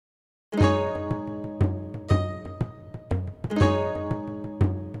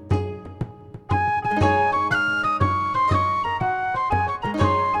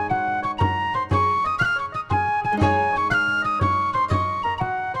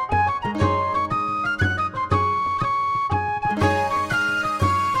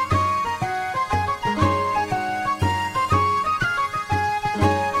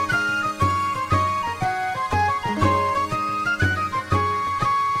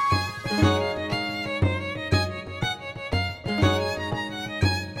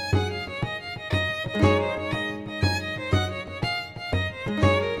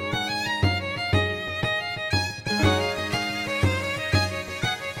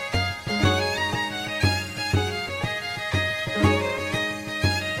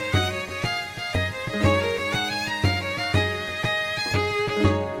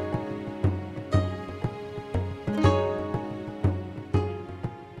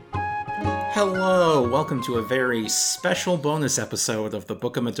Hello, welcome to a very special bonus episode of the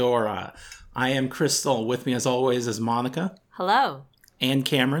Book of Mudora. I am Crystal. With me as always is Monica. Hello. And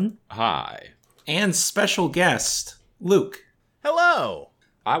Cameron. Hi. And special guest, Luke. Hello.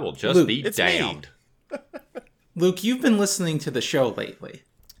 I will just Luke, be damned. Luke, you've been listening to the show lately.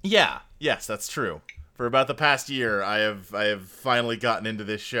 Yes, that's true. For about the past year, I have finally gotten into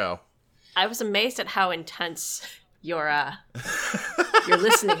this show. I was amazed at how intense your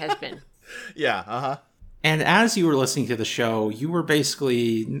listening has been. Yeah, And as you were listening to the show, you were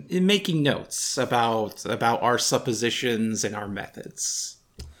basically making notes about our suppositions and our methods.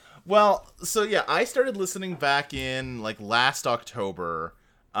 Well, so yeah, I started listening back in last October.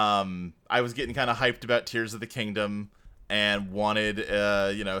 I was getting kind of hyped about Tears of the Kingdom and wanted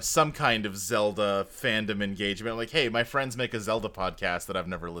some kind of Zelda fandom engagement. Like, hey, my friends make a Zelda podcast that I've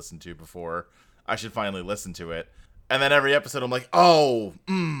never listened to before. I should finally listen to it. And then every episode I'm like,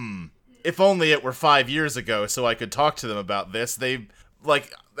 if only it were 5 years ago so I could talk to them about this. They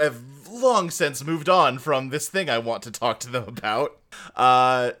have long since moved on from this thing I want to talk to them about.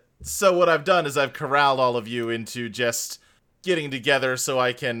 So what I've done is I've corralled all of you into just getting together so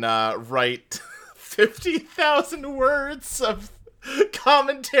I can write 50,000 words of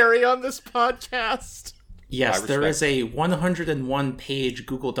commentary on this podcast. Yes, there is a 101-page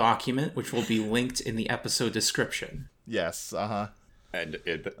Google document which will be linked in the episode description. Yes, And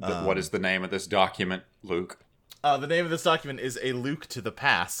what is the name of this document, Luke? The name of this document is A Luke to the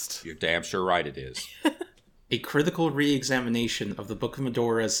Past. You're damn sure right it is. A critical re-examination of the Book of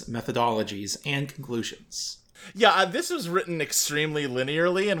Mudora's methodologies and conclusions. Yeah, this was written extremely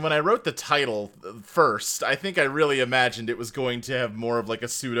linearly, and when I wrote the title first, I think I really imagined it was going to have more of a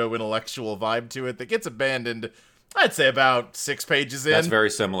pseudo-intellectual vibe to it that gets abandoned, I'd say, about 6 pages in. That's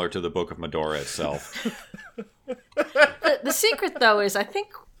very similar to the Book of Mudora itself. The secret, though, is I think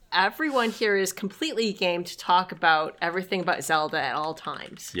everyone here is completely game to talk about everything about Zelda at all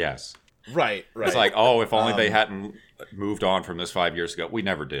times. Yes. Right. It's like, if only they hadn't moved on from this 5 years ago. We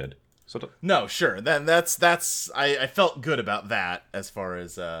never did. No, sure. Then that's I felt good about that as far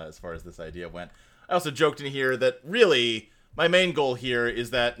as this idea went. I also joked in here that really my main goal here is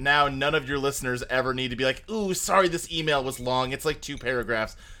that now none of your listeners ever need to be like, ooh, sorry this email was long. It's 2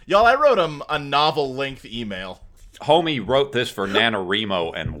 paragraphs. Y'all, I wrote them a novel-length email. Homie wrote this for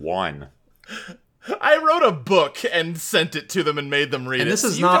NaNoWriMo and won. I wrote a book and sent it to them and made them read and it. This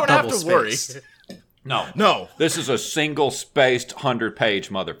is you not don't have to worry. No. This is a single-spaced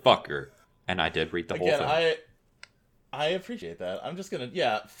 100-page motherfucker. And I did read the whole thing. I appreciate that. I'm just gonna,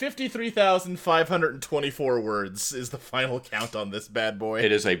 53,524 words is the final count on this bad boy.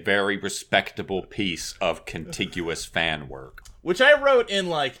 It is a very respectable piece of contiguous fan work. Which I wrote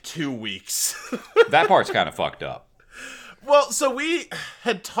in 2 weeks. That part's kind of fucked up. Well, so we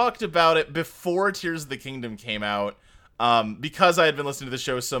had talked about it before Tears of the Kingdom came out. Because I had been listening to the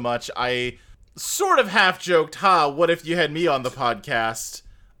show so much, I sort of half-joked, what if you had me on the podcast?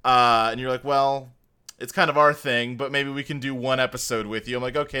 And you're like, well, it's kind of our thing, but maybe we can do 1 episode with you. I'm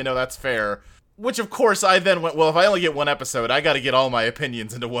like, okay, no, that's fair. Which, of course, I then went, well, if I only get 1 episode, I gotta get all my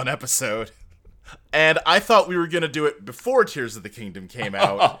opinions into 1 episode. And I thought we were gonna do it before Tears of the Kingdom came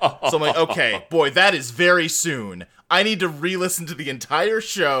out. So I'm like, okay, boy, that is very soon. I need to re-listen to the entire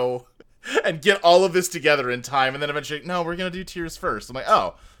show and get all of this together in time. And then eventually, no, we're gonna do Tears first. I'm like,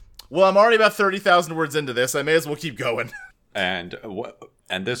 oh, well, I'm already about 30,000 words into this. I may as well keep going. And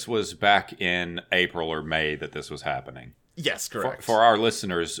this was back in April or May that this was happening. Yes, correct. For our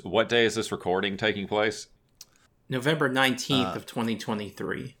listeners, what day is this recording taking place? November 19th of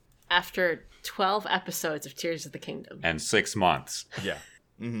 2023. After 12 episodes of Tears of the Kingdom. And 6 months. Yeah.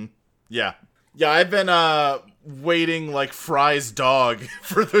 Mm-hmm. Yeah. Yeah, I've been waiting like Fry's dog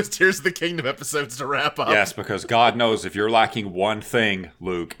for those Tears of the Kingdom episodes to wrap up. Yes, because God knows if you're lacking one thing,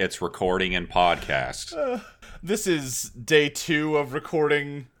 Luke, it's recording and podcast. This is day 2 of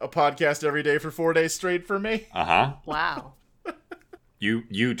recording a podcast every day for 4 days straight for me. Uh-huh. Wow.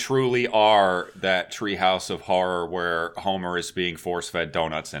 You truly are that treehouse of horror where Homer is being force-fed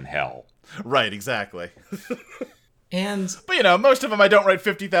donuts in hell. Right, exactly. But most of them I don't write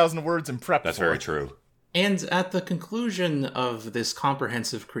 50,000 words in prep That's for. very true. And at the conclusion of this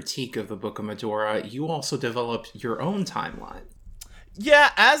comprehensive critique of the Book of Mudora, you also developed your own timeline.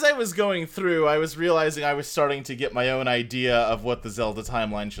 Yeah, as I was going through, I was realizing I was starting to get my own idea of what the Zelda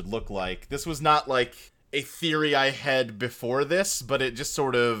timeline should look like. This was not like a theory I had before this, but it just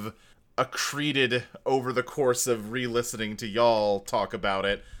sort of accreted over the course of re-listening to y'all talk about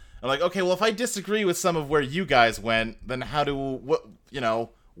it. I'm like, okay, well, if I disagree with some of where you guys went, then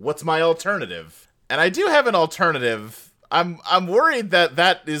what's my alternative? And I do have an alternative. I'm worried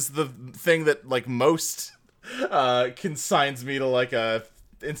that is the thing that like most consigns me to like a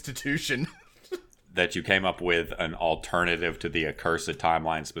institution. That you came up with an alternative to the accursed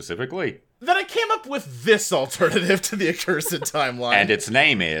timeline specifically? That I came up with this alternative to the accursed timeline. And its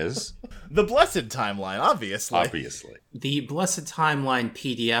name is? The Blessed Timeline, obviously. Obviously. The Blessed Timeline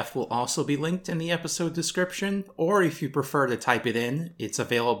PDF will also be linked in the episode description, or if you prefer to type it in, it's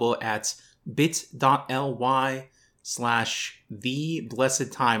available at bit.ly/The Blessed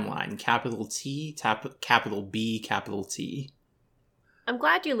Timeline, capital T, capital B, capital T. I'm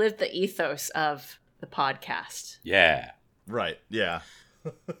glad you lived the ethos of the podcast. Yeah. Right, yeah.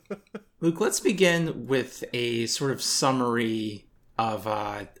 Luke, let's begin with a sort of summary of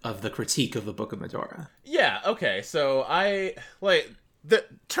the critique of the Book of Mudora. Yeah, okay, so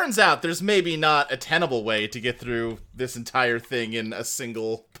turns out there's maybe not a tenable way to get through this entire thing in a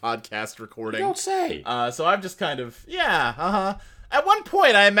single podcast recording. You don't say. So I've just kind of, At one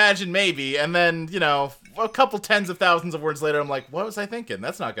point, I imagined maybe, and then, a couple tens of thousands of words later, I'm like, what was I thinking?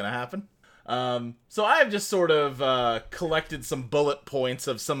 That's not going to happen. So I've just sort of collected some bullet points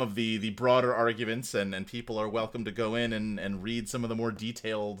of some of the broader arguments, and people are welcome to go in and read some of the more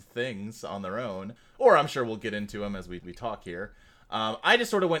detailed things on their own. Or I'm sure we'll get into them as we talk here. I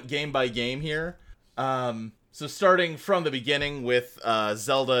just sort of went game by game here. So starting from the beginning with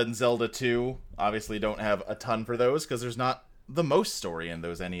Zelda and Zelda 2, obviously don't have a ton for those because there's not the most story in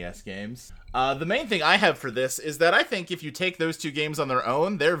those NES games. The main thing I have for this is that I think if you take those two games on their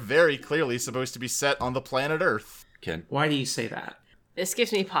own, they're very clearly supposed to be set on the planet Earth. Why do you say that? This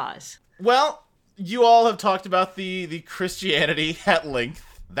gives me pause. Well, you all have talked about the Christianity at length.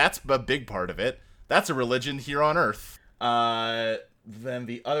 That's a big part of it. That's a religion here on Earth. Then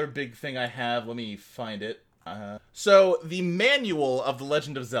the other big thing I have, let me find it. So the manual of The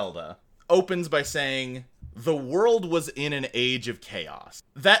Legend of Zelda opens by saying, the world was in an age of chaos.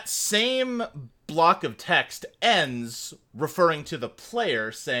 That same block of text ends referring to the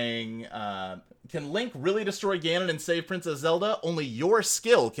player saying, can Link really destroy Ganon and save Princess Zelda? Only your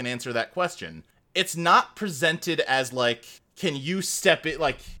skill can answer that question. It's not presented as like, can you step it,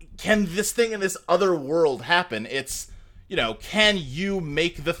 like, can this thing in this other world happen? It's, can you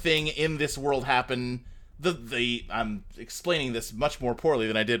make the thing in this world happen? I'm explaining this much more poorly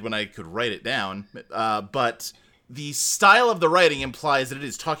than I did when I could write it down, but the style of the writing implies that it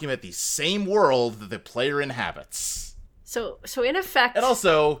is talking about the same world that the player inhabits. So in effect, and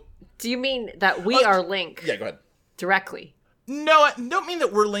also, do you mean that we are Link? Yeah, go ahead. Directly? No, I don't mean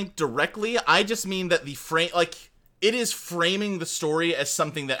that we're Link directly. I just mean that the frame, it is framing the story as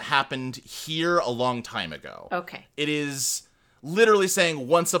something that happened here a long time ago. Okay. It is literally saying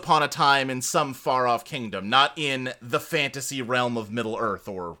once upon a time in some far-off kingdom, not in the fantasy realm of Middle-earth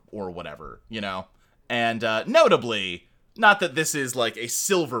or whatever, And notably, not that this is like a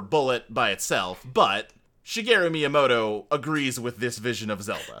silver bullet by itself, but Shigeru Miyamoto agrees with this vision of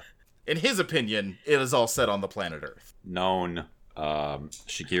Zelda. In his opinion, it is all set on the planet Earth. Known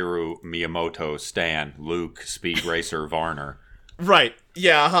Shigeru Miyamoto stan, Luke, Speed Racer Varner. Right.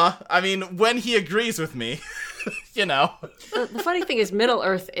 Yeah, I mean, when he agrees with me, The funny thing is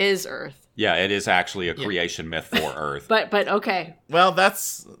Middle-earth is Earth. Yeah, it is actually a creation myth for Earth. But okay. Well,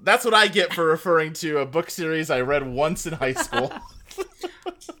 that's what I get for referring to a book series I read once in high school.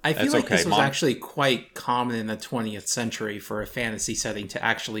 I feel like this was actually quite common in the 20th century for a fantasy setting to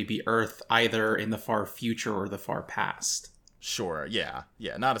actually be Earth either in the far future or the far past. Sure, yeah,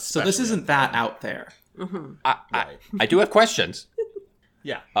 not especially. So this isn't that out there. Mm-hmm. I do have questions.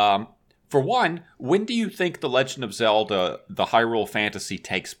 Yeah. For one, when do you think The Legend of Zelda, the Hyrule Fantasy,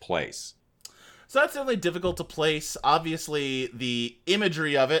 takes place? So that's certainly difficult to place. Obviously, the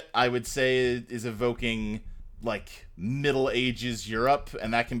imagery of it, I would say, is evoking, like, Middle Ages Europe,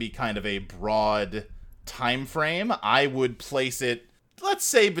 and that can be kind of a broad time frame. I would place it, let's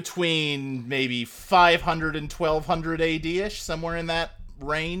say, between maybe 500 and 1200 AD-ish, somewhere in that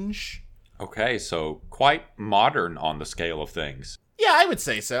range. Okay, so quite modern on the scale of things. Yeah, I would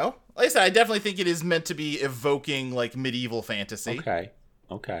say so. Like I said, I definitely think it is meant to be evoking, like, medieval fantasy.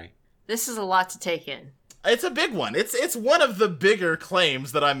 Okay. This is a lot to take in. It's a big one. It's one of the bigger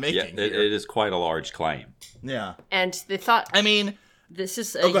claims that I'm making. Yeah, it is quite a large claim. Yeah. And they thought, I mean, this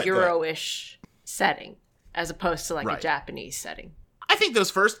is a Euro-ish setting, as opposed to, like, a Japanese setting. I think those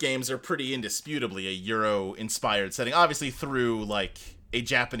first games are pretty indisputably a Euro-inspired setting. Obviously through, like, a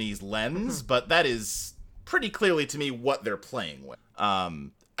Japanese lens, but that is pretty clearly to me what they're playing with.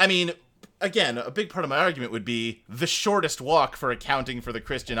 I mean, again, a big part of my argument would be the shortest walk for accounting for the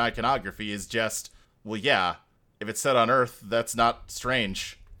Christian iconography is just, well, yeah, if it's set on Earth, that's not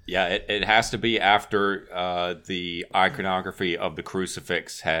strange. Yeah, it has to be after the iconography of the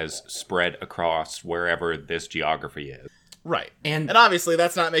crucifix has spread across wherever this geography is. Right. And obviously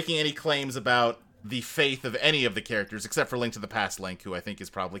that's not making any claims about the faith of any of the characters, except for Link to the Past Link, who I think is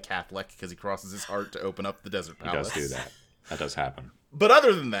probably Catholic because he crosses his heart to open up the desert palace. He does do that. That does happen. But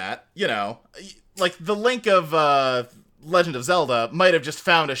other than that, like the Link of Legend of Zelda might have just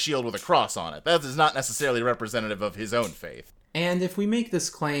found a shield with a cross on it. That is not necessarily representative of his own faith. And if we make this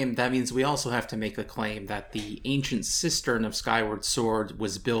claim, that means we also have to make the claim that the ancient cistern of Skyward Sword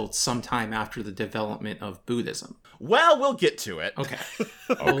was built sometime after the development of Buddhism. Well, we'll get to it. Okay.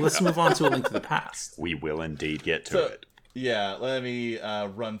 Well, let's move on to A Link to the Past. We will indeed get to it. Yeah, let me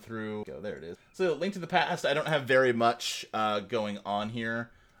run through. Go, there it is. So, Link to the Past, I don't have very much going on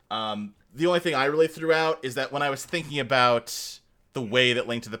here. The only thing I really threw out is that when I was thinking about the way that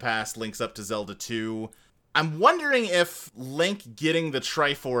Link to the Past links up to Zelda 2, I'm wondering if Link getting the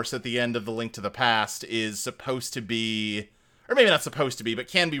Triforce at the end of the Link to the Past is supposed to be, or maybe not supposed to be, but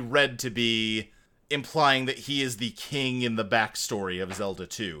can be read to be implying that he is the king in the backstory of Zelda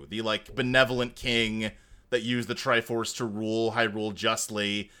 2. The, like, benevolent king that used the Triforce to rule Hyrule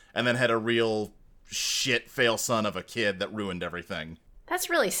justly, and then had a real shit fail son of a kid that ruined everything. That's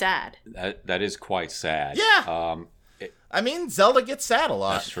really sad. That is quite sad. Yeah. I mean, Zelda gets sad a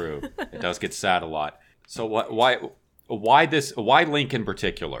lot. That's true. It does get sad a lot. So why Link in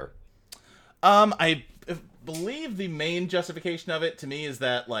particular? I believe the main justification of it to me is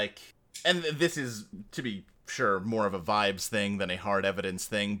that, like, and this is, to be sure, more of a vibes thing than a hard evidence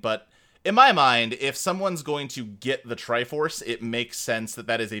thing, but in my mind, if someone's going to get the Triforce, it makes sense that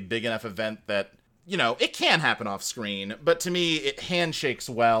that is a big enough event that, it can happen off screen, but to me, it handshakes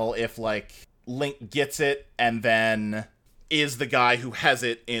well if, like, Link gets it and then is the guy who has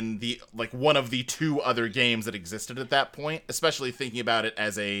it in the, like, one of the two other games that existed at that point, especially thinking about it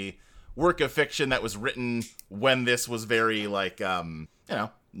as a work of fiction that was written when this was very, like,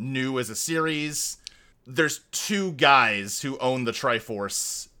 new as a series. There's two guys who own the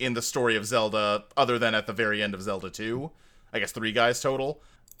Triforce in the story of Zelda, other than at the very end of Zelda 2. I guess 3 guys total.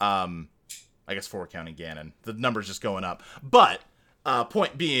 I guess 4 counting Ganon. The number's just going up. But,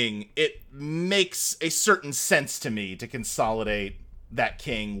 point being, it makes a certain sense to me to consolidate that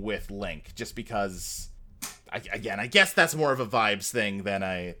king with Link, just because, I guess that's more of a vibes thing than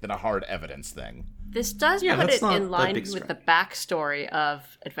a hard evidence thing. This does put it in line with the backstory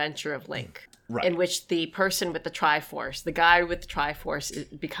of Adventure of Link, right, in which the person with the Triforce, the guy with the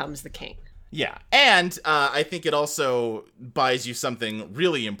Triforce, becomes the king. Yeah, and I think it also buys you something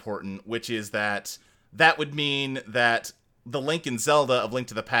really important, which is that would mean that the Link and Zelda of Link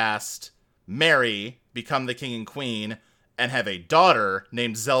to the Past marry, become the king and queen, and have a daughter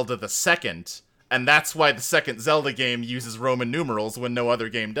named Zelda the Second, and that's why the second Zelda game uses Roman numerals when no other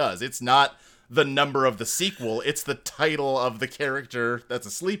game does. It's not the number of the sequel, it's the title of the character that's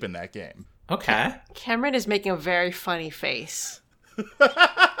asleep in that game. Okay. Cameron is making a very funny face.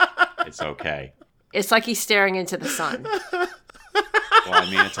 It's okay. It's like he's staring into the sun. Well,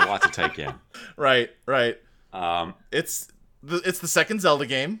 I mean, it's a lot to take in. Right. It's the second Zelda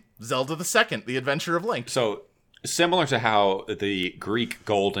game, Zelda the Second, The Adventure of Link. So, similar to how the Greek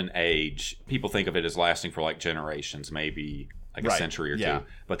Golden Age, people think of it as lasting for like generations, maybe like a century or two.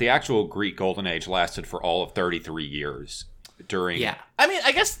 But the actual Greek Golden Age lasted for all of 33 years during... Yeah. I mean,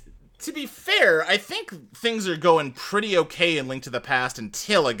 I guess, to be fair, I think things are going pretty okay in Link to the Past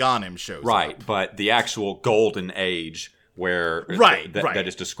until Aghanim shows up. Right, but the actual Golden Age, where that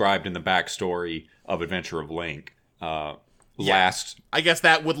is described in the backstory of Adventure of Link, lasts... I guess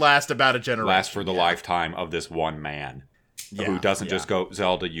that would last about a generation. Lasts for the lifetime of this one man, who doesn't just go,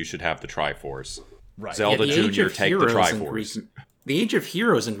 Zelda, you should have the Triforce. Right. Zelda Jr., take the Triforce. The Age of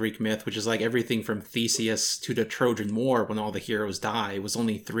Heroes in Greek myth, which is like everything from Theseus to the Trojan War when all the heroes die, was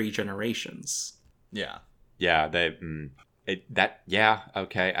only 3 generations. Yeah. Yeah,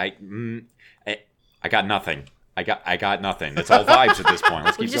 okay. I got nothing. I got nothing. It's all vibes at this point.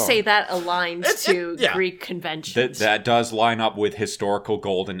 Let's keep going. Just say that aligns to Greek conventions. That does line up with historical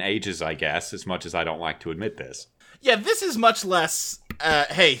golden ages, I guess, as much as I don't like to admit this. Yeah, this is much less,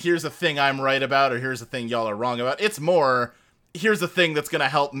 hey, here's a thing I'm right about, or here's a thing y'all are wrong about. It's more, here's a thing that's going to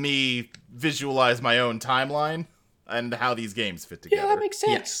help me visualize my own timeline and how these games fit together. Yeah, that makes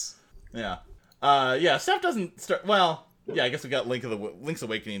sense. Yes. Yeah. Stuff doesn't start... Well, yeah, I guess we got Link's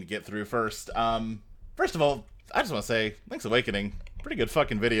Awakening to get through first. First of all, I just want to say, Link's Awakening, pretty good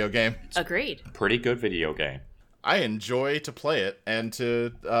fucking video game. Agreed. Pretty good video game. I enjoy to play it and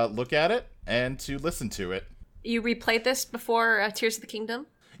to look at it and to listen to it. You replayed this before Tears of the Kingdom?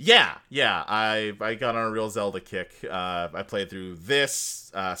 Yeah. I got on a real Zelda kick. I played through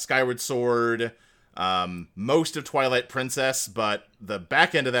this, Skyward Sword, most of Twilight Princess, but the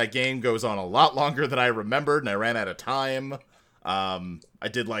back end of that game goes on a lot longer than I remembered, and I ran out of time. I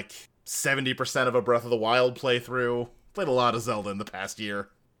did like 70% of a Breath of the Wild playthrough. Played a lot of Zelda in the past year.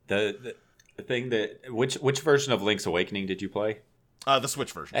 The thing that which version of Link's Awakening did you play? The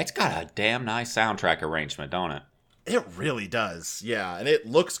Switch version. It's got a damn nice soundtrack arrangement, don't it? It really does. Yeah, and it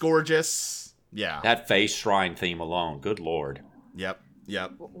looks gorgeous. Yeah. That Face Shrine theme alone, good lord. Yep.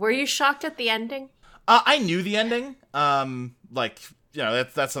 Were you shocked at the ending? I knew the ending.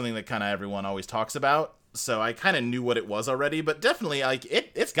 That's something that kind of everyone always talks about. So I kind of knew what it was already, but definitely like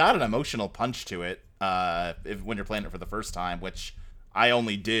it's got an emotional punch to it. When you're playing it for the first time, which I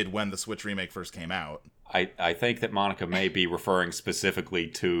only did when the Switch remake first came out. I think that Monica may be referring specifically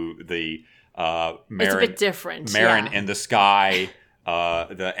to the Marin. It's a bit different. Marin in the sky,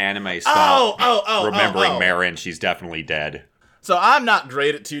 the anime stuff. Remembering Marin, she's definitely dead. So I'm not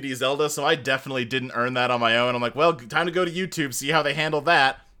great at 2D Zelda, so I definitely didn't earn that on my own. I'm like, well, time to go to YouTube, see how they handle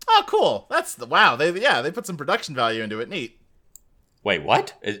that. Oh, cool. Wow. They put some production value into it. Neat. Wait,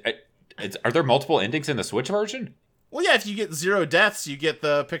 what? Are there multiple endings in the Switch version? Well, yeah, if you get 0 deaths, you get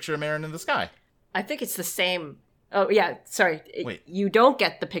the picture of Marin in the sky. I think it's the same. Oh, yeah, sorry. Wait. You don't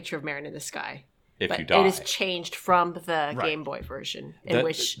get the picture of Marin in the sky. If you die. It is changed from the Game Boy version, in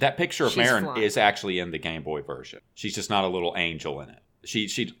which that picture of Marin flying. is actually in the Game Boy version. She's just not a little angel in it.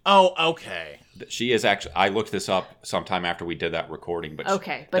 She. Oh, okay. She is actually. I looked this up sometime after we did that recording,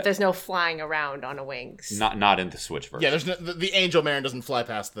 but there's no flying around on wings. Not in the Switch version. Yeah, there's the angel Marin doesn't fly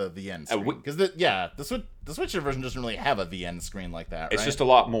past the end screen because the Switch version doesn't really have the end screen like that. Right? It's just a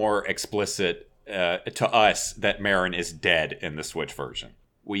lot more explicit to us that Marin is dead in the Switch version.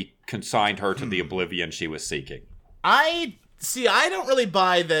 We consigned her to the oblivion she was seeking. I don't really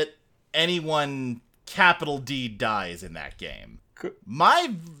buy that anyone capital D dies in that game.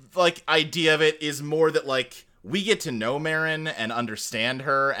 My idea of it is more that we get to know Marin and understand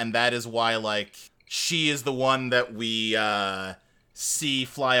her, and that is why she is the one that we see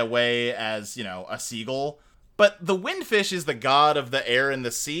fly away as a seagull. But the windfish is the god of the air and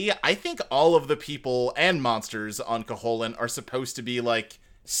the sea. I think all of the people and monsters on Koholint are supposed to be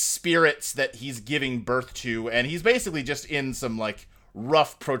spirits that he's giving birth to, and he's basically just in some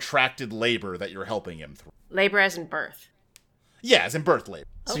rough protracted labor that you're helping him through. Labor as in birth. Yeah, as in birth labor.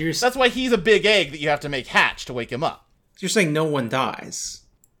 So that's why he's a big egg that you have to make hatch to wake him up. You're saying no one dies?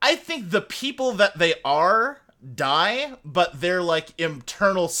 I think the people that they are die, but their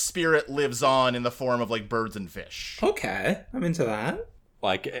internal spirit lives on in the form of birds and fish. Okay, I'm into that.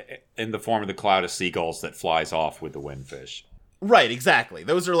 In the form of the cloud of seagulls that flies off with the windfish. Right, exactly.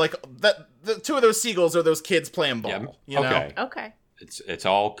 Those are the two of those seagulls are those kids playing ball. Yeah, okay. It's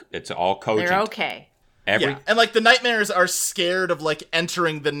all cogent. They're okay. And the nightmares are scared of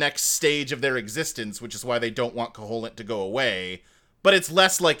entering the next stage of their existence, which is why they don't want Koholint to go away. But it's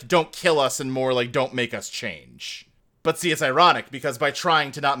less don't kill us and more don't make us change. But see, it's ironic because by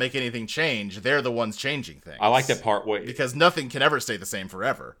trying to not make anything change, they're the ones changing things. I like that part way because nothing can ever stay the same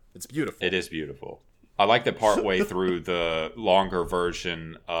forever. It's beautiful. It is beautiful. I like that part way through the longer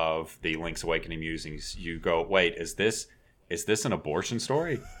version of the Link's Awakening musings, you go, wait, is this an abortion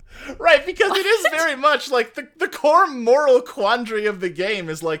story? Right, because it is very much the core moral quandary of the game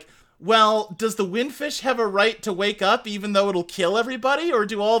is well, does the windfish have a right to wake up even though it'll kill everybody, or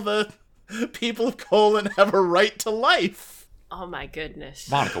do all the people of Koholint have a right to life? Oh my goodness.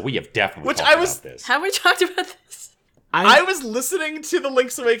 Monica, we have definitely talked about this. Have we talked about this? I was listening to the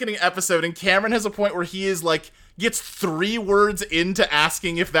Link's Awakening episode, and Cameron has a point where he is gets 3 words into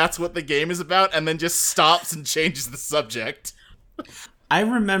asking if that's what the game is about, and then just stops and changes the subject. I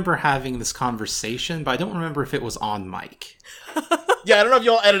remember having this conversation, but I don't remember if it was on mic. Yeah, I don't know if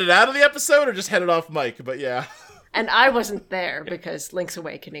y'all edited out of the episode or just had it off mic, but yeah. And I wasn't there because Link's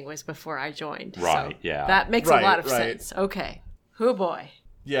Awakening was before I joined. Right, so yeah. That makes a lot of sense. Okay. Oh boy.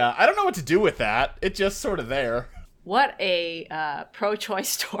 Yeah, I don't know what to do with that. It's just sort of there. What a pro-choice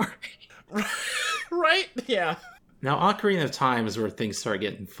story. Right? Yeah. Now, Ocarina of Time is where things start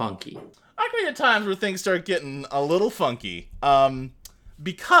getting funky. Ocarina of Time is where things start getting a little funky.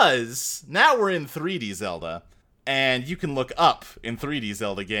 Because now we're in 3D Zelda, and you can look up in 3D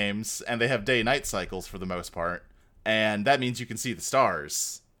Zelda games, and they have day-night cycles for the most part, and that means you can see the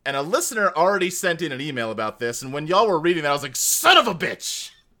stars. And a listener already sent in an email about this, and when y'all were reading that, I was like, son of a bitch!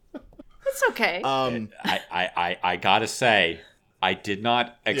 It's okay. I gotta say, I did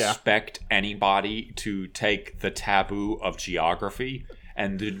not expect anybody to take the taboo of geography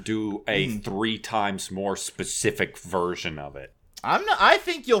and to do a 3 times more specific version of it. I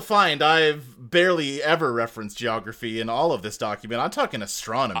think you'll find I've barely ever referenced geography in all of this document. I'm talking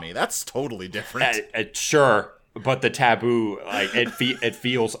astronomy. That's totally different. Sure, but the taboo, like it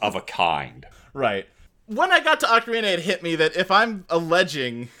feels of a kind. Right. When I got to Ocarina, it hit me that if I'm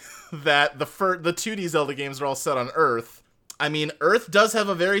alleging that the 2D Zelda games are all set on Earth, I mean, Earth does have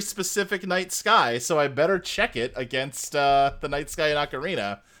a very specific night sky, so I better check it against the night sky in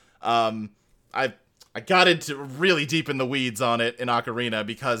Ocarina. I got into really deep in the weeds on it in Ocarina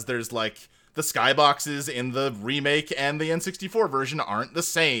because there's like the skyboxes in the remake and the N64 version aren't the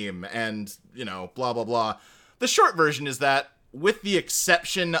same, and blah blah blah. The short version is that, with the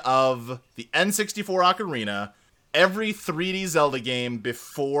exception of the N64 Ocarina, every 3D Zelda game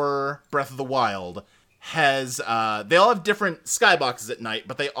before Breath of the Wild has, they all have different skyboxes at night,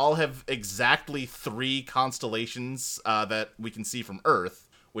 but they all have exactly 3 constellations that we can see from Earth,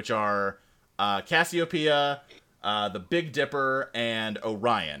 which are Cassiopeia, the Big Dipper, and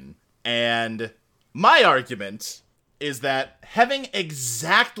Orion. And my argument is that having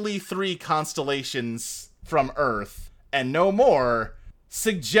exactly 3 constellations from Earth and no more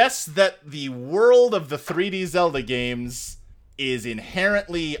suggests that the world of the 3D Zelda games is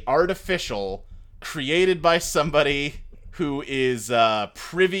inherently artificial, created by somebody who is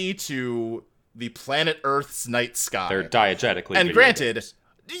privy to the planet Earth's night sky. They're diegetically and granted games.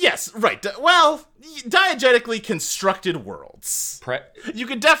 Yes, right. Well, diegetically constructed worlds. You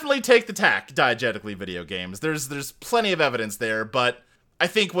could definitely take the tack, diegetically video games. There's plenty of evidence there, but I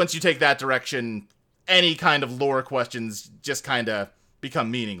think once you take that direction, any kind of lore questions just kind of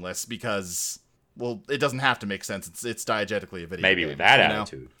become meaningless because, well, it doesn't have to make sense. It's diegetically a video game. Maybe with that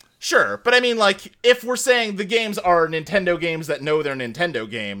attitude. Sure, but I mean, like, if we're saying the games are Nintendo games that know they're Nintendo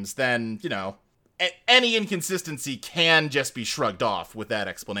games, then, any inconsistency can just be shrugged off with that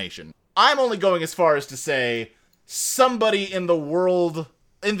explanation. I'm only going as far as to say somebody in the world,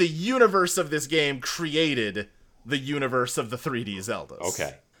 in the universe of this game, created the universe of the 3D Zeldas.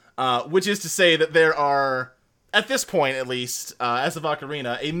 Okay. Which is to say that there are, at this point at least, as of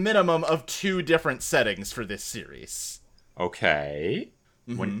Ocarina, a minimum of 2 different settings for this series. Okay.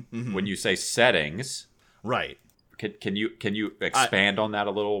 When you say settings, right? Can you expand on that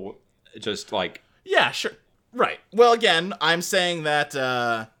a little? Just like, yeah, sure. Right. Well, again, I'm saying that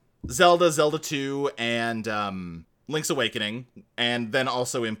Zelda 2, and Link's Awakening, and then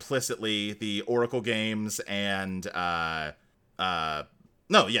also implicitly the Oracle games and just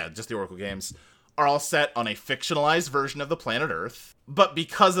the Oracle games are all set on a fictionalized version of the planet Earth. But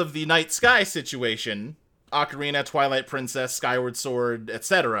because of the night sky situation, Ocarina, Twilight Princess, Skyward Sword,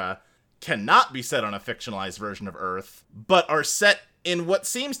 etc., cannot be set on a fictionalized version of Earth, but are set in what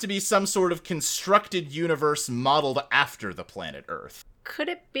seems to be some sort of constructed universe modeled after the planet Earth. Could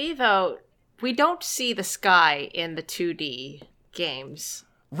it be, though, we don't see the sky in the 2D games?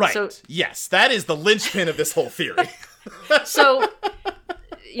 Right. So, yes, that is the linchpin of this whole theory. So,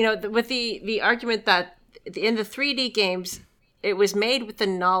 with the argument that in the 3D games, it was made with the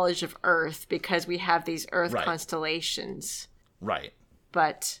knowledge of Earth because we have these Earth constellations. Right.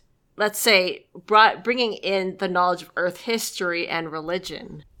 But let's say bringing in the knowledge of Earth history and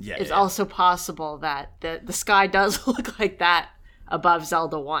religion is also possible that the sky does look like that above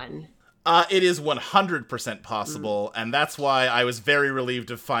Zelda 1. It is 100% possible, and that's why I was very relieved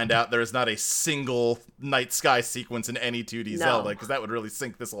to find out there is not a single night sky sequence in any 2D Zelda, because that would really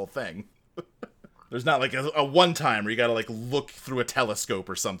sink this whole thing. There's not like a one-time where you gotta like look through a telescope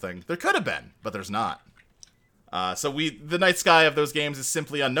or something. There could have been, but there's not. So the night sky of those games is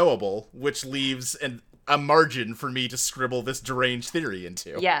simply unknowable, which leaves a margin for me to scribble this deranged theory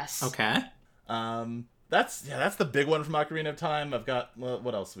into. Yes. Okay. That's the big one from Ocarina of Time. I've got,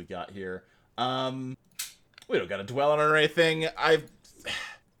 what else we got here? We don't gotta dwell on it or anything. I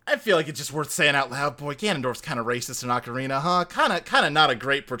feel like it's just worth saying out loud. Boy, Ganondorf's kind of racist in Ocarina, huh? Kind of not a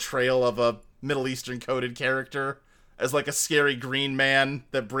great portrayal of a Middle Eastern coded character as like a scary green man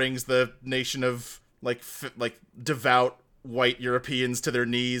that brings the nation of like devout white Europeans to their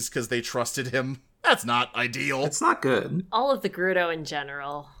knees because they trusted him. That's not ideal. It's not good. All of the Gerudo in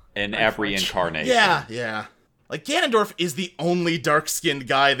general. In every incarnation. Yeah. Like, Ganondorf is the only dark-skinned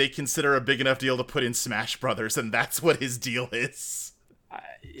guy they consider a big enough deal to put in Smash Brothers, and that's what his deal is.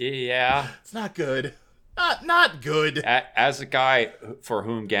 Yeah. It's not good. Not good. As a guy for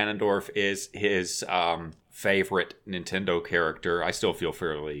whom Ganondorf is his favorite Nintendo character, I still feel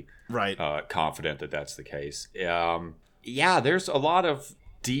fairly confident that that's the case. There's a lot of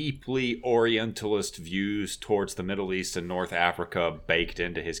deeply Orientalist views towards the Middle East and North Africa baked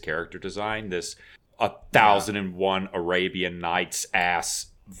into his character design. This 1001 Arabian Nights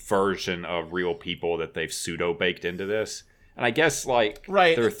ass version of real people that they've pseudo baked into this. And I guess, like,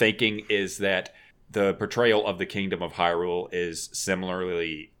 their thinking is that the portrayal of the Kingdom of Hyrule is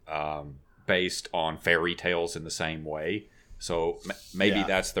similarly based on fairy tales in the same way. So maybe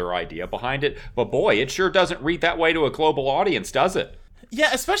that's their idea behind it. But boy, it sure doesn't read that way to a global audience, does it? Yeah,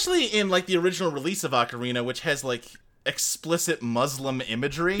 especially in, like, the original release of Ocarina, which has, like, explicit Muslim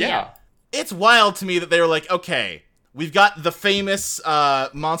imagery. Yeah. It's wild to me that they were like, okay, we've got the famous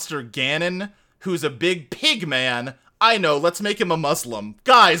monster Ganon, who's a big pig man. I know, let's make him a Muslim.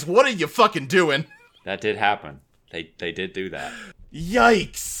 Guys, what are you fucking doing? That did happen. They did do that.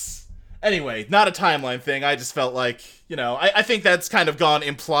 Yikes. Anyway, not a timeline thing. I just felt like, you know, I think that's kind of gone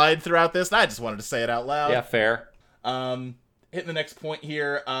implied throughout this, and I just wanted to say it out loud. Yeah, fair. Hitting the next point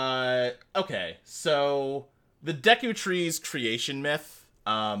here. Okay, so the Deku Tree's creation myth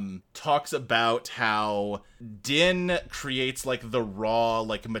talks about how Din creates, like, the raw,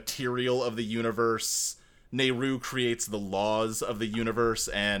 like, material of the universe, Nehru creates the laws of the universe,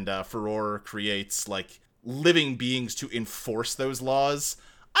 and Furore creates, like, living beings to enforce those laws.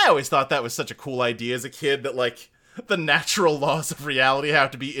 I always thought that was such a cool idea as a kid, that, like, the natural laws of reality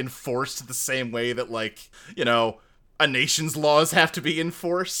have to be enforced the same way that, like, you know, a nation's laws have to be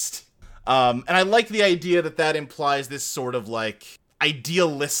enforced. And I like the idea that implies this sort of, like,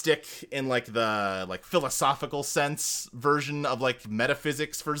 idealistic, in, like, the, like, philosophical sense version of, like,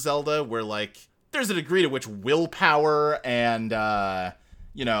 metaphysics for Zelda, where, like, there's a degree to which willpower and,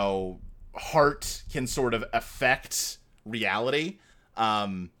 you know, heart can sort of affect reality. A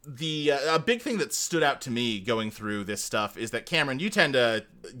big thing that stood out to me going through this stuff is that, Cameron, you tend to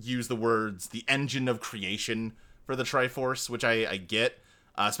use the words the engine of creation for the Triforce, which I get.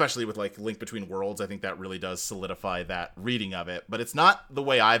 Especially with, like, Link Between Worlds, I think that really does solidify that reading of it. But it's not the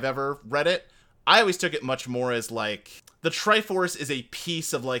way I've ever read it. I always took it much more as, like, the Triforce is a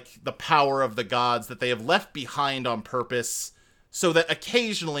piece of, like, the power of the gods that they have left behind on purpose, so that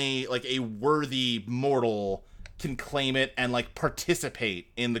occasionally, like, a worthy mortal can claim it and, like,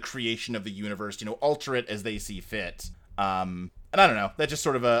 participate in the creation of the universe, you know, alter it as they see fit. And I don't know, that's just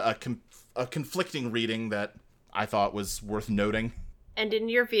sort of a conflicting reading that I thought was worth noting. And in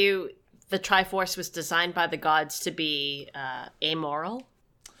your view, the Triforce was designed by the gods to be amoral?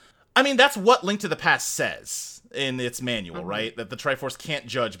 I mean, that's what Link to the Past says in its manual, right? That the Triforce can't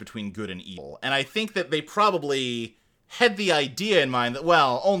judge between good and evil. And I think that they probably had the idea in mind that,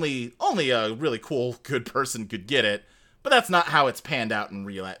 well, only a really cool, good person could get it, but that's not how it's panned out in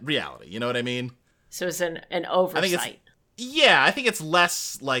reality. You know what I mean? So it's an oversight. I think it's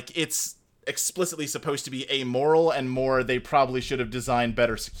less like it's explicitly supposed to be amoral and more they probably should have designed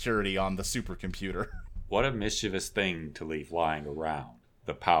better security on the supercomputer. What a mischievous thing to leave lying around.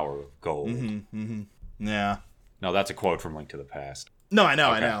 The power of gold. Yeah. No, that's a quote from Link to the Past. No, I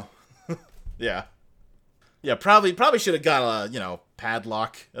know. Yeah. Yeah, probably should have got a, you know,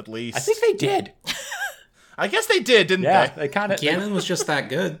 padlock at least. I think they did. I guess they did, didn't they? Yeah, they kind of. Ganon was just that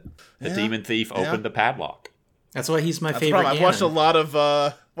good. The demon thief opened the padlock. That's why he's my favorite. I've watched a lot of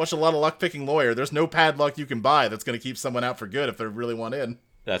Lockpicking Lawyer. There's no padlock you can buy that's going to keep someone out for good if they really want in.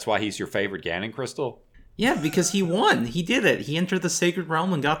 That's why he's your favorite Ganon Crystal? Yeah, because he won. He did it. He entered the Sacred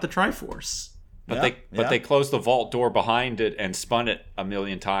Realm and got the Triforce. But they closed the vault door behind it and spun it a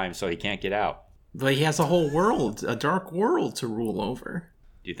million times so he can't get out. But he has a whole world, a dark world to rule over.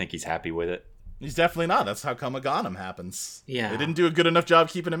 Do you think he's happy with it? He's definitely not. That's how Kamaganam happens. Yeah. They didn't do a good enough job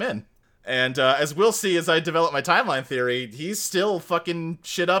keeping him in. And as we'll see as I develop my timeline theory, he's still fucking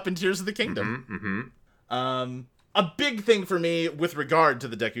shit up in Tears of the Kingdom. A big thing for me with regard to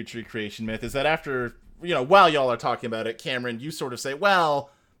the Deku Tree creation myth is that after, you know, while y'all are talking about it, Cameron, you sort of say, well,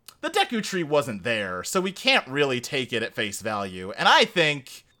 the Deku Tree wasn't there, so we can't really take it at face value. And I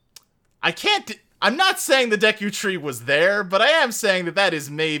think I'm not saying the Deku Tree was there, but I am saying that is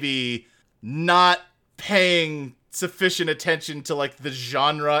maybe not paying sufficient attention to, like, the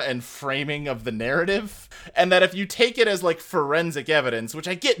genre and framing of the narrative. And that if you take it as, like, forensic evidence, which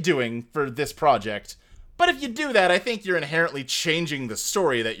I get doing for this project, but if you do that, I think you're inherently changing the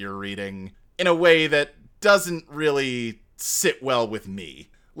story that you're reading in a way that doesn't really sit well with me.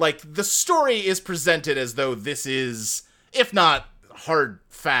 Like, the story is presented as though this is, if not hard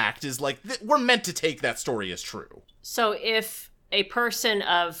fact, is like, we're meant to take that story as true. So if a person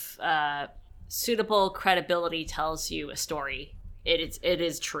of suitable credibility tells you a story, it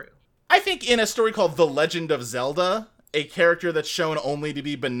is true. I think in a story called The Legend of Zelda, a character that's shown only to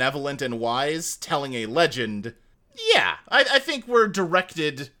be benevolent and wise telling a legend, yeah, I think we're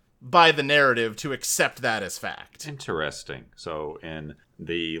directed by the narrative to accept that as fact. Interesting. So in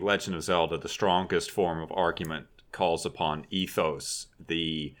The Legend of Zelda, the strongest form of argument calls upon ethos,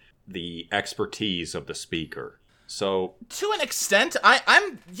 the expertise of the speaker. So to an extent,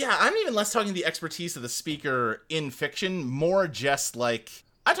 I'm even less talking the expertise of the speaker in fiction, more just like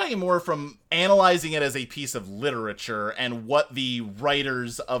I'm talking more from analyzing it as a piece of literature and what the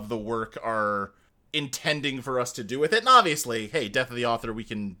writers of the work are intending for us to do with it. And obviously, hey, death of the author, we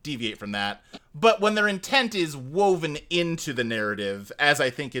can deviate from that. But when their intent is woven into the narrative, as I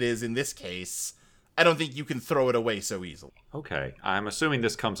think it is in this case, I don't think you can throw it away so easily. Okay. I'm assuming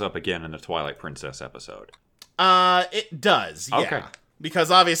this comes up again in the Twilight Princess episode. It does, yeah. Okay.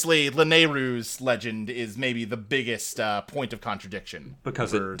 Because obviously, Lanayru's legend is maybe the biggest point of contradiction.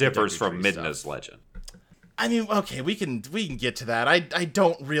 Because it differs from Midna's legend. I mean, okay, we can get to that. I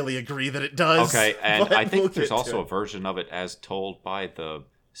don't really agree that it does. Okay, and I think there's also a version of it as told by the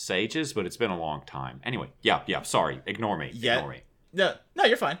sages, but it's been a long time. Anyway, yeah, sorry. Ignore me. Ignore me. No,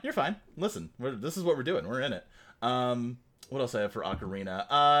 you're fine. You're fine. Listen, this is what we're doing. We're in it. What else I have for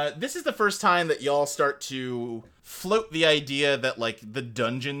Ocarina? This is the first time that y'all start to float the idea that, like, the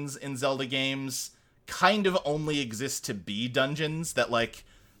dungeons in Zelda games kind of only exist to be dungeons. That, like,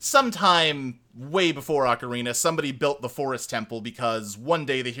 sometime way before Ocarina, somebody built the Forest Temple because one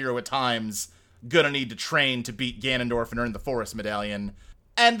day the hero at time's gonna need to train to beat Ganondorf and earn the Forest Medallion.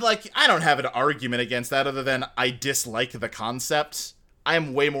 And, like, I don't have an argument against that other than I dislike the concept.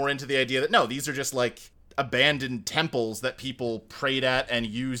 I'm way more into the idea that, no, these are just, like, abandoned temples that people prayed at and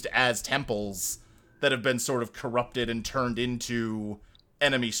used as temples that have been sort of corrupted and turned into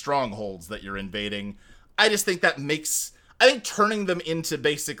enemy strongholds that you're invading. I just think that I think turning them into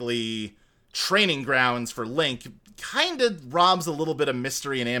basically training grounds for Link kind of robs a little bit of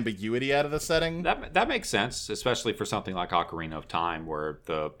mystery and ambiguity out of the setting. That makes sense, especially for something like Ocarina of Time, where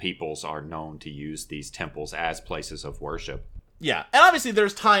the peoples are known to use these temples as places of worship. Yeah, and obviously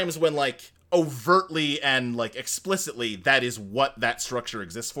there's times when, like, overtly and, like, explicitly that is what that structure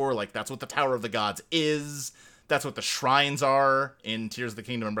exists for. Like, that's what the Tower of the Gods is. That's what the shrines are in Tears of the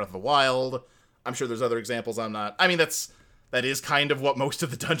Kingdom and Breath of the Wild. I'm sure there's other examples that is kind of what most of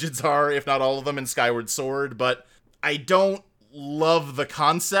the dungeons are, if not all of them, in Skyward Sword, but I don't love the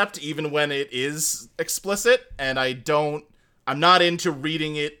concept, even when it is explicit, and I'm not into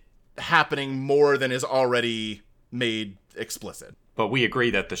reading it happening more than is already made explicit. But we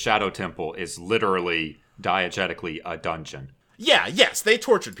agree that the Shadow Temple is literally, diegetically, a dungeon. Yeah, yes, they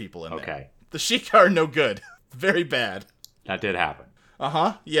tortured people in there. Okay. The Sheik are no good. Very bad. That did happen.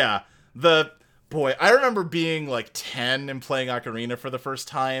 Uh-huh, yeah. Boy, I remember being, like, 10 and playing Ocarina for the first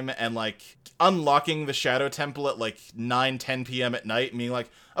time and, like, unlocking the Shadow Temple at, like, 9-10 p.m. at night and being like,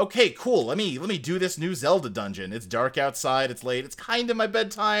 okay, cool, let me do this new Zelda dungeon. It's dark outside, it's late, it's kind of my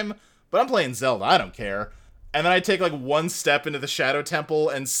bedtime, but I'm playing Zelda, I don't care. And then I take, like, one step into the Shadow Temple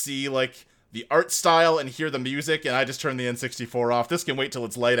and see, like, the art style and hear the music, and I just turn the N64 off. This can wait till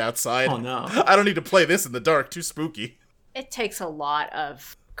it's light outside. Oh, no. I don't need to play this in the dark. Too spooky. It takes a lot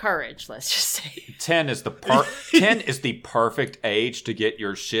of courage, let's just say. 10 is the perfect age to get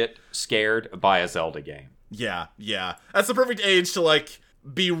your shit scared by a Zelda game. Yeah. That's the perfect age to, like,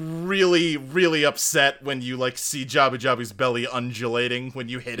 be really, really upset when you, like, see Jabu Jabu's belly undulating when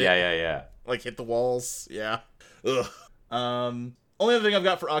you hit it. Yeah. Like, hit the walls. Yeah. Ugh. Only other thing I've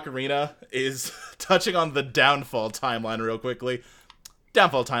got for Ocarina is touching on the Downfall timeline real quickly.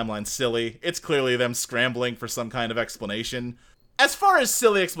 Downfall timeline's silly. It's clearly them scrambling for some kind of explanation. As far as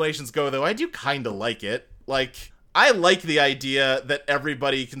silly explanations go, though, I do kind of like it. Like, I like the idea that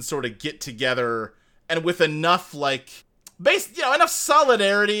everybody can sort of get together and with enough, like, enough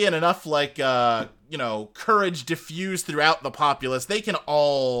solidarity and enough, like, courage diffused throughout the populace, they can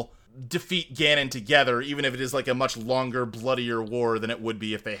all defeat Ganon together, even if it is, like, a much longer, bloodier war than it would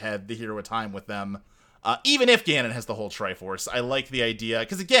be if they had the Hero of Time with them. Even if Ganon has the whole Triforce, I like the idea,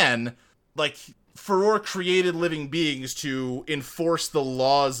 because again, like, for created living beings to enforce the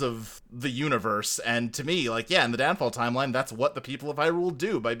laws of the universe, and to me, like, yeah, in the Downfall timeline, that's what the people of Hyrule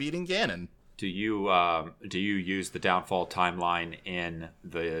do by beating Ganon. Do you use the Downfall timeline in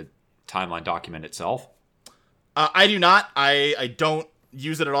the timeline document itself? I do not. I don't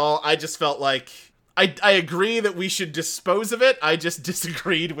use it at all. I just felt like I agree that we should dispose of it. I just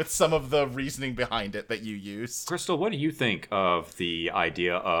disagreed with some of the reasoning behind it that you used. Crystal, what do you think of the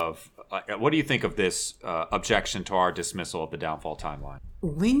idea of what do you think of this objection to our dismissal of the Downfall timeline?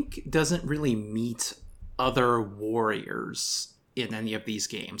 Link doesn't really meet other warriors in any of these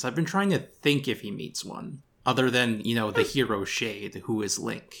games. I've been trying to think if he meets one other than, the hero Shade, who is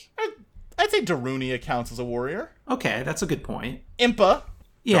Link. I'd say Darunia counts as a warrior. Okay, that's a good point. Impa.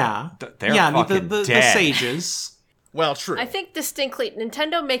 Yeah. They're fucking dead. The sages. Well, true. I think distinctly,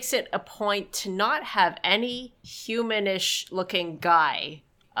 Nintendo makes it a point to not have any humanish looking guy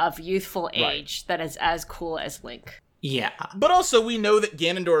of youthful age that is as cool as Link. Yeah. But also, we know that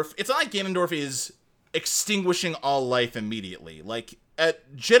Ganondorf, it's not like Ganondorf is extinguishing all life immediately. Like,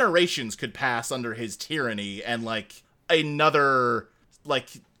 generations could pass under his tyranny, and, like, another, like,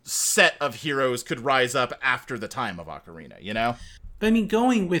 set of heroes could rise up after the time of Ocarina, you know? But I mean,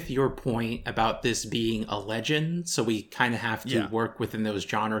 going with your point about this being a legend, so we kind of have to work within those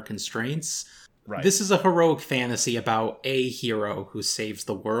genre constraints. Right. This is a heroic fantasy about a hero who saves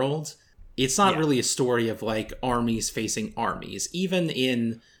the world. It's not really a story of, like, armies facing armies. Even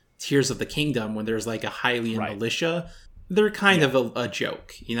in Tears of the Kingdom, when there's, like, a Hylian militia, they're kind of a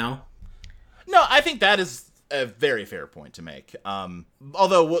joke, you know? No, I think that is a very fair point to make.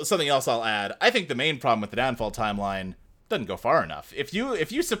 Although, something else I'll add, I think the main problem with the downfall timeline doesn't go far enough. If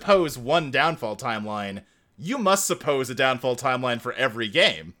you suppose one downfall timeline, you must suppose a downfall timeline for every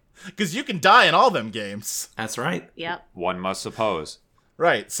game. Because you can die in all them games. That's right. Yep. One must suppose.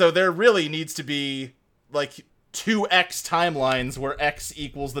 Right, so there really needs to be, like, 2x timelines where x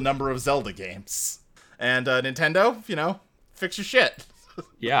equals the number of Zelda games. And Nintendo, you know, fix your shit.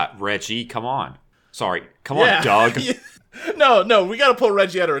 Yeah, Reggie, come on. Sorry, come on, Doug. No, we gotta pull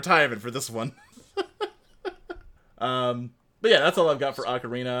Reggie out of retirement for this one. But yeah, that's all I've got for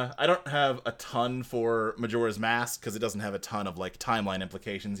Ocarina. I don't have a ton for Majora's Mask, because it doesn't have a ton of, like, timeline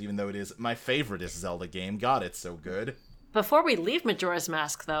implications, even though it is my favoriteest Zelda game. God, it's so good. Before we leave Majora's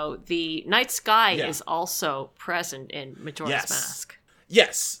Mask, though, the night sky is also present in Majora's Mask.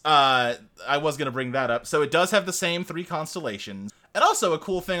 Yes, I was going to bring that up. So it does have the same 3 constellations. And also a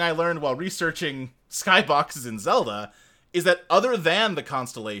cool thing I learned while researching skyboxes in Zelda is that other than the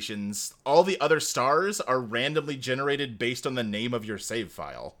constellations, all the other stars are randomly generated based on the name of your save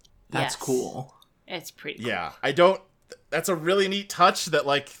file. That's cool. It's pretty cool. Yeah, that's a really neat touch that,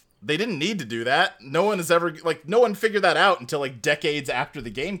 like, they didn't need to do that. No one figured that out until, like, decades after the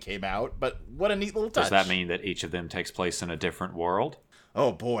game came out, but what a neat little touch. Does that mean that each of them takes place in a different world?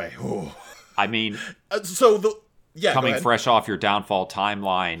 Oh, boy. Ooh. I mean... coming fresh off your downfall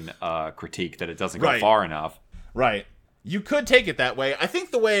timeline critique that it doesn't go far enough. Right. You could take it that way. I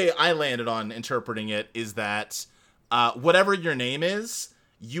think the way I landed on interpreting it is that whatever your name is,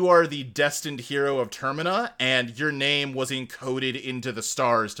 you are the destined hero of Termina, and your name was encoded into the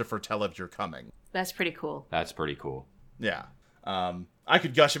stars to foretell of your coming. That's pretty cool. Yeah. I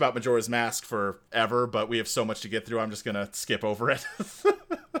could gush about Majora's Mask forever, but we have so much to get through, I'm just going to skip over it.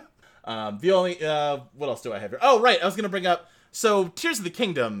 What else do I have here? Oh, right, I was going to bring up, so Tears of the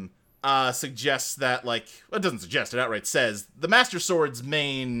Kingdom suggests that, like, well, it doesn't suggest, it outright says, the Master Sword's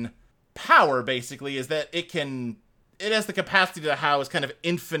main power, basically, is that it has the capacity to house kind of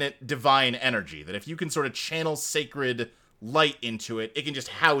infinite divine energy, that if you can sort of channel sacred light into it, it can just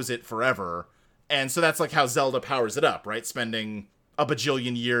house it forever. And so that's, like, how Zelda powers it up, right? Spending a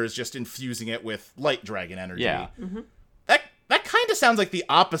bajillion years just infusing it with light dragon energy. Yeah. Mm-hmm. That kind of sounds like the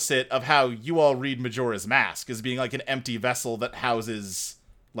opposite of how you all read Majora's Mask, as being like an empty vessel that houses,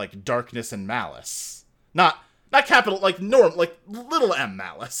 like, darkness and malice. Not capital, like little m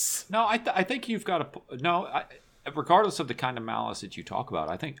malice. No, I think you've got to... regardless of the kind of malice that you talk about,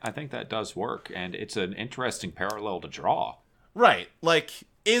 I think that does work, and it's an interesting parallel to draw. Right. Like,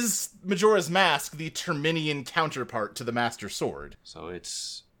 is Majora's Mask the Terminian counterpart to the Master Sword? So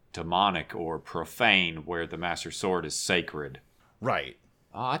it's demonic or profane, where the Master Sword is sacred. Right.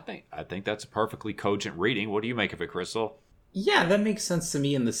 I think that's a perfectly cogent reading. What do you make of it, Crystal? Yeah, that makes sense to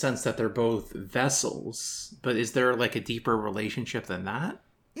me in the sense that they're both vessels, but is there, like, a deeper relationship than that?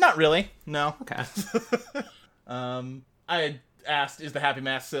 Not really, no. Okay. I had asked, is the Happy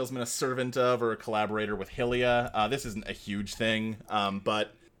Mask Salesman a servant of or a collaborator with Hylia? This isn't a huge thing,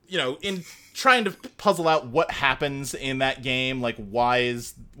 but, you know, in trying to puzzle out what happens in that game, like, why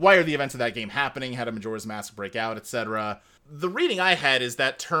are the events of that game happening, how did Majora's Mask break out, etc., the reading I had is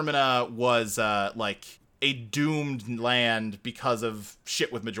that Termina was, like, a doomed land because of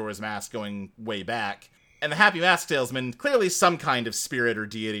shit with Majora's Mask going way back. And the Happy Mask Salesman, clearly some kind of spirit or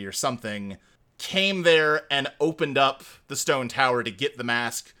deity or something, came there and opened up the stone tower to get the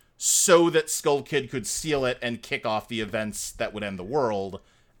mask so that Skull Kid could steal it and kick off the events that would end the world.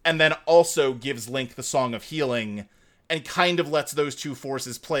 And then also gives Link the Song of Healing and kind of lets those two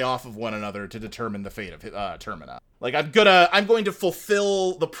forces play off of one another to determine the fate of Termina. Like, I'm going to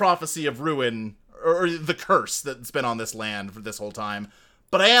fulfill the prophecy of ruin, or the curse that's been on this land for this whole time.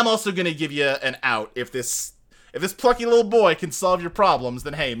 But I am also going to give you an out. If this plucky little boy can solve your problems,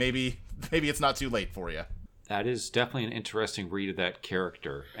 then hey, maybe it's not too late for you. That is definitely an interesting read of that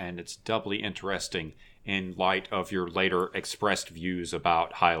character, and it's doubly interesting in light of your later expressed views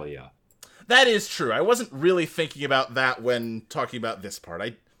about Hylia. That is true. I wasn't really thinking about that when talking about this part.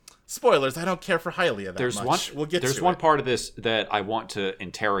 Spoilers, I don't care for Hylia that much. We'll get to it. There's one part of this that I want to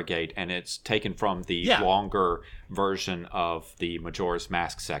interrogate, and it's taken from the longer version of the Majora's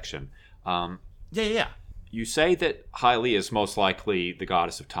Mask section. Yeah. You say that Hylia is most likely the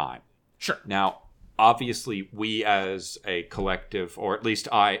goddess of time. Sure. Now, obviously, we as a collective, or at least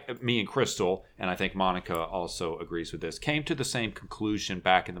me and Crystal, and I think Monica also agrees with this, came to the same conclusion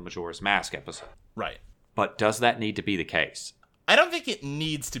back in the Majora's Mask episode. Right. But does that need to be the case? I don't think it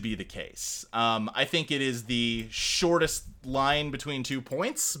needs to be the case. I think it is the shortest line between 2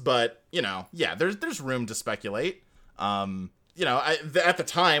 points, but, there's room to speculate. At the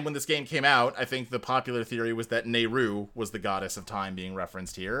time when this game came out, I think the popular theory was that Nehru was the goddess of time being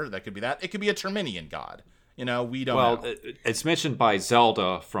referenced here. That could be that. It could be a Terminian god. We don't know. Well, it's mentioned by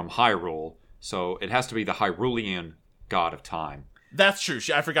Zelda from Hyrule, so it has to be the Hyrulean god of time. That's true.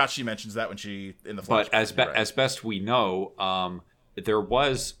 I forgot she mentions that when she in the flashback. But as best we know, there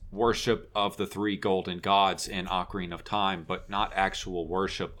was worship of the 3 golden gods in Ocarina of Time, but not actual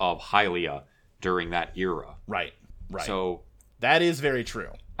worship of Hylia during that era. Right. So that is very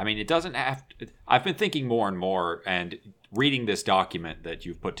true. I mean, it doesn't have to, I've been thinking more and more, and reading this document that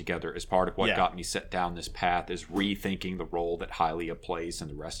you've put together as part of what got me set down this path is rethinking the role that Hylia plays in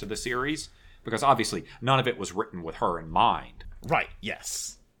the rest of the series. Because obviously, none of it was written with her in mind. Right,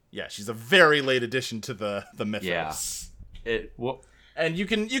 yes. Yeah, she's a very late addition to the mythos. Yeah. And you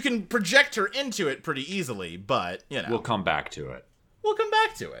can project her into it pretty easily, but, We'll come back to it.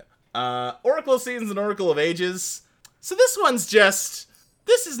 Oracle of Seasons and Oracle of Ages. So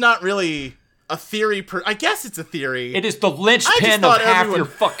this is not really a theory I guess it's a theory. It is the linchpin of half your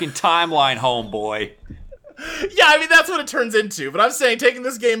fucking timeline, homeboy. Yeah, I mean, that's what it turns into, but I'm saying taking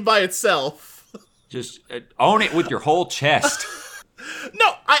this game by itself. Just own it with your whole chest.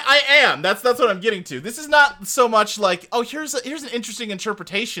 No, I am. That's what I'm getting to. This is not so much like, oh, here's an interesting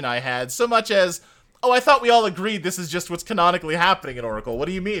interpretation I had, so much as, oh, I thought we all agreed this is just what's canonically happening in Oracle. What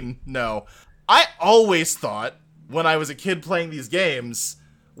do you mean? No. I always thought, when I was a kid playing these games,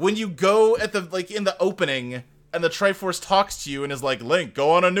 when you go at the, in the opening, and the Triforce talks to you and is like, Link,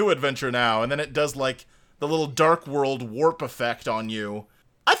 go on a new adventure now, and then it does, the little Dark World warp effect on you.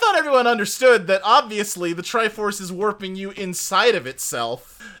 I thought everyone understood that obviously the Triforce is warping you inside of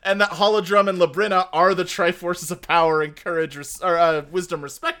itself, and that Holodrum and Labrina are the Triforces of power and courage or wisdom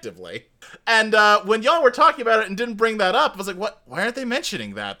respectively. And when y'all were talking about it and didn't bring that up, I was like, what? Why aren't they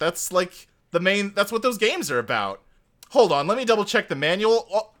mentioning that? That's that's what those games are about. Hold on, let me double check the manual.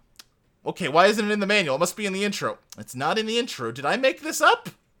 Oh, okay, why isn't it in the manual? It must be in the intro. It's not in the intro. Did I make this up?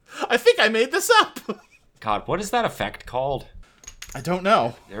 I think I made this up. God, what is that effect called? I don't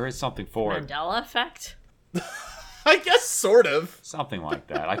know. There is something for it. Mandela effect? I guess sort of. Something like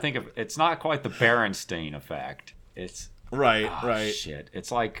that. I think it's not quite the Berenstain effect. It's right. Shit. It's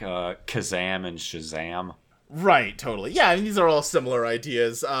like Kazam and Shazam. Right, totally. Yeah, I mean, these are all similar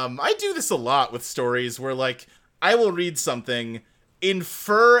ideas. I do this a lot with stories where I will read something,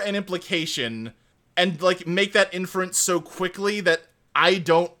 infer an implication, and make that inference so quickly that I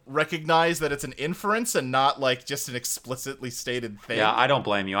don't recognize that it's an inference and not just an explicitly stated thing. Yeah, I don't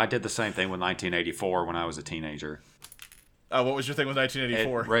blame you. I did the same thing with 1984 when I was a teenager. What was your thing with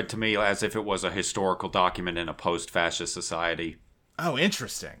 1984? It read to me as if it was a historical document in a post-fascist society. Oh,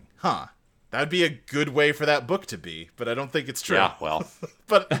 interesting. Huh. That'd be a good way for that book to be, but I don't think it's true. Yeah, well.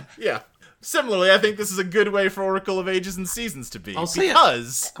 But, yeah. Similarly, I think this is a good way for Oracle of Ages and Seasons to be.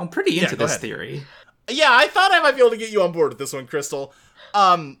 I'm pretty into this theory. Yeah, I thought I might be able to get you on board with this one, Crystal.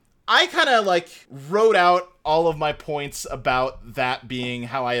 I kind of wrote out all of my points about that being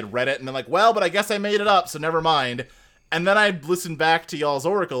how I had read it, and then but I guess I made it up, so never mind. And then I listened back to y'all's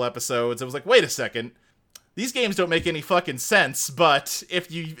Oracle episodes. I was like, wait a second. These games don't make any fucking sense, but if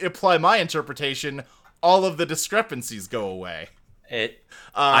you apply my interpretation, all of the discrepancies go away.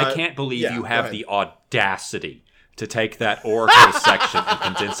 I can't believe you have the audacity to take that Oracle section and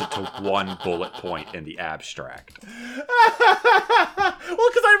condense it to one bullet point in the abstract. Well,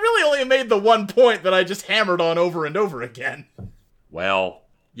 because I really only made the one point that I just hammered on over and over again. Well,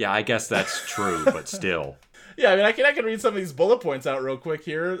 yeah, I guess that's true, but still. Yeah, I mean, I can read some of these bullet points out real quick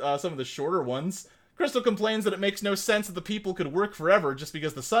here, some of the shorter ones. Crystal complains that it makes no sense that the people could work forever just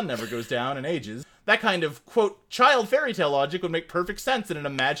because the sun never goes down and ages. That kind of, quote, child fairy tale logic would make perfect sense in an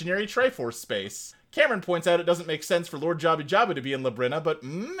imaginary Triforce space. Cameron points out it doesn't make sense for Lord Jabu Jabu to be in Labrina, but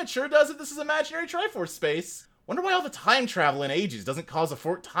it sure does if this is imaginary Triforce space. Wonder why all the time travel in Ages doesn't cause a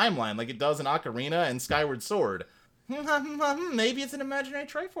forked timeline like it does in Ocarina and Skyward Sword. Maybe it's an imaginary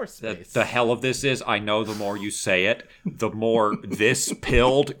Triforce space. The hell of this is, I know the more you say it, the more this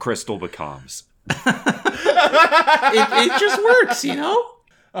pilled Crystal becomes. it just works, you know?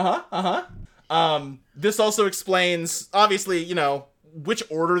 This also explains, obviously, you know, which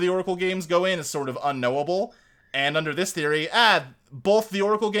order the Oracle games go in is sort of unknowable. And under this theory, both the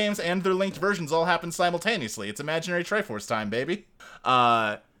Oracle games and their linked versions all happen simultaneously. It's imaginary Triforce time, baby.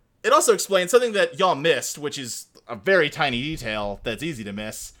 It also explains something that y'all missed, which is a very tiny detail that's easy to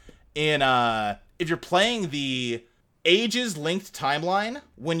miss. If you're playing the Ages linked timeline,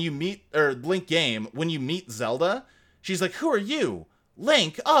 when you meet, or link game, when you meet Zelda, she's like, "Who are you?"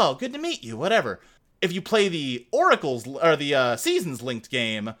 Link. "Oh, good to meet you," whatever. If you play the Oracles, or the Seasons linked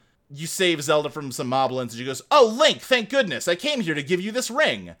game, you save Zelda from some moblins, and she goes, "Oh, Link, thank goodness, I came here to give you this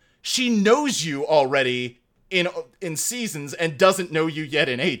ring." She knows you already in Seasons and doesn't know you yet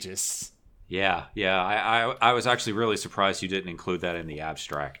in Ages. Yeah. I was actually really surprised you didn't include that in the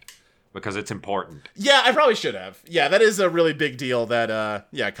abstract, because it's important. Yeah, I probably should have. Yeah, that is a really big deal that,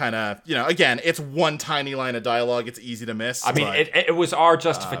 kind of, you know, again, it's one tiny line of dialogue. It's easy to miss. I mean, it was our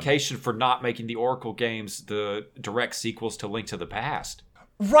justification for not making the Oracle games the direct sequels to Link to the Past.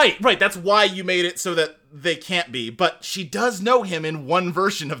 Right. That's why you made it so that they can't be. But she does know him in one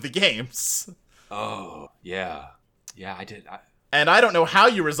version of the games. Oh, yeah. Yeah, I did. And I don't know how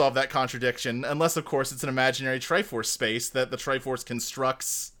you resolve that contradiction, unless, of course, it's an imaginary Triforce space that the Triforce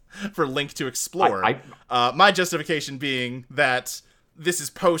constructs for Link to explore. My justification being that this is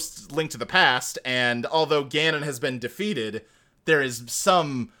post Link to the Past, and although Ganon has been defeated, there is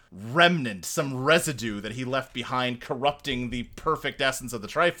some remnant, some residue that he left behind corrupting the perfect essence of the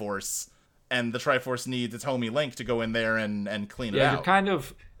Triforce, and the Triforce needs its homie Link to go in there and clean it out. Yeah, you're kind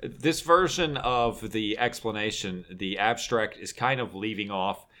of... This version of the explanation, the abstract, is kind of leaving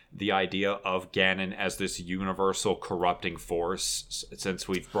off the idea of Ganon as this universal corrupting force, since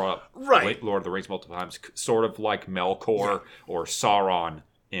we've brought up Lord of the Rings multiple times, sort of like Melkor or Sauron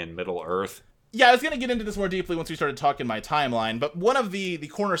in Middle-earth. Yeah, I was going to get into this more deeply once we started talking my timeline, but one of the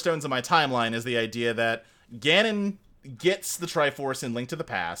cornerstones of my timeline is the idea that Ganon gets the Triforce in Link to the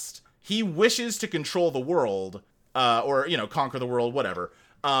Past. He wishes to control the world, or, you know, conquer the world, whatever.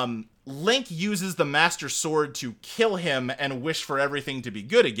 Link uses the Master Sword to kill him and wish for everything to be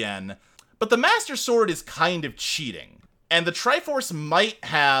good again, but the Master Sword is kind of cheating, and the Triforce might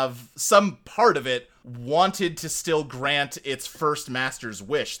have some part of it wanted to still grant its first Master's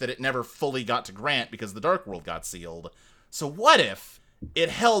wish that it never fully got to grant because the Dark World got sealed. So what if it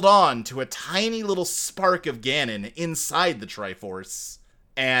held on to a tiny little spark of Ganon inside the Triforce?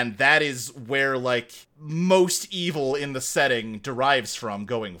 And that is where, like, most evil in the setting derives from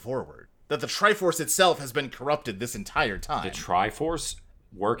going forward. That the Triforce itself has been corrupted this entire time. The Triforce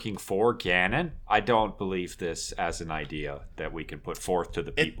working for Ganon? I don't believe this as an idea that we can put forth to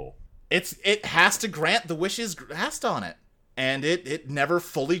the people. It has to grant the wishes asked on it. And it never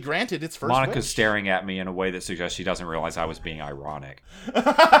fully granted its first Monica's wish. staring at me in a way that suggests she doesn't realize I was being ironic.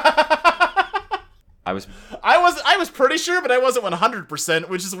 I was pretty sure, but I wasn't 100%,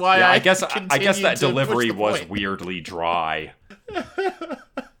 which is why I guess that delivery was weirdly dry.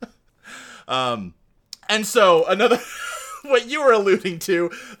 And so another what you were alluding to,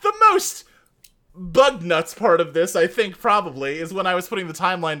 the most bug nuts part of this, I think probably, is when I was putting the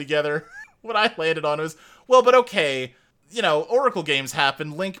timeline together. What I landed on was, well, but okay, you know, Oracle games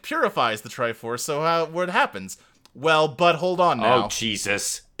happen, Link purifies the Triforce, so what happens? Well, but hold on now. Oh,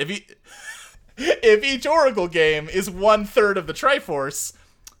 Jesus. If each Oracle game is 1/3 of the Triforce,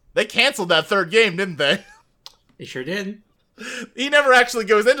 they canceled that third game, didn't they? They sure did. He never actually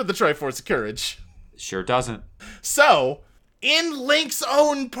goes into the Triforce of Courage. Sure doesn't. So, in Link's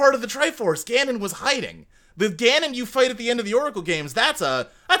own part of the Triforce, Ganon was hiding. The Ganon you fight at the end of the Oracle games, that's a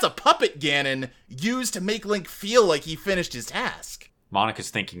puppet Ganon used to make Link feel like he finished his task.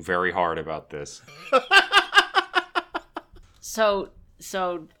 Monica's thinking very hard about this. So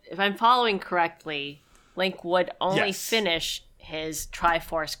if I'm following correctly, Link would only finish his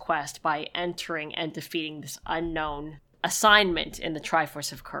Triforce quest by entering and defeating this unknown assignment in the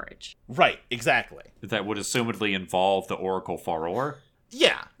Triforce of Courage. Right, exactly. That would assumedly involve the Oracle Faror?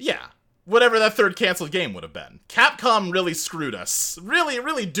 Yeah. Whatever that third canceled game would have been. Capcom really screwed us.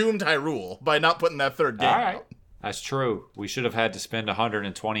 Really doomed Hyrule by not putting that third game out. That's true. We should have had to spend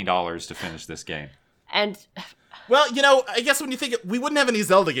 $120 to finish this game. And... Well, you know, I guess when you think we wouldn't have any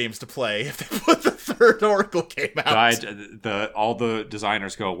Zelda games to play if they put the third Oracle game out. All the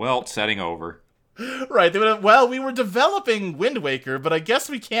designers go, well, setting over. Right. They would have, well, we were developing Wind Waker, but I guess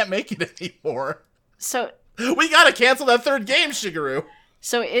we can't make it anymore. So... We gotta cancel that third game, Shigeru.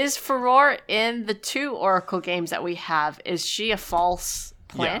 So is Furore in the 2 Oracle games that we have, is she a false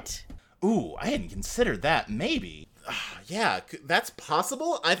plant? Yeah. Ooh, I hadn't considered that. Maybe. Yeah, that's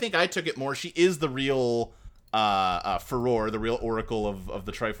possible. I think I took it more. She is the real Furore, the real oracle of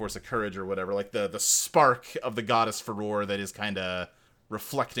the Triforce of Courage or whatever. Like the spark of the goddess Furore that is kind of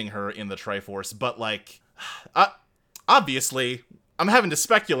reflecting her in the Triforce. But like, obviously, I'm having to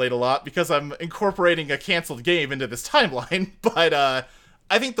speculate a lot because I'm incorporating a canceled game into this timeline. But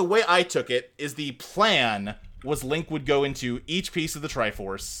I think the way I took it is the plan was Link would go into each piece of the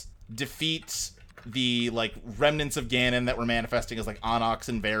Triforce, defeat the like remnants of Ganon that were manifesting as like Onyx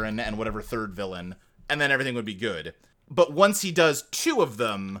and Baron and whatever third villain, and then everything would be good. But once he does 2 of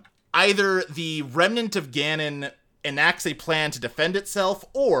them, either the remnant of Ganon enacts a plan to defend itself,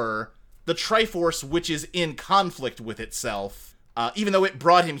 or the Triforce, which is in conflict with itself, even though it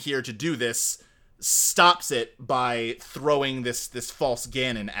brought him here to do this, stops it by throwing this false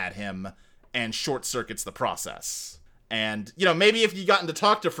Ganon at him and short circuits the process. And, you know, maybe if you gotten to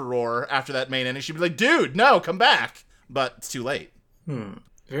talk to Furore after that main ending, she'd be like, dude, no, come back. But it's too late.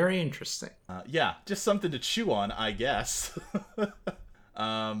 Very interesting. Yeah, just something to chew on, I guess.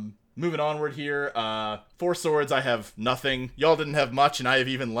 Moving onward here. 4 swords, I have nothing. Y'all didn't have much, and I have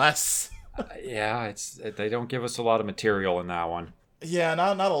even less. Yeah, they don't give us a lot of material in that one. Yeah,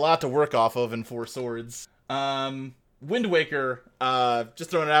 not a lot to work off of in 4 swords. Wind Waker, just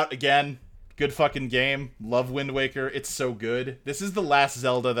throwing it out again. Good fucking game. Love Wind Waker. It's so good. This is the last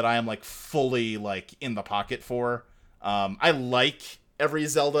Zelda that I am like fully like in the pocket for. I like every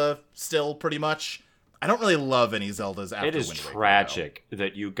Zelda still pretty much. I don't really love any Zeldas after Wind Waker. It is tragic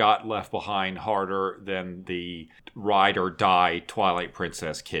that you got left behind harder than the ride or die Twilight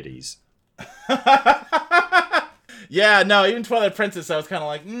Princess kiddies. Yeah, no, even Twilight Princess, I was kind of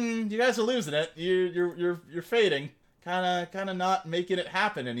like, you guys are losing it. You're fading. Kind of not making it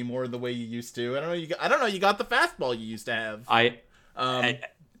happen anymore the way you used to. I don't know. You got the fastball you used to have. I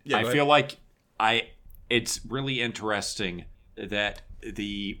feel like it's really interesting that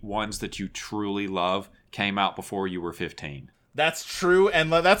the ones that you truly love came out before you were 15. That's true,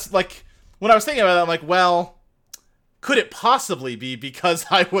 and that's like when I was thinking about that, I'm like, well, could it possibly be because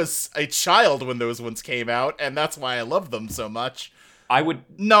I was a child when those ones came out, and that's why I love them so much?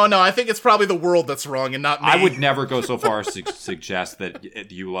 No, I think it's probably the world that's wrong and not me. I would never go so far as to suggest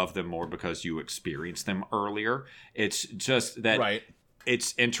that you love them more because you experienced them earlier. It's just that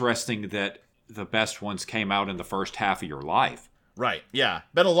It's interesting that the best ones came out in the first half of your life. Right, yeah.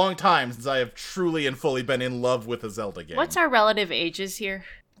 Been a long time since I have truly and fully been in love with a Zelda game. What's our relative ages here?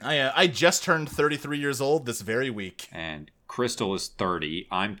 I just turned 33 years old this very week. And Crystal is 30,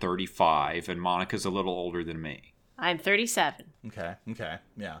 I'm 35, and Monica's a little older than me. I'm 37. Okay,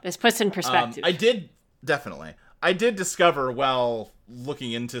 yeah. This puts in perspective. I did discover while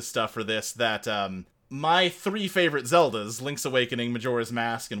looking into stuff for this that my 3 favorite Zeldas, Link's Awakening, Majora's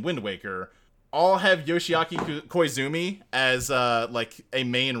Mask, and Wind Waker, all have Yoshiaki Koizumi as like a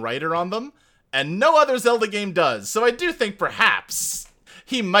main writer on them, and no other Zelda game does. So I do think perhaps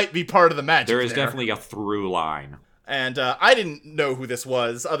he might be part of the magic. There is definitely a through line. And I didn't know who this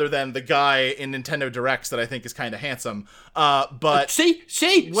was, other than the guy in Nintendo Directs that I think is kind of handsome. But see,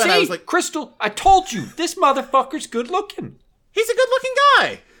 I was like, Crystal, I told you, this motherfucker's good looking. He's a good looking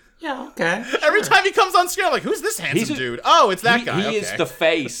guy. Yeah, okay. Sure. Every time he comes on screen, I'm like, who's this handsome dude? Oh, it's that guy. He is the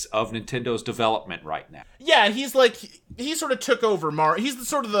face of Nintendo's development right now. Yeah, and he's like, he sort of took over Mario. He's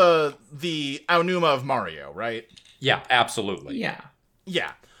sort of the Aonuma of Mario, right? Yeah, absolutely.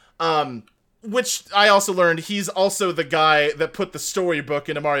 Yeah. Which I also learned he's also the guy that put the storybook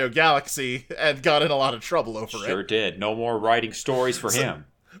into Mario Galaxy and got in a lot of trouble over it. Sure did. No more writing stories for him.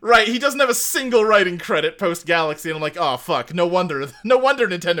 Right, he doesn't have a single writing credit post-Galaxy, and I'm like, oh, fuck, no wonder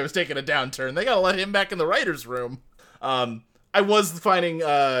Nintendo's taking a downturn. They gotta let him back in the writer's room. I was finding,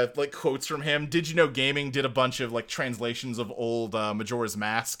 like, quotes from him. Did You Know Gaming did a bunch of, like, translations of old Majora's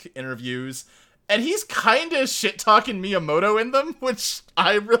Mask interviews, and he's kind of shit-talking Miyamoto in them, which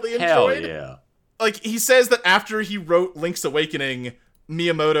I really enjoyed. Hell yeah. Like, he says that after he wrote Link's Awakening,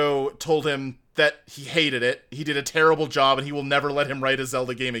 Miyamoto told him that he hated it, he did a terrible job, and he will never let him write a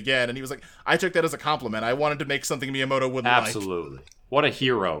Zelda game again. And he was like, I took that as a compliment. I wanted to make something Miyamoto wouldn't like. Absolutely. What a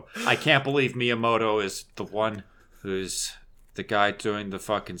hero. I can't believe Miyamoto is the one who's the guy doing the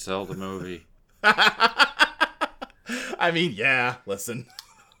fucking Zelda movie. I mean, yeah, listen.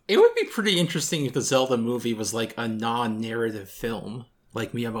 It would be pretty interesting if the Zelda movie was like a non-narrative film,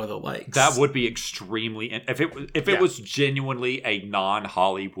 like Miyamoto likes. That would be extremely... If it was genuinely a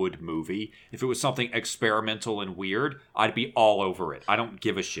non-Hollywood movie, if it was something experimental and weird, I'd be all over it. I don't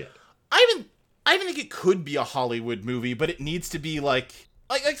give a shit. I even think it could be a Hollywood movie, but it needs to be like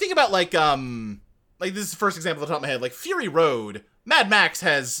like think about like this is the first example off the top of my head, like Fury Road. Mad Max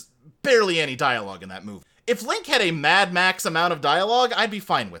has barely any dialogue in that movie. If Link had a Mad Max amount of dialogue, I'd be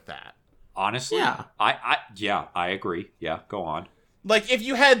fine with that. Honestly, yeah. I agree. Yeah, go on. Like, if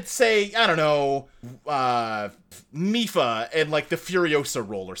you had, say, I don't know, Mipha and, like, the Furiosa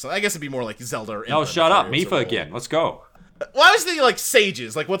role or something. I guess it'd be more like Zelda or... No, shut up. Mipha role. Again. Let's go. Well, I was thinking, like,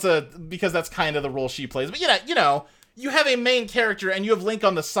 Sages. Like, because that's kind of the role she plays. But, you have a main character and you have Link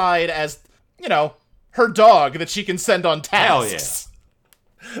on the side as, her dog that she can send on tasks.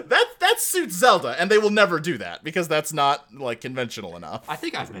 Hell yeah. That suits Zelda, and they will never do that, because that's not, like, conventional enough. I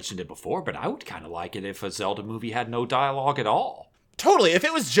think I've mentioned it before, but I would kind of like it if a Zelda movie had no dialogue at all. Totally. If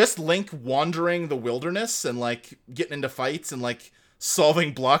it was just Link wandering the wilderness and, like, getting into fights and, like,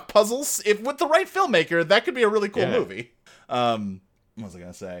 solving block puzzles, with the right filmmaker, that could be a really cool movie. What was I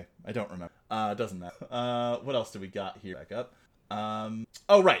gonna say? I don't remember. Doesn't matter. What else do we got here? Back up.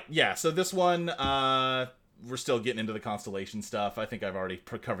 Oh, right. Yeah, so this one, we're still getting into the constellation stuff. I think I've already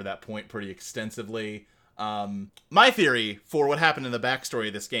covered that point pretty extensively. My theory for what happened in the backstory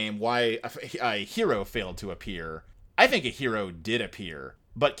of this game, why a hero failed to appear... I think a hero did appear,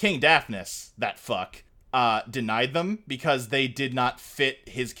 but King Daphnis, that fuck, denied them because they did not fit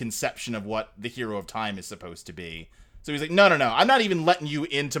his conception of what the hero of time is supposed to be. So he's like, no, I'm not even letting you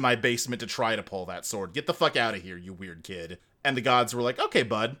into my basement to try to pull that sword. Get the fuck out of here, you weird kid. And the gods were like, okay,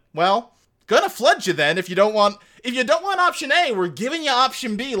 bud, well, gonna flood you then if you don't want option A, we're giving you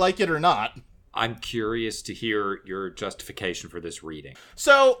option B, like it or not. I'm curious to hear your justification for this reading.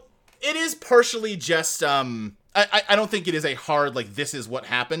 So, it is partially just, I don't think it is a hard, like, this is what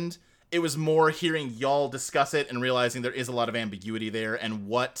happened. It was more hearing y'all discuss it and realizing there is a lot of ambiguity there and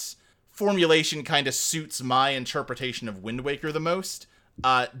what formulation kind of suits my interpretation of Wind Waker the most.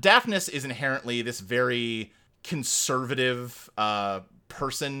 Daphnis is inherently this very conservative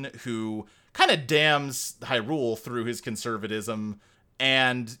person who kind of damns Hyrule through his conservatism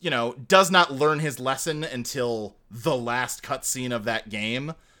and, does not learn his lesson until the last cutscene of that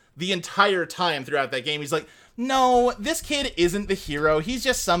game. The entire time throughout that game, he's like, no, this kid isn't the hero. He's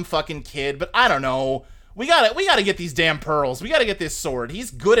just some fucking kid, but I don't know. We gotta get these damn pearls. We gotta get this sword.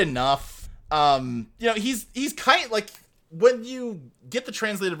 He's good enough. He's kind of like, when you get the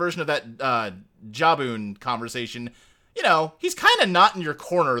translated version of that Jabun conversation, he's kind of not in your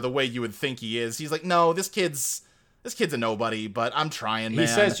corner the way you would think he is. He's like, no, this kid's a nobody, but I'm trying, man. He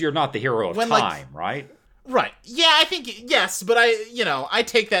says you're not the hero of time, right? Right. Yeah, I think, yes, but I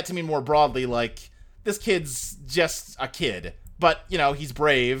take that to mean more broadly, like, this kid's just a kid, but, he's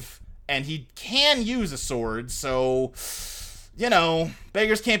brave, and he can use a sword, so,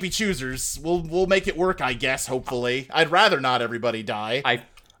 beggars can't be choosers. We'll make it work, I guess, hopefully. I'd rather not everybody die.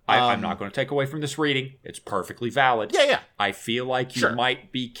 I'm not going to take away from this reading. It's perfectly valid. Yeah. I feel like you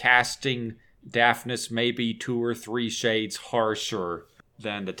might be casting Daphnis maybe 2 or 3 shades harsher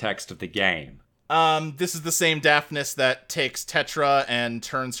than the text of the game. This is the same Daphnis that takes Tetra and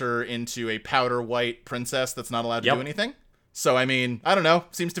turns her into a powder white princess that's not allowed to do anything. So, I mean, I don't know.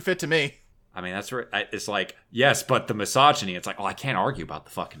 Seems to fit to me. I mean, that's right. It's like, yes, but the misogyny. It's like, I can't argue about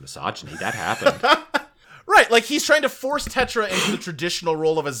the fucking misogyny. That happened. Right, like, he's trying to force Tetra into the traditional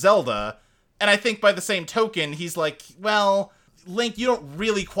role of a Zelda, and I think by the same token, he's like, well, Link, you don't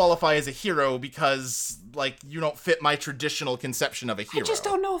really qualify as a hero because, like, you don't fit my traditional conception of a hero. I just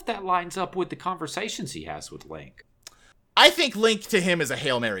don't know if that lines up with the conversations he has with Link. I think Link to him is a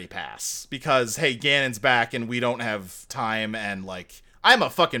Hail Mary pass, because, hey, Ganon's back and we don't have time, and, like, I'm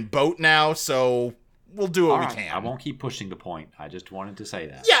a fucking boat now, so we'll do what we can. I won't keep pushing the point. I just wanted to say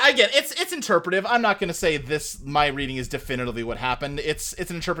that. Yeah, again, it's interpretive. I'm not going to say my reading is definitively what happened. It's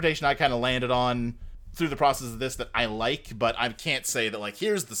an interpretation I kind of landed on through the process of this that I like, but I can't say that, like,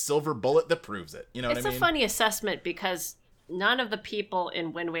 here's the silver bullet that proves it. You know what I mean? It's a funny assessment because none of the people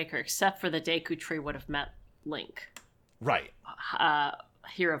in Wind Waker, except for the Deku Tree, would have met Link. Right.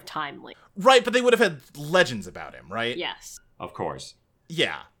 Hero of Time Link. Right, but they would have had legends about him, right? Yes. Of course.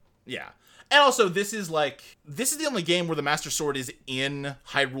 Yeah. And also, this is the only game where the Master Sword is in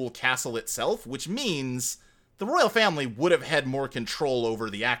Hyrule Castle itself, which means the royal family would have had more control over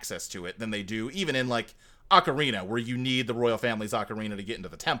the access to it than they do even in, like, Ocarina, where you need the royal family's Ocarina to get into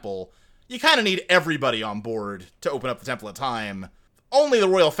the temple. You kind of need everybody on board to open up the Temple of Time. Only the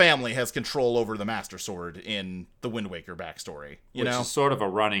royal family has control over the Master Sword in the Wind Waker backstory, Which is sort of a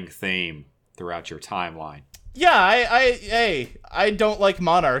running theme throughout your timeline. Yeah, I don't like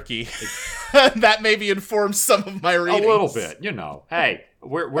monarchy. That maybe informs some of my readings. A little bit, Hey,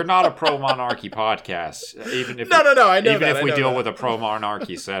 we're not a pro-monarchy podcast, even if No, I know even that. if we deal with a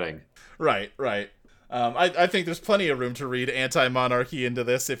pro-monarchy setting. Right. I think there's plenty of room to read anti-monarchy into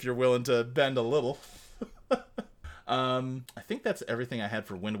this if you're willing to bend a little. I think that's everything I had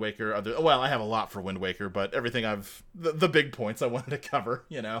for Wind Waker. I have a lot for Wind Waker, but everything the big points I wanted to cover,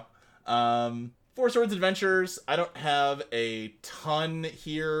 you know. Four Swords Adventures, I don't have a ton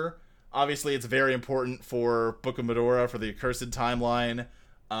here. Obviously, it's very important for Book of Mudora, for the Accursed Timeline.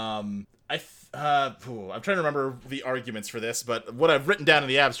 I'm trying to remember the arguments for this, but what I've written down in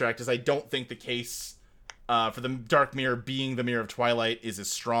the abstract is I don't think the case for the Dark Mirror being the Mirror of Twilight is as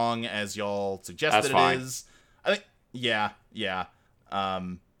strong as y'all suggested it is. I think, yeah. I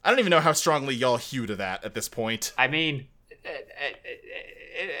don't even know how strongly y'all hew to that at this point. I mean,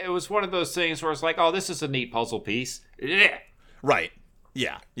 it was one of those things where it's like, oh, this is a neat puzzle piece. Yeah. Right.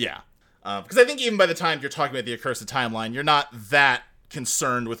 Yeah. Because I think even by the time you're talking about the Accursed Timeline, you're not that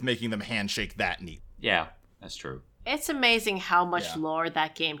concerned with making them handshake that neat. Yeah, that's true. It's amazing how much lore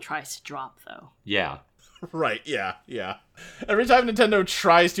that game tries to drop, though. Yeah. Right, yeah. Every time Nintendo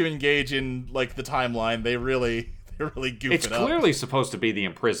tries to engage in, like, the timeline, they really goof it up. It's clearly supposed to be the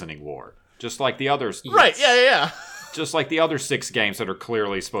imprisoning war, just like the others. Right, yeah. Just like the other 6 games that are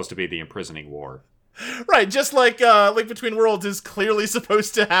clearly supposed to be the imprisoning war. Right, just like Link Between Worlds is clearly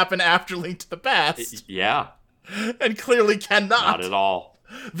supposed to happen after Link to the Past. Yeah. And clearly cannot. Not at all.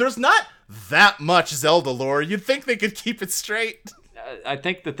 There's not that much Zelda lore. You'd think they could keep it straight. I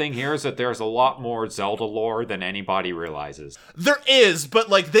think the thing here is that there's a lot more Zelda lore than anybody realizes. There is, but,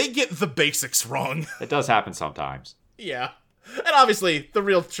 like, they get the basics wrong. It does happen sometimes. Yeah. And obviously, the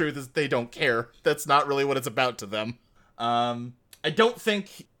real truth is they don't care. That's not really what it's about to them. I don't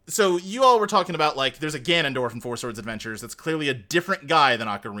think... So, you all were talking about, like, there's a Ganondorf in Four Swords Adventures that's clearly a different guy than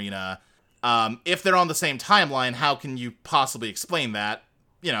Ocarina. If they're on the same timeline, how can you possibly explain that?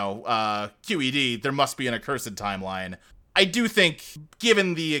 You know, QED, there must be an accursed timeline. I do think,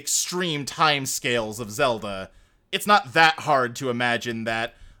 given the extreme time scales of Zelda, it's not that hard to imagine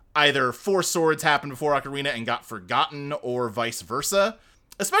that either Four Swords happened before Ocarina and got forgotten, or vice versa.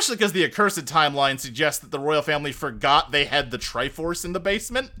 Especially because the accursed timeline suggests that the royal family forgot they had the Triforce in the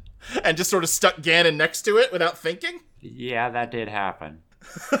basement, and just sort of stuck Ganon next to it without thinking. Yeah, that did happen.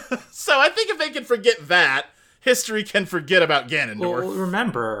 So I think if they can forget that, history can forget about Ganondorf. Well,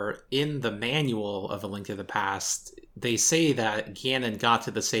 remember, in the manual of A Link to the Past, they say that Ganon got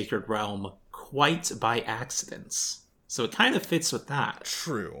to the Sacred Realm quite by accidents. So it kind of fits with that.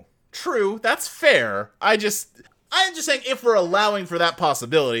 True, that's fair. I'm just saying, if we're allowing for that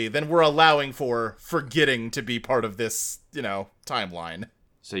possibility, then we're allowing for forgetting to be part of this, timeline.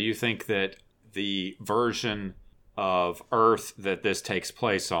 So you think that the version of Earth that this takes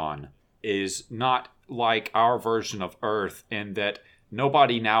place on is not like our version of Earth in that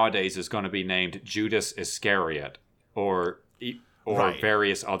nobody nowadays is going to be named Judas Iscariot or right.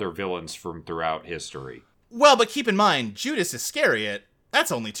 Various other villains from throughout history. Well, but keep in mind, Judas Iscariot,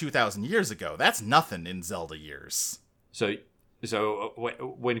 that's only 2,000 years ago. That's nothing in Zelda years. So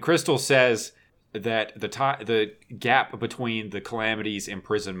when Crystal says that the gap between the Calamity's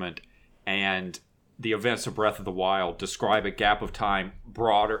imprisonment and the events of Breath of the Wild describe a gap of time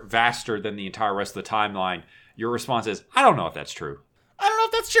vaster than the entire rest of the timeline, your response is, I don't know if that's true. I don't know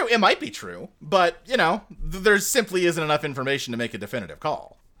if that's true. It might be true, but, there simply isn't enough information to make a definitive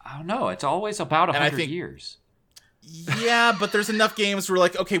call. I don't know. It's always about 100 years. Yeah, but there's enough games where,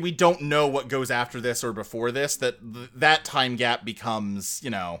 like, okay, we don't know what goes after this or before this, that time gap becomes,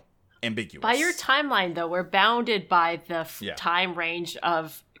 ambiguous. By your timeline, though, we're bounded by the time range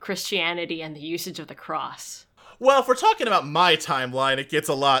of Christianity and the usage of the cross. Well, if we're talking about my timeline, it gets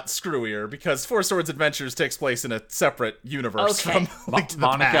a lot screwier, because Four Swords Adventures takes place in a separate universe from Link to the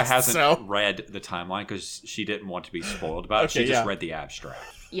Monica Past, hasn't read the timeline because she didn't want to be spoiled about it. She just read the abstract.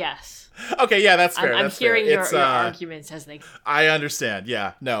 Yes. Okay, yeah, that's fair. I'm hearing your arguments as they... I understand,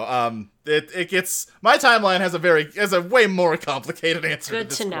 yeah. No, it gets... My timeline has a way more complicated answer to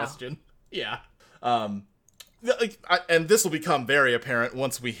this question. Yeah. And this will become very apparent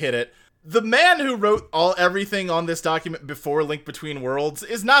once we hit it. The man who wrote everything on this document before Link Between Worlds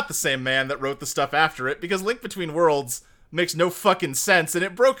is not the same man that wrote the stuff after it, because Link Between Worlds makes no fucking sense, and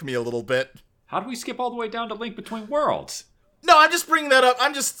it broke me a little bit. How do we skip all the way down to Link Between Worlds? No, I'm just bringing that up.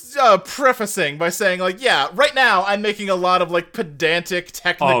 I'm just prefacing by saying, like, yeah, right now I'm making a lot of, like, pedantic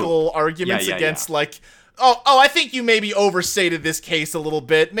technical arguments against, like, I think you maybe overstated this case a little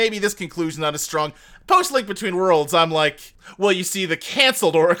bit. Maybe this conclusion's not as strong. Post-Link Between Worlds, I'm like, well, you see, the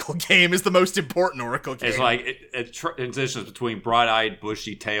canceled Oracle game is the most important Oracle game. It's like, it transitions between bright-eyed,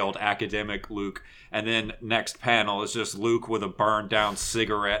 bushy-tailed academic Luke, and then next panel is just Luke with a burned-down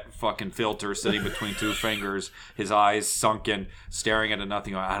cigarette fucking filter sitting between two fingers, his eyes sunken, staring into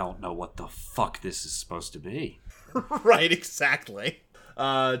nothing. I don't know what the fuck this is supposed to be. Right, exactly.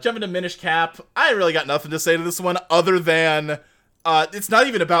 Jumping to Minish Cap, I really got nothing to say to this one other than it's not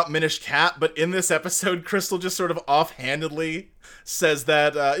even about Minish Cap, but in this episode, Crystal just sort of offhandedly says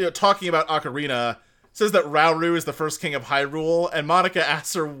that, talking about Ocarina, says that Rauru is the first king of Hyrule, and Monica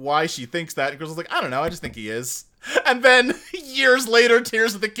asks her why she thinks that, and Crystal's like, I don't know, I just think he is. And then, years later,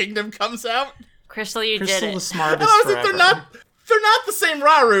 Tears of the Kingdom comes out. Crystal, you did it. Crystal the smartest And I was forever. like, they're not the same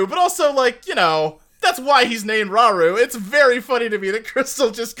Rauru, but also, like, that's why he's named Rauru. It's very funny to me that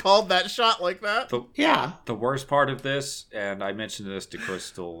Crystal just called that shot like that. The worst part of this, and I mentioned this to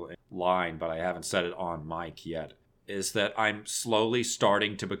Crystal in line, but I haven't said it on mic yet, is that I'm slowly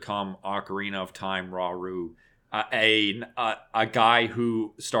starting to become Ocarina of Time Rauru, a guy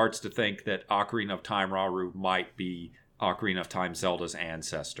who starts to think that Ocarina of Time Rauru might be Ocarina of Time Zelda's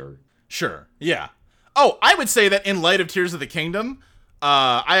ancestor. Sure, yeah. Oh, I would say that in light of Tears of the Kingdom,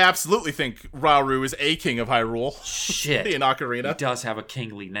 I absolutely think Rauru is a king of Hyrule. Shit. In Ocarina. He does have a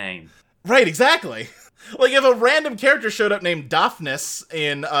kingly name. Right, exactly. Like, if a random character showed up named Daphnis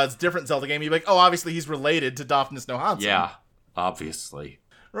in a different Zelda game, you'd be like, oh, obviously he's related to Daphnis no Hansen. Yeah, obviously.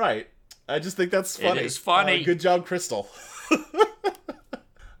 Right. I just think that's funny. It is funny. Good job, Crystal. Moving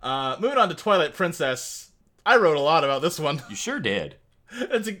on to Twilight Princess. I wrote a lot about this one. You sure did.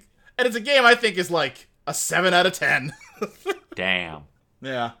 It's a game I think is like a 7 out of 10. Damn.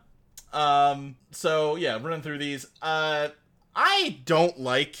 Yeah. So, yeah, running through these. I don't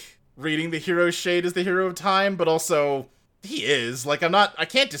like reading the hero's shade as the hero of time, but also, he is. Like, I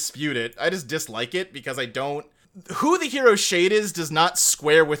can't dispute it. I just dislike it because who the hero's shade is does not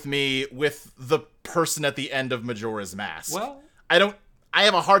square with me with the person at the end of Majora's Mask. Well, I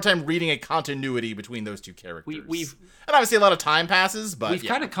have a hard time reading a continuity between those two characters. And obviously a lot of time passes, but we've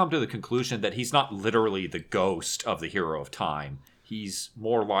kind of come to the conclusion that he's not literally the ghost of the hero of time. He's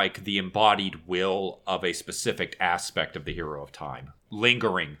more like the embodied will of a specific aspect of the hero of time,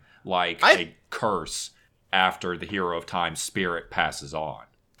 lingering like a curse after the hero of time's spirit passes on.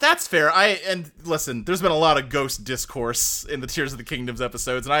 That's fair. And listen, there's been a lot of ghost discourse in the Tears of the Kingdoms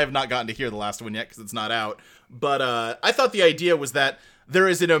episodes, and I have not gotten to hear the last one yet because it's not out. But I thought the idea was that there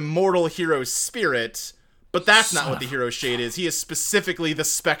is an immortal hero's spirit, but that's not what the hero's shade is. He is specifically the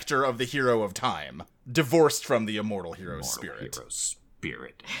specter of the hero of time, divorced from the immortal hero's spirit. Hero's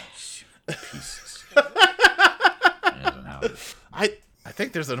spirit. Pieces. I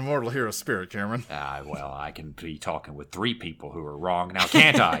think there's an immortal hero spirit, Cameron. Well, I can be talking with 3 people who are wrong now,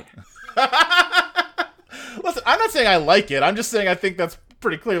 can't I? Listen, I'm not saying I like it. I'm just saying I think that's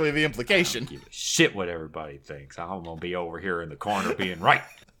pretty clearly the implication. I don't give a shit what everybody thinks. I'm gonna be over here in the corner being right.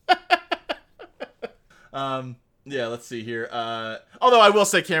 Yeah, let's see here. Although I will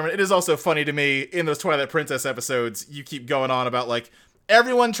say, Cameron, it is also funny to me in those Twilight Princess episodes, you keep going on about, like,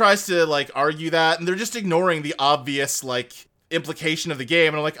 everyone tries to, like, argue that, and they're just ignoring the obvious, like, implication of the game.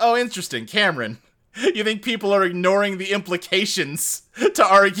 And I'm like, oh, interesting, Cameron. You think people are ignoring the implications to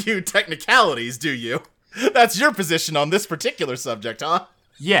argue technicalities, do you? That's your position on this particular subject, huh?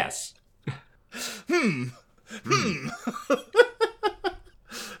 Yes. I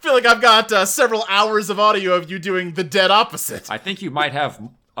feel like I've got several hours of audio of you doing the dead opposite. I think you might have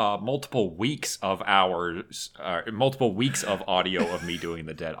multiple weeks of audio of me doing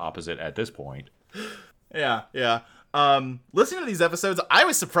the dead opposite at this point. Yeah. Listening to these episodes, I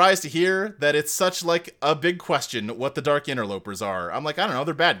was surprised to hear that it's such, like, a big question what the Dark Interlopers are. I'm like, I don't know,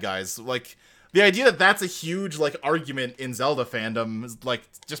 they're bad guys. Like, the idea that that's a huge, like, argument in Zelda fandom is, like,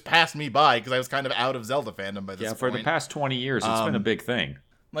 just passed me by because I was kind of out of Zelda fandom by this point. Yeah, for the past 20 years, it's been a big thing.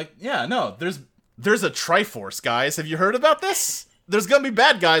 Like, yeah, no, there's a Triforce, guys. Have you heard about this? There's gonna be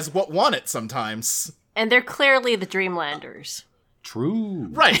bad guys what want it sometimes. And they're clearly the Dreamlanders. True.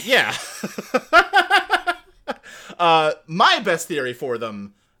 Right, yeah. My best theory for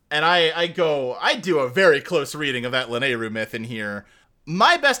them, and I do a very close reading of that Lanayru myth in here.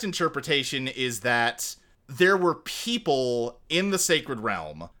 My best interpretation is that there were people in the Sacred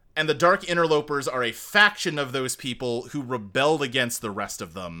Realm, and the Dark Interlopers are a faction of those people who rebelled against the rest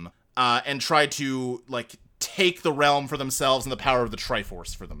of them, and tried to, like, take the realm for themselves and the power of the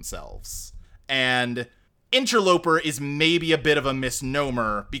Triforce for themselves. And Interloper is maybe a bit of a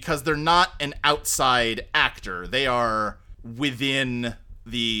misnomer because they're not an outside actor. They are within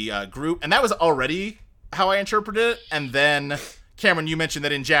the group. And that was already how I interpreted it, and then Cameron, you mentioned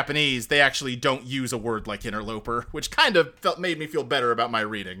that in Japanese they actually don't use a word like interloper, which kind of made me feel better about my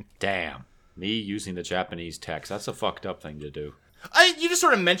reading. Damn, me using the Japanese text, that's a fucked up thing to do. You just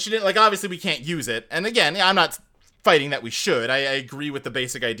sort of mentioned it, like obviously we can't use it, and again, I'm not fighting that we should. I agree with the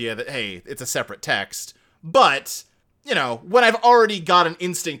basic idea that, hey, it's a separate text, but you know, when I've already got an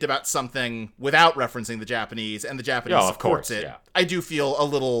instinct about something without referencing the Japanese, and the Japanese supports it, I do feel a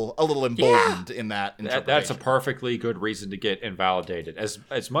little emboldened in that interpretation. That's a perfectly good reason to get invalidated.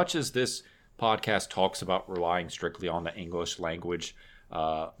 As much as this podcast talks about relying strictly on the English language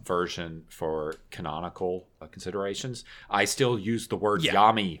version for canonical considerations, I still use the word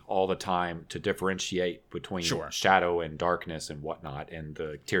yami all the time to differentiate between shadow and darkness and whatnot in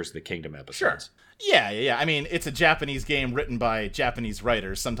the Tears of the Kingdom episodes. Sure. Yeah. I mean, it's a Japanese game written by Japanese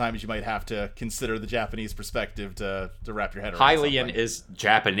writers. Sometimes you might have to consider the Japanese perspective to wrap your head around Hylian is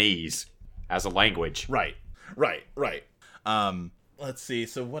Japanese as a language. Right. Let's see.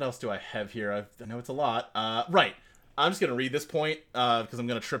 So what else do I have here? I know it's a lot. Right. I'm just going to read this point because I'm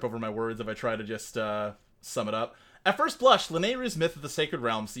going to trip over my words if I try to just sum it up. At first blush, Lanayru's myth of the Sacred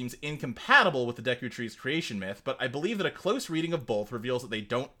Realm seems incompatible with the Deku Tree's creation myth, but I believe that a close reading of both reveals that they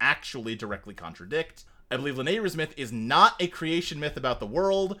don't actually directly contradict. I believe Lanayru's myth is not a creation myth about the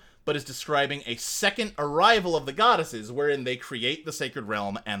world, but is describing a second arrival of the goddesses wherein they create the Sacred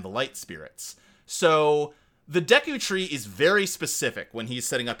Realm and the Light Spirits. So, the Deku Tree is very specific when he's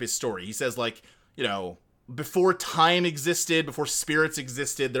setting up his story. He says, like, you know, before time existed, before spirits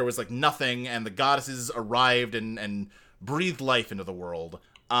existed, there was like nothing, and the goddesses arrived and breathed life into the world.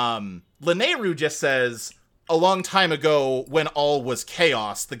 Lanayru just says, a long time ago, when all was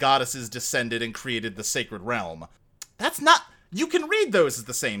chaos, the goddesses descended and created the Sacred Realm. That's not... You can read those as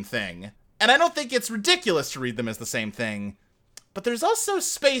the same thing, and I don't think it's ridiculous to read them as the same thing, but there's also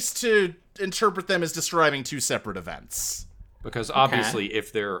space to interpret them as describing two separate events. Because obviously,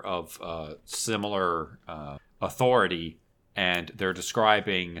 if they're of similar authority and they're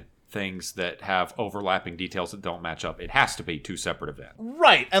describing things that have overlapping details that don't match up, it has to be two separate events.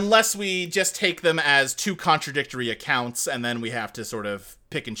 Right, unless we just take them as two contradictory accounts and then we have to sort of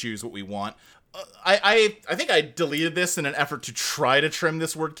pick and choose what we want. I think I deleted this in an effort to try to trim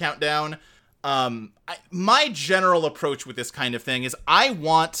this word count down. My general approach with this kind of thing is I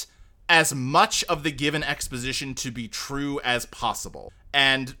want as much of the given exposition to be true as possible.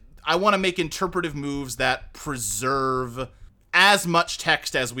 And I want to make interpretive moves that preserve as much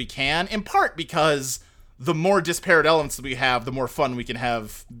text as we can, in part because the more disparate elements that we have, the more fun we can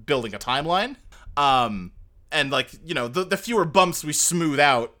have building a timeline. And, like, you know, the fewer bumps we smooth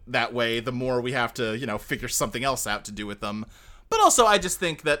out that way, the more we have to, you know, figure something else out to do with them. But also, I just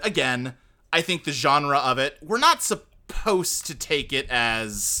think that, again, I think the genre of it, we're not supposed to take it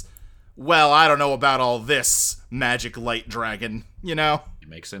as... well, I don't know about all this magic light dragon, you know? It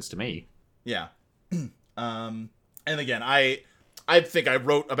makes sense to me. Yeah. And again, I think I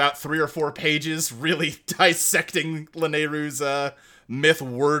wrote about 3 or 4 pages really dissecting Lanayru's myth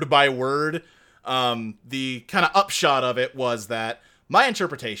word by word. The kind of upshot of it was that my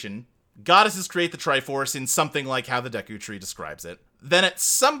interpretation, goddesses create the Triforce in something like how the Deku Tree describes it. Then at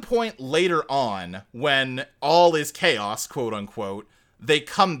some point later on, when all is chaos, quote unquote, they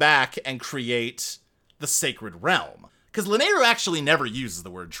come back and create the Sacred Realm. Because Lanayru actually never uses the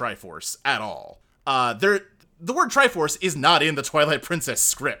word Triforce at all. The word Triforce is not in the Twilight Princess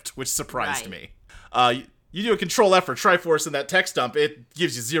script, which surprised me. You do a Control-F for Triforce in that text dump, it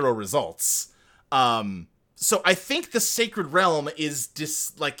gives you 0 results. So I think the Sacred Realm is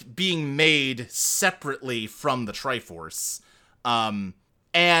being made separately from the Triforce. And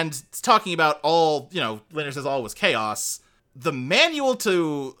it's talking about all, you know, Lanayru says all was chaos. The manual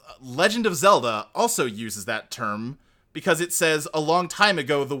to Legend of Zelda also uses that term because it says a long time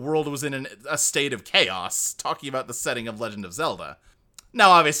ago the world was in a state of chaos, talking about the setting of Legend of Zelda.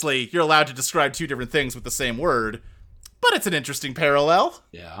 Now, obviously, you're allowed to describe 2 different things with the same word, but it's an interesting parallel.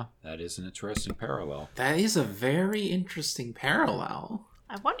 Yeah, that is an interesting parallel. That is a very interesting parallel.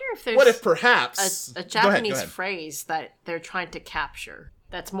 I wonder if there's... what if perhaps... a Japanese phrase that they're trying to capture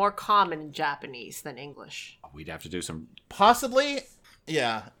that's more common in Japanese than English. We'd have to do some... Possibly,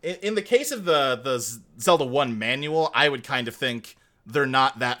 yeah. In the case of the Zelda 1 manual, I would kind of think they're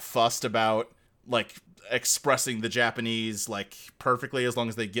not that fussed about, like, expressing the Japanese, like, perfectly as long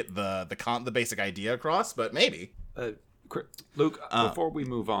as they get the basic idea across, but maybe. Luke, before we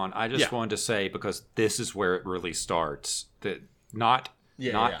move on, I just wanted to say, because this is where it really starts, that not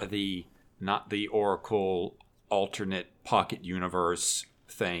the Oracle alternate pocket universe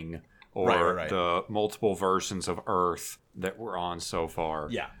thing, or the multiple versions of Earth that we're on so far.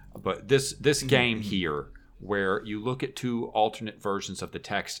 Yeah. But this game here, where you look at two alternate versions of the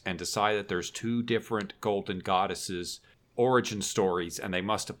text and decide that there's two different golden goddesses origin stories and they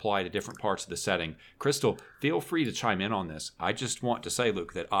must apply to different parts of the setting. Crystal, feel free to chime in on this. I just want to say,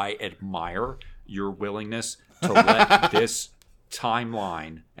 Luke, that I admire your willingness to let this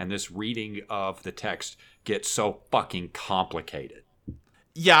timeline and this reading of the text get so fucking complicated.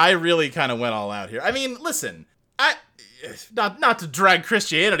 Yeah, I really kind of went all out here. I mean, listen, not to drag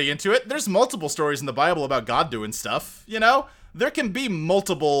Christianity into it, there's multiple stories in the Bible about God doing stuff, you know? There can be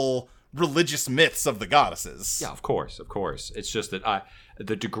multiple religious myths of the goddesses. Yeah, of course. It's just that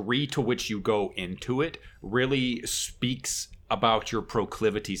the degree to which you go into it really speaks about your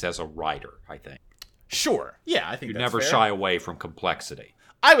proclivities as a writer, I think. Sure. Yeah, I think you that's never fair. shy away from complexity.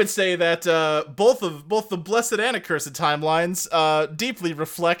 I would say that both the blessed and accursed timelines deeply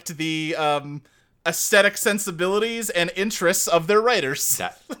reflect the aesthetic sensibilities and interests of their writers.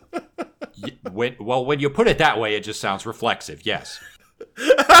 When you put it that way, it just sounds reflexive. Yes.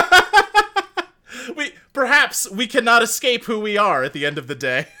 Perhaps we cannot escape who we are at the end of the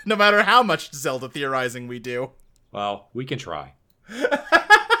day, no matter how much Zelda theorizing we do. Well, we can try.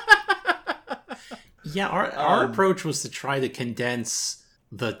 Yeah, our approach was to try to condense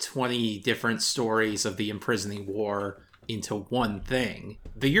the 20 different stories of the imprisoning war into one thing.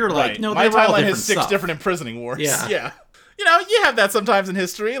 But you're like, no, my timeline has 6 stuff. different imprisoning wars. Yeah. You know, you have that sometimes in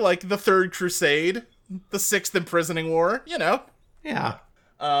history, like the Third Crusade, the 6th imprisoning war, you know. Yeah.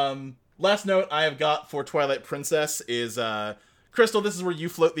 Last note I have got for Twilight Princess is, Crystal, this is where you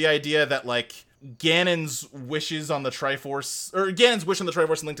float the idea that, like, Ganon's wishes on the Triforce, or Ganon's wish on the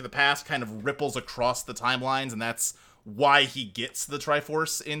Triforce and Link to the Past kind of ripples across the timelines, and that's why he gets the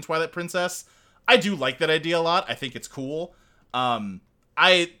Triforce in Twilight Princess. I do like that idea a lot. I think it's cool. An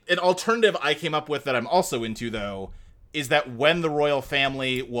alternative I came up with that I'm also into, though, is that when the royal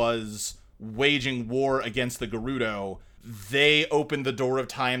family was waging war against the Gerudo, they opened the door of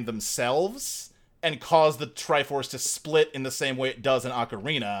time themselves and caused the Triforce to split in the same way it does in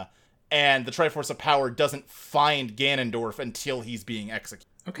Ocarina, and the Triforce of Power doesn't find Ganondorf until he's being executed.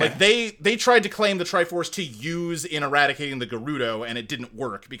 Okay. Like, they tried to claim the Triforce to use in eradicating the Gerudo, and it didn't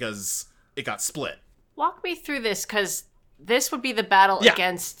work because it got split. Walk me through this, because this would be the battle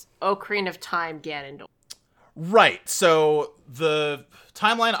against Ocarina of Time Ganondorf. Right, so the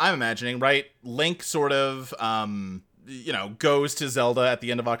timeline I'm imagining, right, Link sort of, goes to Zelda at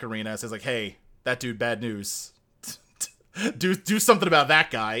the end of Ocarina, says like, hey, that dude, bad news. do something about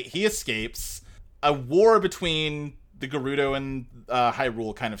that guy. He escapes. A war between the Gerudo and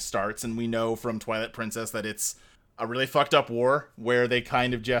Hyrule kind of starts, and we know from Twilight Princess that it's a really fucked up war where they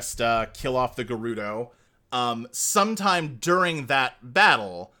kind of just kill off the Gerudo. Sometime during that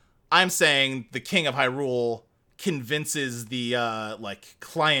battle, I'm saying the King of Hyrule convinces the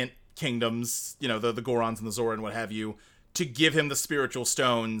client kingdoms, the Gorons and the Zora and what have you, to give him the spiritual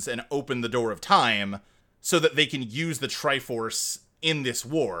stones and open the door of time so that they can use the Triforce in this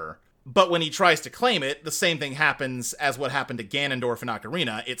war. But when he tries to claim it, the same thing happens as what happened to Ganondorf in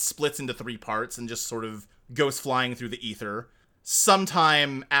Ocarina. It splits into 3 parts and just sort of goes flying through the ether.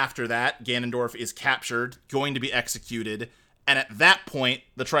 Sometime after that, Ganondorf is captured, going to be executed, and at that point,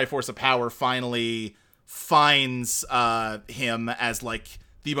 the Triforce of Power finally finds him as, like,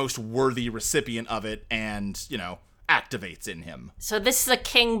 the most worthy recipient of it and, activates in him. So this is a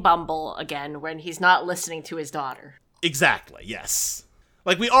King Bumble again, when he's not listening to his daughter. Exactly, yes.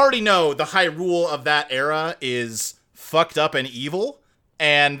 Like, we already know the Hyrule of that era is fucked up and evil,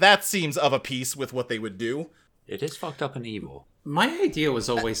 and that seems of a piece with what they would do. It is fucked up and evil. My idea was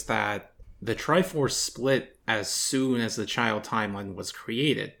always that the Triforce split as soon as the child timeline was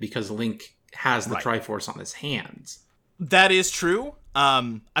created, because Link has the Triforce on his hands. That is true.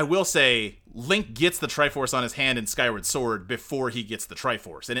 I will say, Link gets the Triforce on his hand in Skyward Sword before he gets the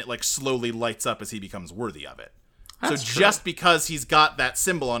Triforce, and it, like, slowly lights up as he becomes worthy of it. That's true. Just because he's got that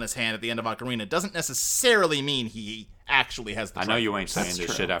symbol on his hand at the end of Ocarina doesn't necessarily mean he actually has the Triforce. I know you ain't saying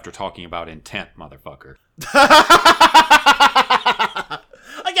this shit after talking about intent, motherfucker.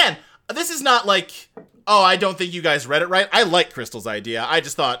 Again, this is not like, oh, I don't think you guys read it right. I like Crystal's idea. I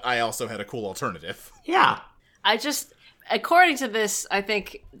just thought I also had a cool alternative. Yeah. According to this, I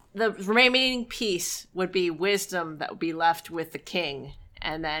think the remaining piece would be wisdom that would be left with the king.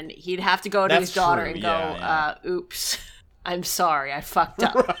 And then he'd have to go to his daughter and go, oops, I'm sorry, I fucked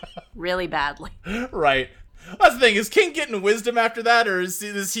up really badly. Right. That's the thing, is King getting wisdom after that, or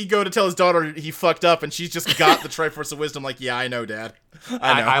does he go to tell his daughter he fucked up and she's just got the Triforce of Wisdom like, yeah, I know, Dad.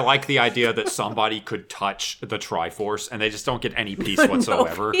 I know. I like the idea that somebody could touch the Triforce and they just don't get any peace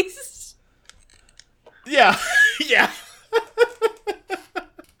whatsoever. No peace. Yeah. Yeah.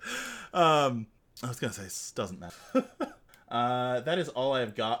 I was gonna say, doesn't matter. That is all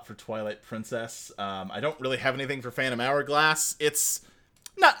I've got for Twilight Princess. I don't really have anything for Phantom Hourglass.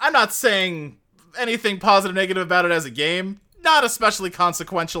 I'm not saying anything positive, negative about it as a game. Not especially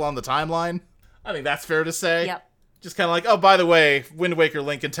consequential on the timeline. I think that's fair to say. Yep. Just kind of like, oh, by the way, Wind Waker,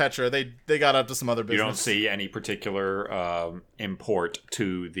 Link, and Tetra, they got up to some other business. You don't see any particular import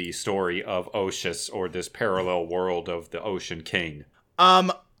to the story of Oshus or this parallel world of the Ocean King.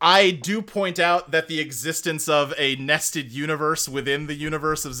 I do point out that the existence of a nested universe within the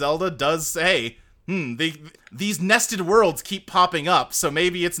universe of Zelda does say, these nested worlds keep popping up, so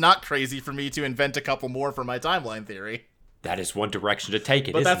maybe it's not crazy for me to invent a couple more for my timeline theory. That is one direction to take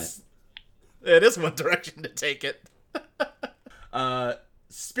it, isn't it? It is one direction to take it.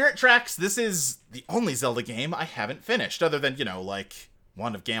 Spirit Tracks, this is the only Zelda game I haven't finished, other than, like,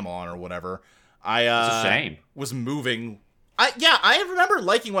 Wand of Gamelon or whatever. It's a shame. Was moving. I remember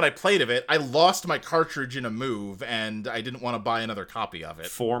liking what I played of it. I lost my cartridge in a move, and I didn't want to buy another copy of it.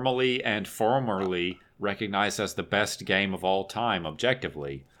 Formally and formerly recognized as the best game of all time,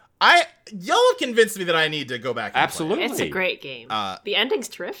 objectively. Y'all have convinced me that I need to go back and Absolutely. play it. It's a great game. The ending's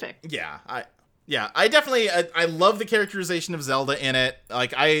terrific. Yeah, I definitely, I love the characterization of Zelda in it.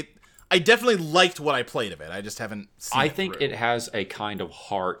 Like, I definitely liked what I played of it. I just haven't seen it think through. it has a kind of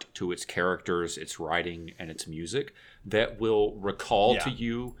heart to its characters, its writing, and its music that will recall to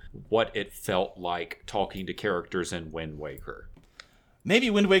you what it felt like talking to characters in Wind Waker.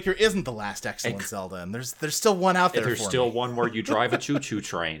 Maybe Wind Waker isn't the last excellent Zelda, and there's still one out there. There's still one where you drive a choo-choo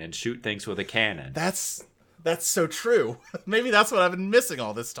train and shoot things with a cannon. That's so true. Maybe that's what I've been missing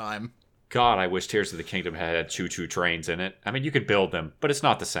all this time. God, I wish Tears of the Kingdom had choo-choo trains in it. I mean, you could build them, but it's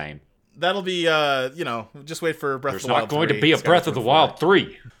not the same. That'll be, just wait for Breath of the Wild 3. There's not going to be a Breath of the Wild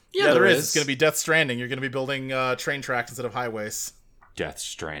 3. Yeah, there is. It's going to be Death Stranding. You're going to be building train tracks instead of highways. Death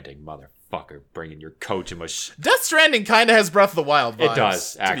Stranding, motherfucker. Bringing your Kojima Death Stranding kind of has Breath of the Wild vibes. It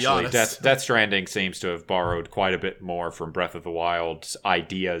does, actually. Death Stranding seems to have borrowed quite a bit more from Breath of the Wild's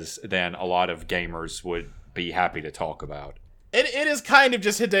ideas than a lot of gamers would be happy to talk about. It is kind of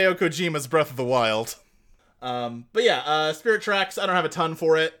just Hideo Kojima's Breath of the Wild. But yeah, Spirit Tracks, I don't have a ton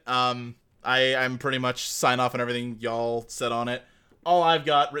for it. I'm pretty much sign off on everything y'all said on it. All I've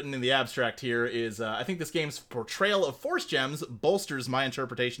got written in the abstract here is, I think this game's portrayal of Force Gems bolsters my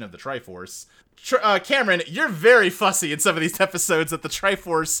interpretation of the Triforce. Cameron, you're very fussy in some of these episodes that the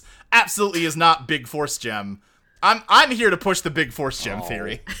Triforce absolutely is not Big Force Gem. I'm here to push the Big Force Gem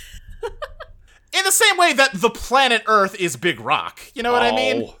theory. In the same way that the planet Earth is Big Rock. You know what I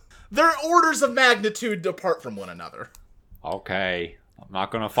mean? They're orders of magnitude apart from one another. Okay. I'm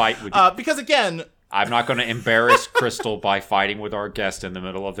not going to fight with you. Because again... I'm not going to embarrass Crystal by fighting with our guest in the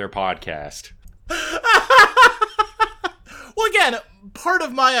middle of their podcast. Well, again, part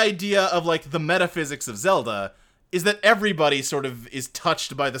of my idea of, like, the metaphysics of Zelda is that everybody sort of is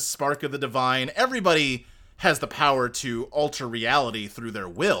touched by the spark of the divine. Everybody has the power to alter reality through their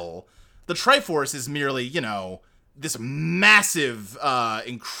will. The Triforce is merely, this massive,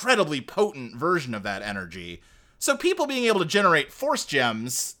 incredibly potent version of that energy. So people being able to generate Force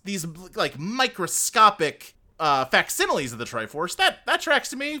Gems, these, like, microscopic facsimiles of the Triforce, that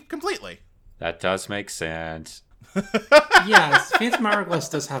tracks to me completely. That does make sense. Yes, Phantom Hourglass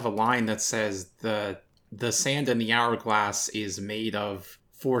does have a line that says the sand in the hourglass is made of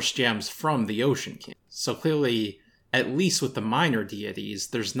Force Gems from the Ocean King. So clearly, at least with the minor deities,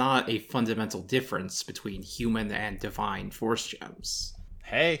 there's not a fundamental difference between human and divine Force Gems.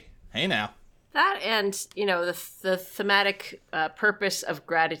 Hey now. That and, the thematic purpose of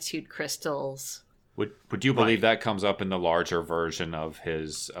gratitude crystals. Would you believe that comes up in the larger version of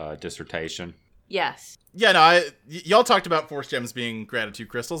his dissertation? Yes. Yeah, no, y'all talked about Force Gems being gratitude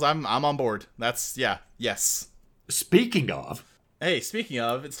crystals. I'm on board. Yes. Speaking of,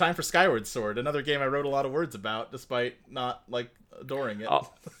 it's time for Skyward Sword, another game I wrote a lot of words about, despite not, adoring it.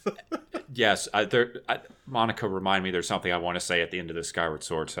 Yes, Monica, remind me there's something I want to say at the end of the Skyward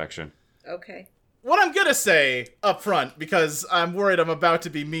Sword section. Okay. What I'm gonna say up front, because I'm worried I'm about to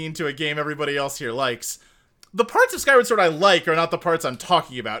be mean to a game everybody else here likes, the parts of Skyward Sword I like are not the parts I'm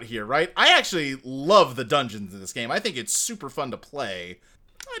talking about here, right? I actually love the dungeons in this game. I think it's super fun to play.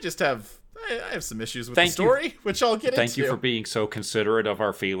 I have some issues with the story, which I'll get into. Thank you for being so considerate of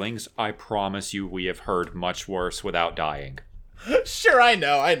our feelings. I promise you we have heard much worse without dying. Sure, I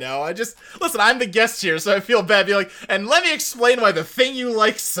know. Listen, I'm the guest here, so I feel bad being like, and let me explain why the thing you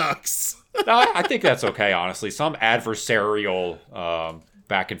like sucks. No, I think that's okay, honestly. Some adversarial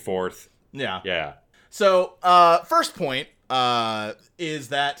back and forth. Yeah. Yeah. So, first point is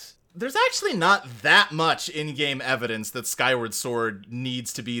that there's actually not that much in-game evidence that Skyward Sword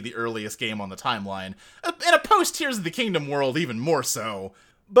needs to be the earliest game on the timeline. In a post-Tears of the Kingdom world, even more so.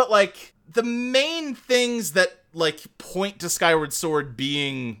 But, like, the main things that, like, point to Skyward Sword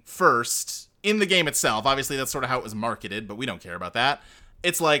being first in the game itself, obviously that's sort of how it was marketed, but we don't care about that.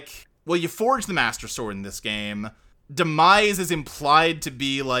 It's like, well, you forge the Master Sword in this game. Demise is implied to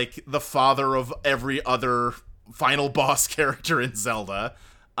be, like, the father of every other final boss character in Zelda.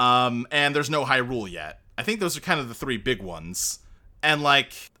 And there's no Hyrule yet. I think those are kind of the three big ones. And,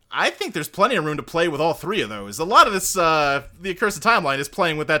 like, I think there's plenty of room to play with all three of those. A lot of this, the Accursed Timeline is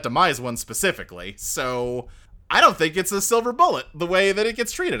playing with that Demise one specifically. So, I don't think it's a silver bullet the way that it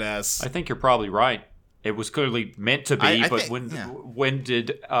gets treated as. I think you're probably right. It was clearly meant to be, but when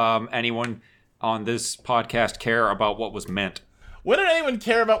did anyone on this podcast care about what was meant? When did anyone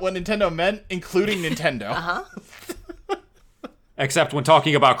care about what Nintendo meant, including Nintendo? Uh-huh. Except when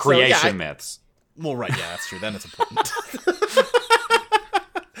talking about creation myths. Well, right, yeah, that's true. Then it's important.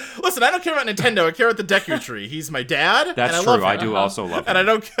 Listen, I don't care about Nintendo. I care about the Deku Tree. He's my dad. That's and I true. Love him. I do also love him. And I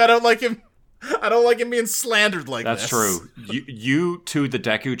don't like him. I don't like him being slandered like That's this. That's true. You to the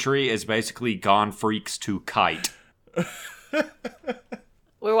Deku Tree is basically Gone Freaks to Kite.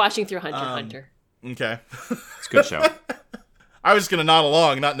 We're watching through Hunter x Hunter. Okay. It's a good show. I was just going to nod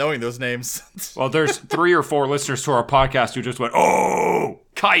along, not knowing those names. Well, there's 3 or 4 listeners to our podcast who just went, oh,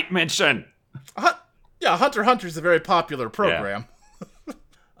 Kite mention. Yeah, Hunter x Hunter is a very popular program.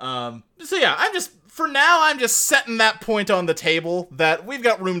 Yeah. So yeah, I'm just setting that point on the table that we've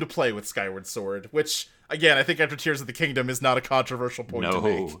got room to play with Skyward Sword, which, again, I think after Tears of the Kingdom is not a controversial point to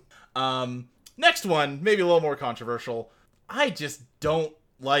make. Next one, maybe a little more controversial. I just don't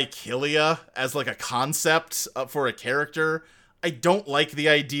like Hylia as, like, a concept for a character. I don't like the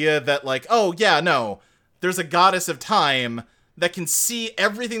idea that, like, oh, yeah, no, there's a goddess of time that can see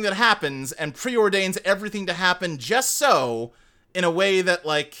everything that happens and preordains everything to happen just so, in a way that,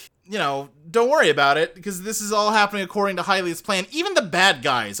 like, you know, don't worry about it, because this is all happening according to Hylia's plan. Even the bad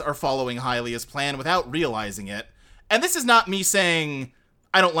guys are following Hylia's plan without realizing it. And this is not me saying,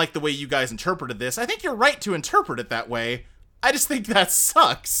 I don't like the way you guys interpreted this. I think you're right to interpret it that way. I just think that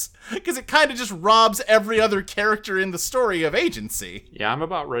sucks, because it kind of just robs every other character in the story of agency. Yeah, I'm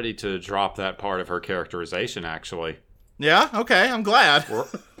about ready to drop that part of her characterization, actually. Yeah? Okay, I'm glad.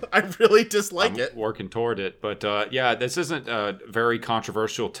 I really dislike it. Working toward it. But, yeah, this isn't a very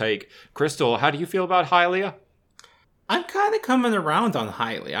controversial take. Crystal, how do you feel about Hylia? I'm kind of coming around on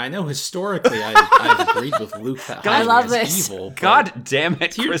Hylia. I know historically I've agreed with Luke that Hylia is evil. God damn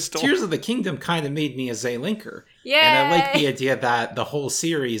it, Crystal. Tears of the Kingdom kind of made me a Zaylinker. Yay! And I like the idea that the whole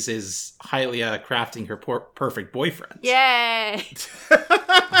series is Hylia crafting her perfect boyfriend. Yay!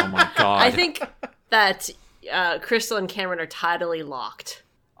 Oh my god. I think that Crystal and Cameron are tidally locked.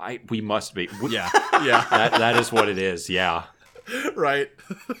 We must be. Yeah. That is what it is, yeah. Right.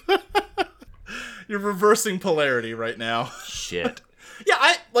 You're reversing polarity right now. Shit.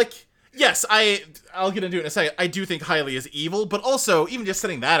 Yeah, I'll get into it in a second. I do think Hylia is evil, but also, even just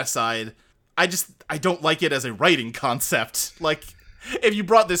setting that aside, I don't like it as a writing concept. Like, if you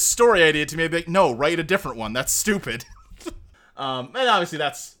brought this story idea to me, I'd be like, no, write a different one. That's stupid. And obviously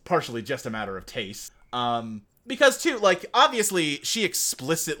that's partially just a matter of taste. Because, too, like, obviously, she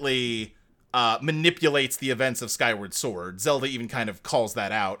explicitly manipulates the events of Skyward Sword. Zelda even kind of calls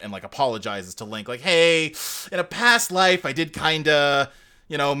that out and, like, apologizes to Link. Like, hey, in a past life, I did kind of,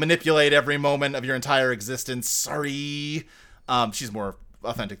 you know, manipulate every moment of your entire existence. Sorry. She's more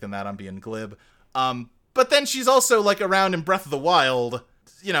authentic than that. I'm being glib. But then she's also, like, around in Breath of the Wild,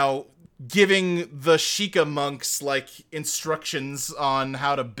 you know, giving the Sheikah monks, like, instructions on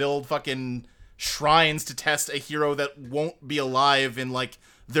how to build fucking shrines to test a hero that won't be alive in, like,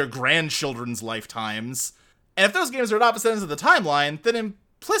 their grandchildren's lifetimes. And if those games are at opposite ends of the timeline, then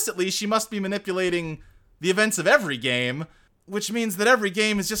implicitly she must be manipulating the events of every game, which means that every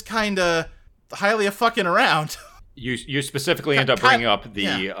game is just kinda Hylia fucking around. You specifically end up bringing up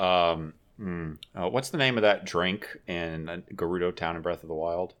the, what's the name of that drink in Gerudo Town in Breath of the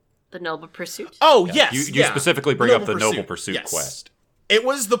Wild? The Noble Pursuit? Oh, yes. You specifically bring up the Noble Pursuit quest. It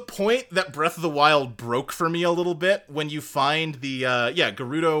was the point that Breath of the Wild broke for me a little bit when you find the,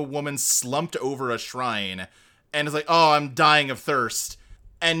 Gerudo woman slumped over a shrine and is like, oh, I'm dying of thirst.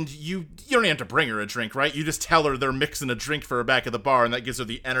 And you don't even have to bring her a drink, right? You just tell her they're mixing a drink for her back at the bar, and that gives her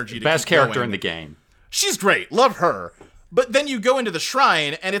the energy to Best keep character going. in the game. She's great. Love her. But then you go into the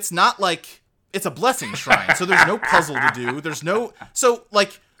shrine, and it's not like it's a blessing shrine, so there's no puzzle to do. So,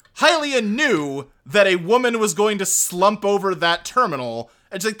 like, Hylia knew that a woman was going to slump over that terminal,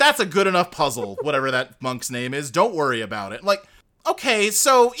 and she's like, that's a good enough puzzle, whatever that monk's name is. Don't worry about it. Like, okay,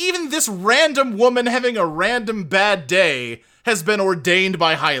 so even this random woman having a random bad day has been ordained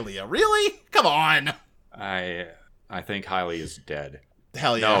by Hylia. Really? Come on. I think Hylia is dead.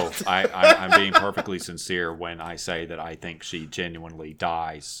 Hell yeah. No, I'm being perfectly sincere when I say that I think she genuinely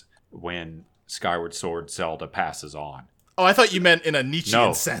dies when Skyward Sword Zelda passes on. Oh, I thought you meant in a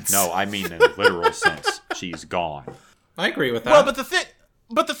Nietzschean sense. No, I mean in a literal sense. She's gone. I agree with that. Well,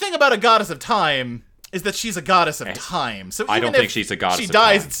 but the thing about a goddess of time is that she's a goddess of time. So even I don't think she's a goddess of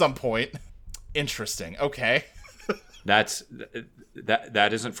time. She dies at some point. Interesting. Okay. That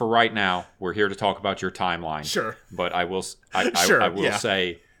isn't for right now. We're here to talk about your timeline. Sure. But I will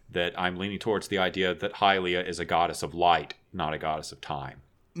say that I'm leaning towards the idea that Hylia is a goddess of light, not a goddess of time.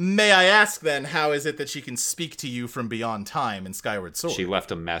 May I ask then, how is it that she can speak to you from beyond time in Skyward Sword? She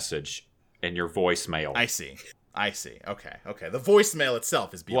left a message in your voicemail. I see. Okay. The voicemail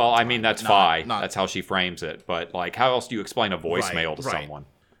itself is beyond time. Well, I mean, that's fine. That's how she frames it. But, like, how else do you explain a voicemail to someone?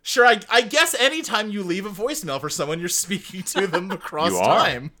 Sure, I guess anytime you leave a voicemail for someone, you're speaking to them across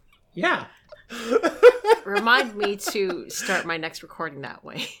time. Yeah. Remind me to start my next recording that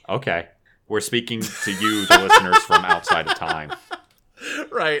way. Okay. We're speaking to you, the listeners, from outside of time.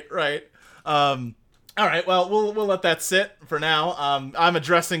 Right. All right, well, we'll let that sit for now. I'm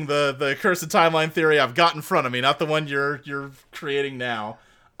addressing the cursed timeline theory I've got in front of me, not the one you're creating now.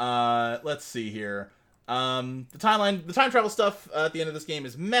 Let's see here. The time travel stuff at the end of this game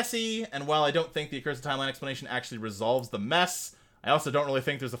is messy, and while I don't think the accursed timeline explanation actually resolves the mess, I also don't really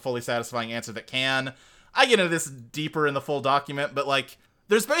think there's a fully satisfying answer that can. I get into this deeper in the full document, but, like,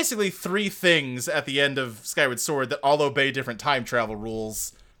 there's basically 3 things at the end of Skyward Sword that all obey different time travel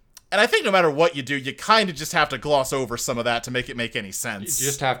rules. And I think no matter what you do, you kind of just have to gloss over some of that to make it make any sense. You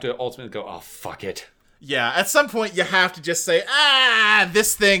just have to ultimately go, oh, fuck it. Yeah, at some point you have to just say,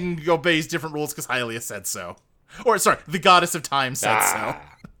 this thing obeys different rules because Hylia said so. Or, sorry, the goddess of time said so.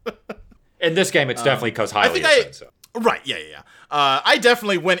 In this game, it's definitely because Hylia said so. Right, yeah. I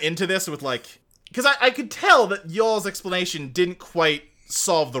definitely went into this with, like, because I could tell that y'all's explanation didn't quite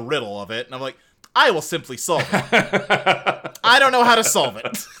solve the riddle of it, and I'm like, I will simply solve it. I don't know how to solve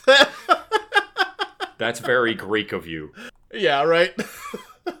it. That's very Greek of you. Yeah, right?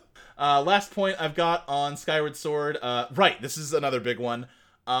 Last point I've got on Skyward Sword. Right, this is another big one.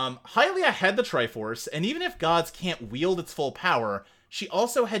 Hylia had the Triforce, and even if gods can't wield its full power, she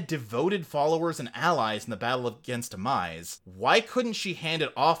also had devoted followers and allies in the battle against Demise. Why couldn't she hand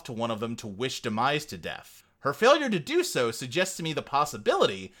it off to one of them to wish Demise to death? Her failure to do so suggests to me the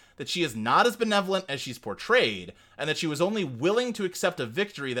possibility that she is not as benevolent as she's portrayed, and that she was only willing to accept a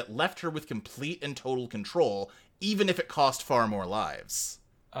victory that left her with complete and total control, even if it cost far more lives.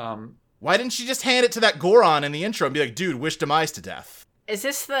 Why didn't she just hand it to that Goron in the intro and be like, dude, wish Demise to death? Is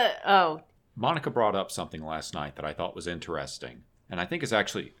this the... Oh. Monica brought up something last night that I thought was interesting, and I think is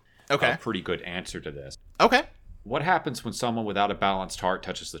actually a pretty good answer to this. Okay. What happens when someone without a balanced heart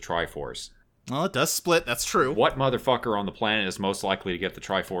touches the Triforce? Well, it does split, that's true. What motherfucker on the planet is most likely to get the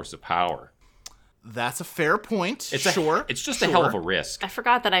Triforce of power? That's a fair point. It's just a hell of a risk. I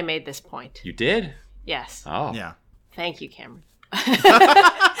forgot that I made this point. You did? Yes. Oh. Yeah. Thank you, Cameron.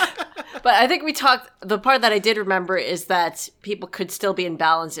 But I think we talked, the part that I did remember is that people could still be in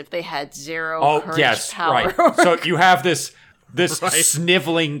balance if they had zero courage power. Right. So you have this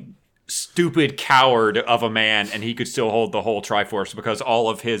sniveling, stupid coward of a man, and he could still hold the whole Triforce because all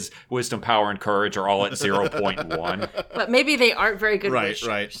of his wisdom, power, and courage are all at 0.1. But maybe they aren't very good wishers.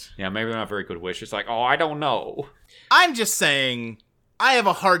 Right. Yeah, maybe they're not very good wishers. Like, I don't know. I'm just saying, I have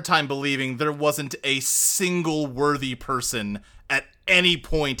a hard time believing there wasn't a single worthy person at any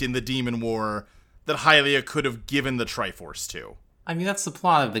point in the Demon War that Hylia could have given the Triforce to. I mean, that's the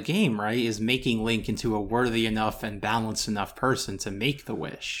plot of the game, right? Is making Link into a worthy enough and balanced enough person to make the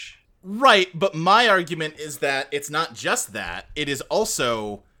wish. Right, but my argument is that it's not just that. It is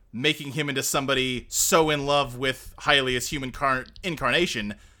also making him into somebody so in love with Hylia's human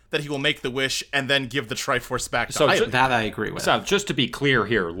incarnation that he will make the wish and then give the Triforce back to Hylia. That I agree with. So, just to be clear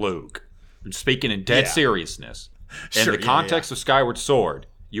here, Luke, speaking in dead seriousness, in the context of Skyward Sword,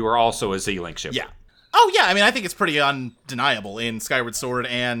 you are also a Z-Link shipper. Yeah. Oh, yeah, I mean, I think it's pretty undeniable in Skyward Sword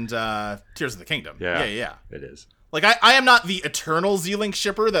and Tears of the Kingdom. Yeah. It is. Like, I am not the eternal Z-Link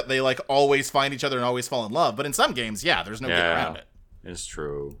shipper that they, like, always find each other and always fall in love, but in some games, there's no getting around it. It's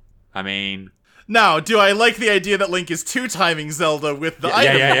true. I mean... Now, do I like the idea that Link is two-timing Zelda with the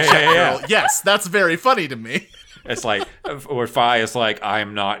item girl? Yes, that's very funny to me. It's like, or Fi is like,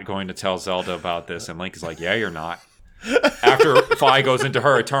 I'm not going to tell Zelda about this, and Link is like, yeah, you're not. After Fi goes into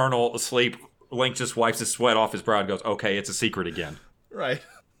her eternal sleep, Link just wipes his sweat off his brow and goes, okay, it's a secret again. Right.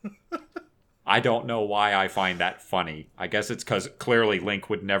 I don't know why I find that funny. I guess it's because clearly Link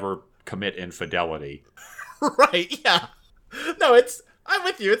would never commit infidelity. Right, yeah. No, I'm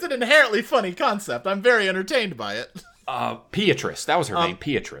with you. It's an inherently funny concept. I'm very entertained by it. Beatrice. That was her name,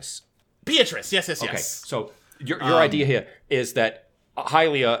 Beatrice. Beatrice, yes. Okay, so your idea here is that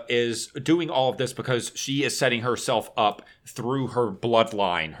Hylia is doing all of this because she is setting herself up through her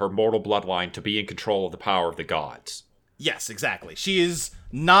bloodline, her mortal bloodline, to be in control of the power of the gods. Yes, exactly. She is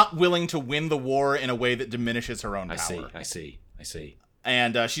not willing to win the war in a way that diminishes her own power. I see.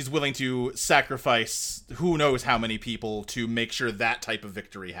 And she's willing to sacrifice who knows how many people to make sure that type of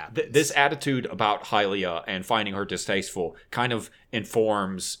victory happens. This attitude about Hylia and finding her distasteful kind of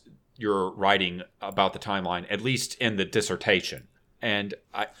informs your writing about the timeline, at least in the dissertation. And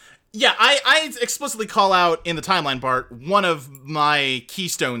I explicitly call out in the timeline part, one of my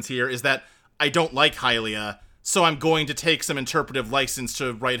keystones here is that I don't like Hylia, so I'm going to take some interpretive license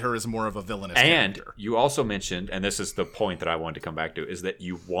to write her as more of a villainous character. And you also mentioned, and this is the point that I wanted to come back to, is that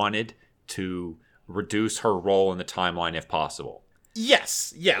you wanted to reduce her role in the timeline if possible.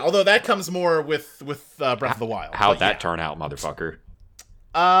 Yes, yeah, although that comes more with Breath of the Wild. How'd that turn out, motherfucker?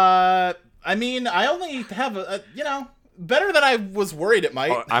 I mean, I only have better than I was worried it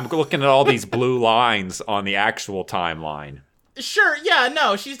might. I'm looking at all these blue lines on the actual timeline. Sure, yeah,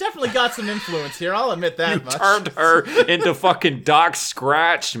 no, she's definitely got some influence here, I'll admit that much. You turned her into fucking Doc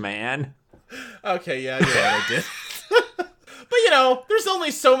Scratch, man. Okay, yeah, you're right, I did. But, there's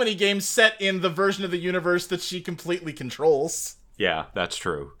only so many games set in the version of the universe that she completely controls. Yeah, that's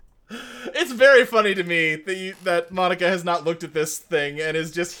true. It's very funny to me that Monica has not looked at this thing and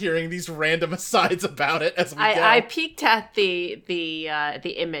is just hearing these random asides about it as we go. I peeked at the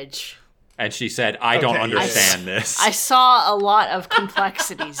image. And she said, I don't understand this. I saw a lot of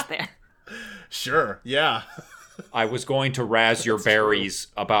complexities there. Sure, yeah. I was going to razz your berries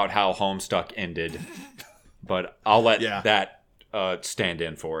about how Homestuck ended, but I'll let that stand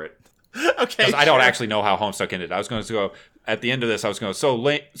in for it. Okay, because I don't actually know how Homestuck ended. I was going to go, at the end of this, I was going to so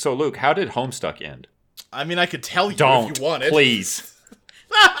Luke, how did Homestuck end? I mean, I could tell you if you wanted. Please.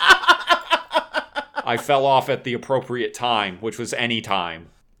 I fell off at the appropriate time, which was any time.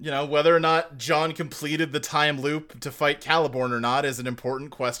 Whether or not John completed the time loop to fight Caliborn or not is an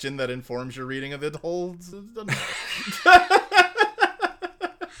important question that informs your reading of the whole...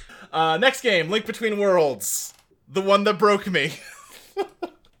 Next game, Link Between Worlds. The one that broke me.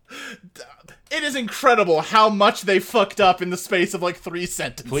 It is incredible how much they fucked up in the space of 3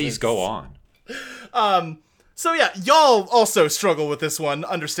 sentences. Please go on. So yeah, y'all also struggle with this one,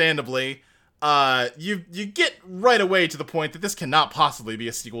 understandably. You get right away to the point that this cannot possibly be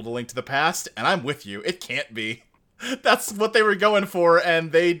a sequel to Link to the Past, and I'm with you. It can't be. That's what they were going for,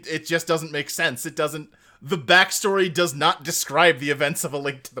 and it just doesn't make sense. The backstory does not describe the events of A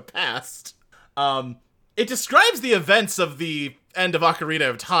Link to the Past. It describes the events of the end of Ocarina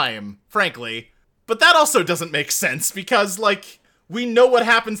of Time, frankly, but that also doesn't make sense, because, we know what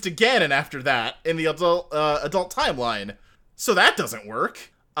happens to Ganon after that in the adult timeline, so that doesn't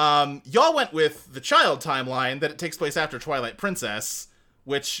work. Y'all went with the child timeline, that it takes place after Twilight Princess,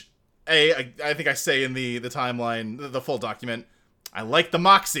 which, I think I say in the timeline, the full document, I like the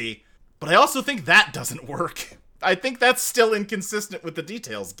Moxie, but I also think that doesn't work. I think that's still inconsistent with the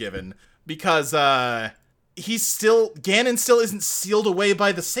details given, because, Ganon still isn't sealed away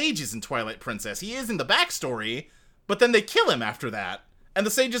by the sages in Twilight Princess. He is in the backstory, but then they kill him after that, and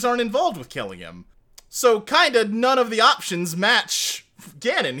the sages aren't involved with killing him. So, kinda, none of the options match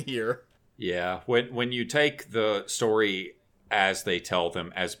Ganon here. Yeah, when you take the story as they tell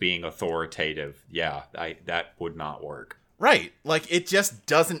them as being authoritative, that would not work. Right, it just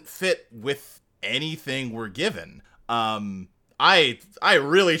doesn't fit with anything we're given. I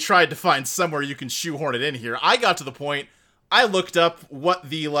really tried to find somewhere you can shoehorn it in here. I got to the point, I looked up what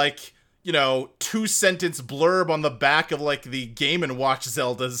the, 2-sentence blurb on the back of, the Game & Watch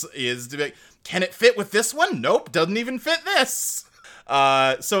Zeldas is to be can it fit with this one? Nope, doesn't even fit this.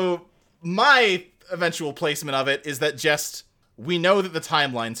 So my eventual placement of it is that we know that the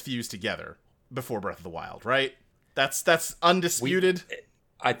timelines fuse together before Breath of the Wild, right? That's undisputed.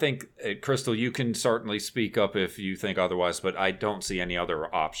 I think, Crystal, you can certainly speak up if you think otherwise, but I don't see any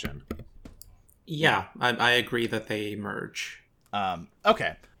other option. Yeah, I agree that they merge.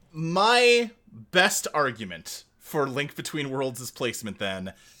 Okay. My best argument for Link Between Worlds' placement,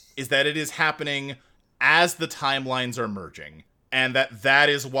 then, is that it is happening as the timelines are merging, and that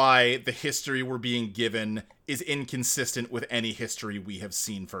is why the history we're being given is inconsistent with any history we have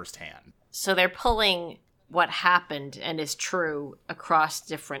seen firsthand. So they're pulling what happened and is true across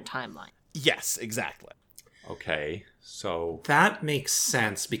different timelines. Yes, exactly. Okay, so... That makes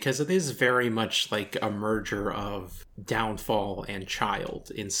sense, because it is very much like a merger of Downfall and Child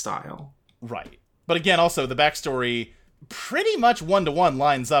in style. Right. But again, also, the backstory pretty much one-to-one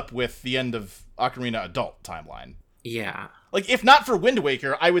lines up with the end of Ocarina Adult timeline. Yeah. Like, if not for Wind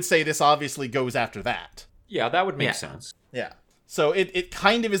Waker, I would say this obviously goes after that. Yeah, that would make sense. Yeah. So it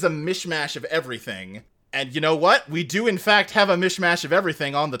kind of is a mishmash of everything. And you know what? We do, in fact, have a mishmash of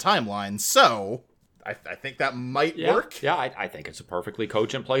everything on the timeline, so I think that might work. Yeah, I think it's a perfectly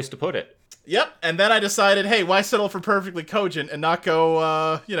cogent place to put it. Yep, and then I decided, hey, why settle for perfectly cogent and not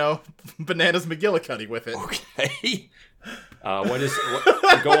go, Bananas McGillicuddy with it? Okay.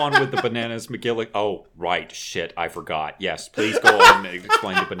 Go on with the Bananas McGillicuddy. Oh, right, shit, I forgot. Yes, please go on and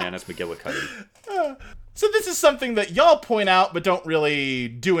explain the Bananas McGillicuddy. So this is something that y'all point out but don't really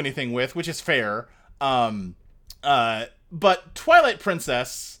do anything with, which is fair. But Twilight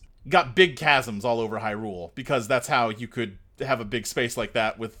Princess got big chasms all over Hyrule, because that's how you could have a big space like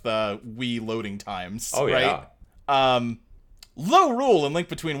that with Wii loading times. Oh, yeah. Right? Lorule in Link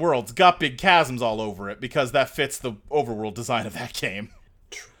Between Worlds got big chasms all over it, because that fits the overworld design of that game.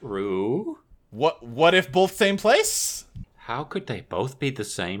 True. What if both same place? How could they both be the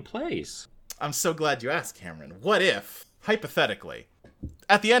same place? I'm so glad you asked, Cameron. What if, hypothetically,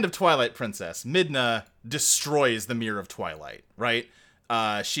 at the end of Twilight Princess, Midna destroys the Mirror of Twilight, right?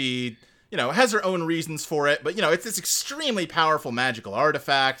 She, has her own reasons for it, but, it's this extremely powerful magical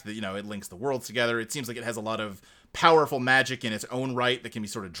artifact that, it links the worlds together. It seems like it has a lot of powerful magic in its own right that can be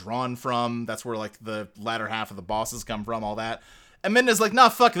sort of drawn from. That's where, the latter half of the bosses come from, all that. And Midna's like, nah,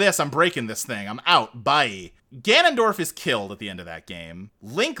 fuck this, I'm breaking this thing, I'm out, bye. Ganondorf is killed at the end of that game.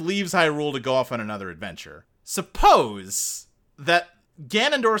 Link leaves Hyrule to go off on another adventure. Suppose that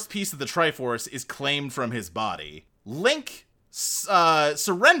Ganondorf's piece of the Triforce is claimed from his body. Link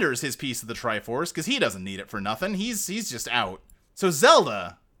surrenders his piece of the Triforce, because he doesn't need it for nothing, he's just out. So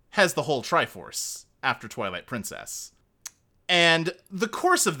Zelda has the whole Triforce after Twilight Princess. And the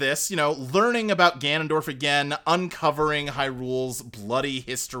course of this, learning about Ganondorf again, uncovering Hyrule's bloody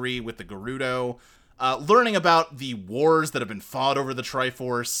history with the Gerudo, learning about the wars that have been fought over the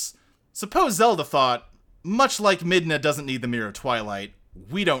Triforce. Suppose Zelda thought, much like Midna doesn't need the Mirror of Twilight,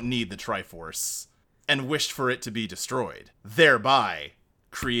 we don't need the Triforce, and wished for it to be destroyed, thereby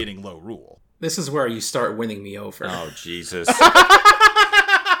creating Lorule. This is where you start winning me over. Oh, Jesus.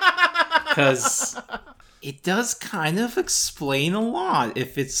 Because it does kind of explain a lot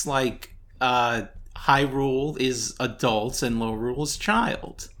if it's like Hyrule is adult and Lorule is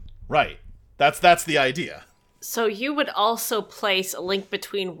child. Right. That's the idea. So you would also place A Link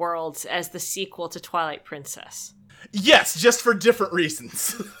Between Worlds as the sequel to Twilight Princess? Yes, just for different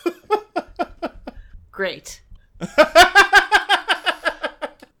reasons. Great.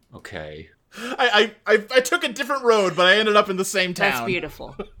 Okay. I took a different road, but I ended up in the same town. That's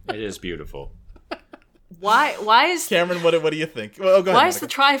beautiful. It is beautiful. Why is Cameron? What do you think? Well, go ahead, why is the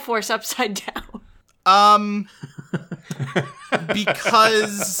Triforce upside down? down?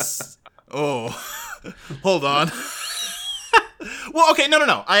 Because hold on. Well, okay,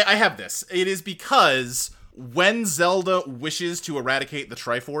 no. I have this. It is because when Zelda wishes to eradicate the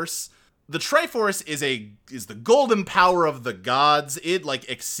Triforce is the golden power of the gods. It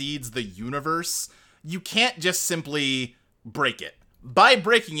exceeds the universe. You can't just simply break it. By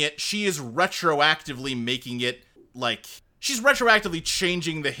breaking it, she is retroactively making it she's retroactively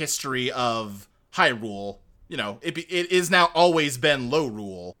changing the history of Hyrule. It is now always been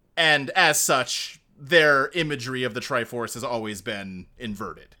Lorule, and as such, their imagery of the Triforce has always been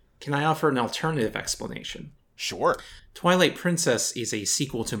inverted. Can I offer an alternative explanation? Sure. Twilight Princess is a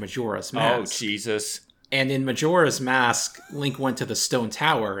sequel to Majora's Mask. Oh, Jesus. And in Majora's Mask, Link went to the Stone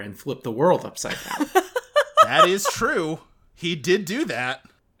Tower and flipped the world upside down. That is true. He did do that.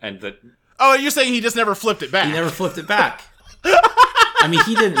 And Oh, you're saying he just never flipped it back? He never flipped it back. I mean,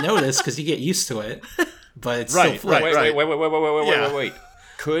 he didn't notice because you get used to it, but it's still flipped. Wait.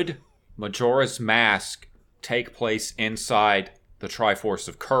 Could Majora's Mask take place inside the Triforce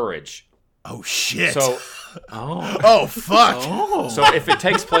of Courage? Oh, shit. So, oh, fuck. Oh. So if it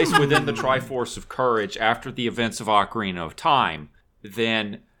takes place within the Triforce of Courage after the events of Ocarina of Time,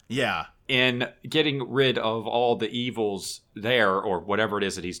 then yeah, in getting rid of all the evils there, or whatever it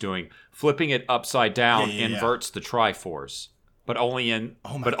is that he's doing, flipping it upside down inverts the Triforce, but only in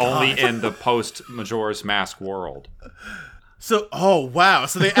the post Majora's Mask world. So, oh wow!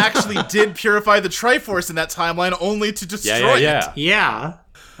 So they actually did purify the Triforce in that timeline, only to destroy it. Yeah.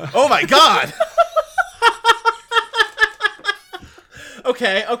 Oh my god!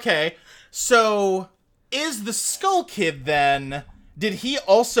 Okay. So, is the Skull Kid then did he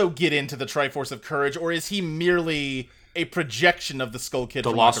also get into the Triforce of Courage, or is he merely a projection of the Skull Kid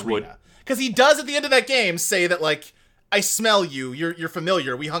from Lost Ocarina? Wood? Because he does at the end of that game say that, like, I smell you. You're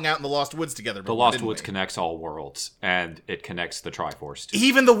familiar. We hung out in the Lost Woods together before, The Lost Woods connects all worlds, and it connects the Triforce too.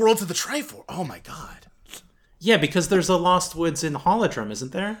 Even the worlds of the Triforce. Oh my god. Yeah, because there's a Lost Woods in Holodrum,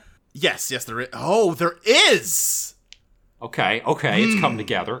 isn't there? Yes, there is. Oh, there is. Okay, it's come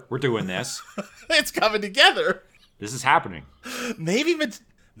together. We're doing this. It's coming together. This is happening.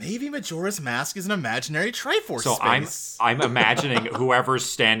 Maybe Majora's Mask is an imaginary Triforce space. I'm imagining whoever's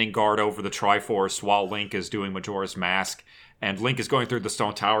standing guard over the Triforce while Link is doing Majora's Mask, and Link is going through the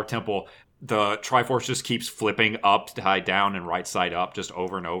Stone Tower Temple. The Triforce just keeps flipping upside down and right side up just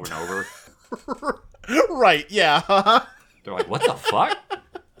over and over and over. Right, yeah. They're like, what the fuck?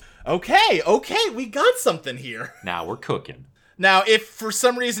 Okay, we got something here. Now we're cooking. Now, if for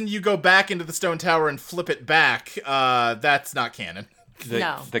some reason you go back into the Stone Tower and flip it back, that's not canon.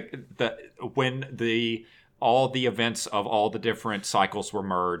 When all the events of all the different cycles were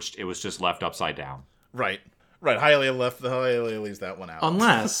merged, it was just left upside down. Right. Hylia leaves that one out.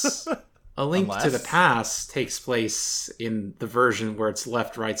 Unless A Link to the Past takes place in the version where it's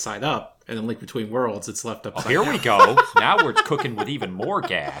left right side up, and in Link Between Worlds, it's left upside down. Here we go. Now we're cooking with even more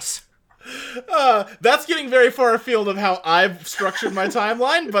gas. That's getting very far afield of how I've structured my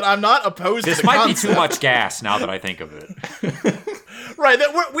timeline, but I'm not opposed to the concept. This might be too much gas now that I think of it. Right,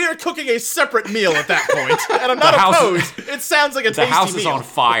 that we are cooking a separate meal at that point, and I'm not opposed. It sounds like a tasty meal. The house is on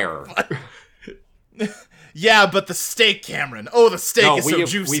fire. Yeah, but the steak, Cameron. Oh, the steak is so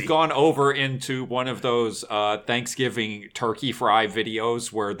juicy. We've gone over into one of those Thanksgiving turkey fry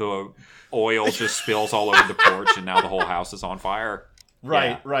videos where the oil just spills all over the porch, and now the whole house is on fire.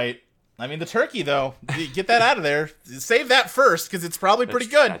 Right. I mean, the turkey, though, get that out of there. Save that first, because it's probably pretty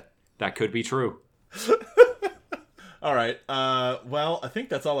good. That could be true. All right. Well, I think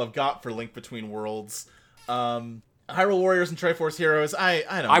that's all I've got for Link Between Worlds. Hyrule Warriors and Triforce Heroes,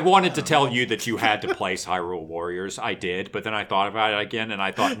 I wanted to tell you that you had to place Hyrule Warriors. I did, but then I thought about it again, and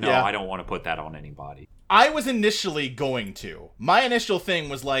I thought, no, I don't want to put that on anybody. I was initially going to. My initial thing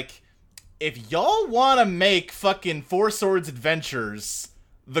was like, if y'all want to make fucking Four Swords Adventures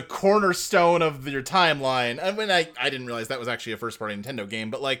the cornerstone of your timeline, I mean, I didn't realize that was actually a first-party Nintendo game,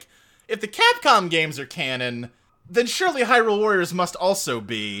 but like, if the Capcom games are canon, then surely Hyrule Warriors must also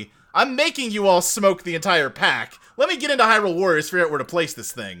be. I'm making you all smoke the entire pack. Let me get into Hyrule Warriors, figure out where to place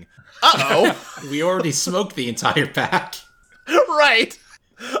this thing. Uh-oh. We already smoked the entire pack. Right.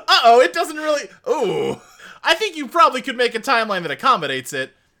 Uh-oh, it doesn't really... Ooh. I think you probably could make a timeline that accommodates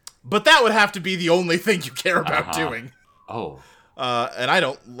it, but that would have to be the only thing you care about doing. Oh. And I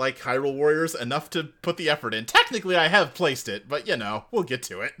don't like Hyrule Warriors enough to put the effort in. Technically, I have placed it, but, we'll get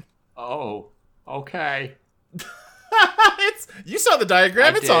to it. Oh, okay. You saw the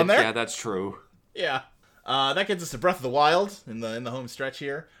diagram. It's on there. Yeah, that's true. Yeah. That gets us to Breath of the Wild in the home stretch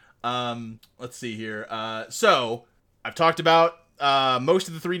here. Let's see here. So I've talked about most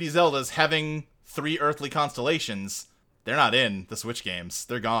of the 3D Zeldas having 3 earthly constellations. They're not in the Switch games.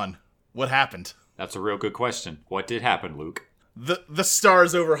 They're gone. What happened? That's a real good question. What did happen, Luke? The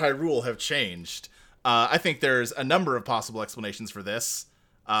stars over Hyrule have changed. I think there's a number of possible explanations for this.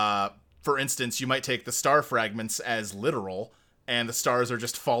 For instance, you might take the star fragments as literal, and the stars are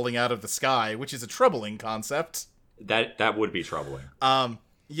just falling out of the sky, which is a troubling concept. That would be troubling.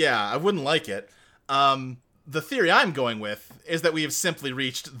 Yeah, I wouldn't like it. The theory I'm going with is that we have simply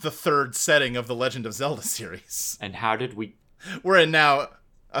reached the 3rd setting of the Legend of Zelda series. And how did we... We're in now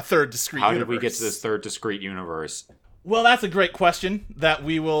a 3rd discrete universe. How did we get to this 3rd discrete universe? Well, that's a great question that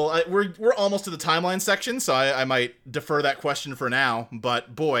we will... we're almost to the timeline section, so I might defer that question for now,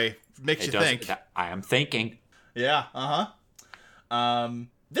 but boy... Makes you think. I am thinking. Yeah,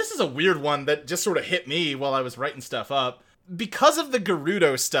 this is a weird one that just sort of hit me while I was writing stuff up. Because of the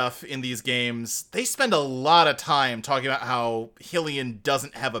Gerudo stuff in these games, they spend a lot of time talking about how Hylian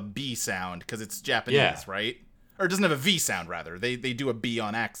doesn't have a B sound because it's Japanese, right? Or it doesn't have a V sound, rather. They do a B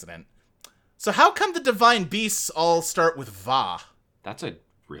on accident. So how come the Divine Beasts all start with Va? That's a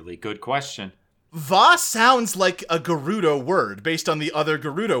really good question. Va sounds like a Gerudo word based on the other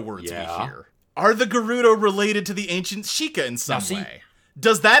Gerudo words we hear. Are the Gerudo related to the ancient Sheikah in some way?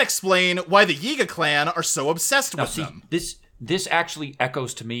 Does that explain why the Yiga clan are so obsessed with them? This actually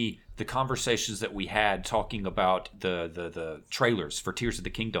echoes to me the conversations that we had talking about the trailers for Tears of the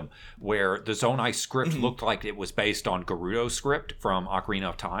Kingdom, where the Zonai script looked like it was based on Gerudo script from Ocarina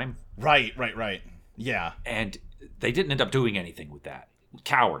of Time. Right. Yeah. And they didn't end up doing anything with that.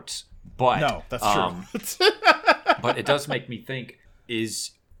 Cowards. But no, that's true. But it does make me think,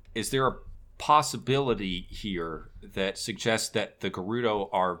 is there a possibility here that suggests that the Gerudo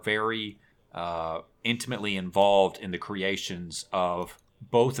are very intimately involved in the creations of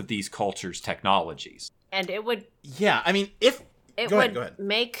both of these cultures' technologies. And it would... Yeah, I mean, if... Go ahead.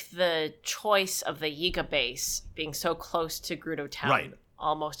 Make the choice of the Yiga base being so close to Gerudo Town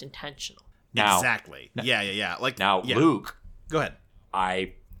almost intentional. Now, exactly. Yeah. Like now, Luke. Go ahead.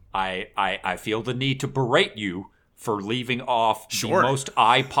 I feel the need to berate you for leaving off the most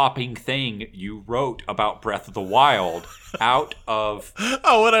eye-popping thing you wrote about Breath of the Wild out of...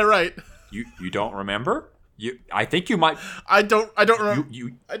 Oh, what'd I write? You don't remember? I think you might... I don't remember.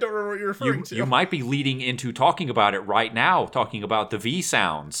 I don't remember what you're referring to. You might be leading into talking about it right now, talking about the V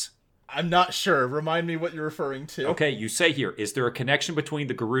sounds. I'm not sure. Remind me what you're referring to. Okay, you say here, is there a connection between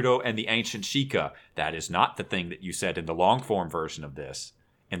the Gerudo and the ancient Sheikah? That is not the thing that you said in the long-form version of this.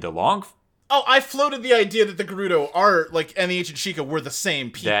 In the long... Oh, I floated the idea that the Gerudo are, like, and the ancient Sheikah were the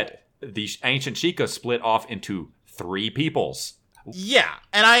same people. That the ancient Sheikah split off into 3 peoples. Yeah,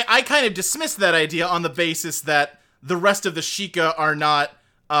 and I kind of dismissed that idea on the basis that the rest of the Sheikah are not,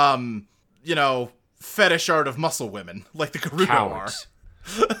 fetish art of muscle women, like the Gerudo Cowards.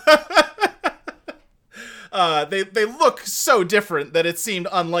 are. They look so different that it seemed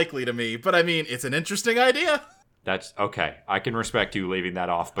unlikely to me, but I mean, it's an interesting idea. That's okay. I can respect you leaving that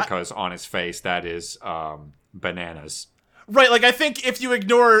off because on its face, that is bananas. Right, like I think if you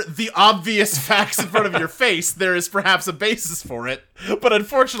ignore the obvious facts in front of your face, there is perhaps a basis for it. But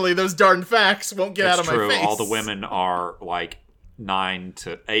unfortunately, those darn facts won't get out of my face. All the women are like 8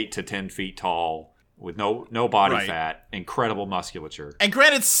 to 10 feet tall with no body fat, incredible musculature. And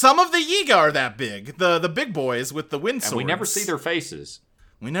granted, some of the Yiga are that big. The big boys with the wind swords. And we never see their faces.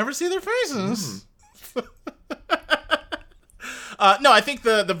 No, I think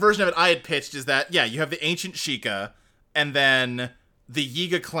the version of it I had pitched is that, you have the ancient Sheikah, and then the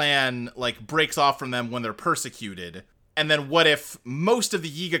Yiga clan, like, breaks off from them when they're persecuted. And then what if most of the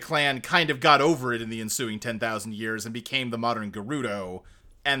Yiga clan kind of got over it in the ensuing 10,000 years and became the modern Gerudo,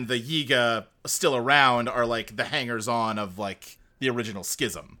 and the Yiga still around are, like, the hangers-on of, like, the original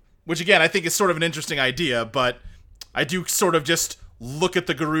schism. Which, again, I think is sort of an interesting idea, but I do sort of just look at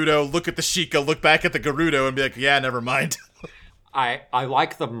the Gerudo, look at the Sheikah, look back at the Gerudo, and be like, yeah, never mind. I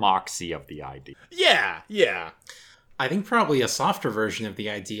like the moxie of the idea. Yeah. I think probably a softer version of the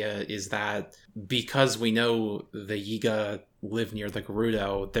idea is that because we know the Yiga live near the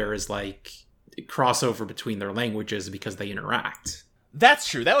Gerudo, there is, like, crossover between their languages because they interact. That's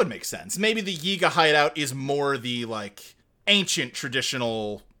true. That would make sense. Maybe the Yiga hideout is more the, like, ancient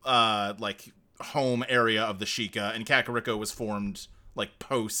traditional, home area of the Sheikah, and Kakariko was formed, like,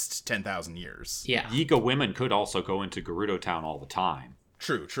 post 10,000 years. Yeah. Yiga women could also go into Gerudo Town all the time.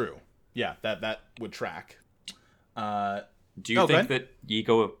 True. Yeah, that would track. Do you think that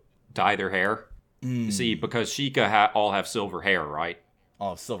Yiga dye their hair? See, because Sheikah all have silver hair, right?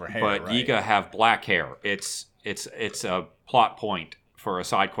 All have silver hair, but right. Yiga have black hair. It's a plot point for a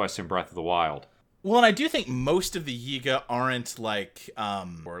side quest in Breath of the Wild. Well, and I do think most of the Yiga aren't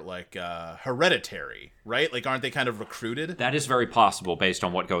hereditary, right? Like, aren't they kind of recruited? That is very possible based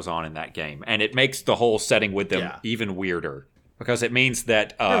on what goes on in that game. And it makes the whole setting with them even weirder. Because it means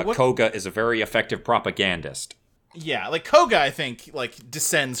that Koga is a very effective propagandist. Yeah, like, Koga, I think, like,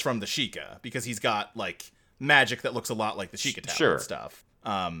 descends from the Sheikah, because he's got, like, magic that looks a lot like the Sheikah Tower and stuff.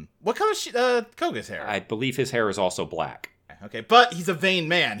 What color is Koga's hair? I believe his hair is also black. Okay, but he's a vain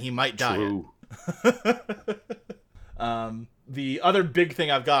man. He might dye True. The other big thing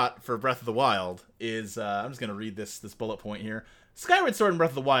I've got for Breath of the Wild is, I'm just going to read this bullet point here. Skyward Sword and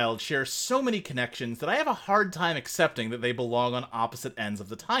Breath of the Wild share so many connections that I have a hard time accepting that they belong on opposite ends of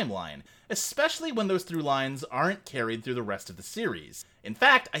the timeline, especially when those through lines aren't carried through the rest of the series. In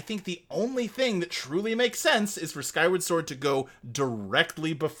fact, I think the only thing that truly makes sense is for Skyward Sword to go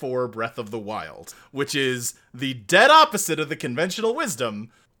directly before Breath of the Wild, which is the dead opposite of the conventional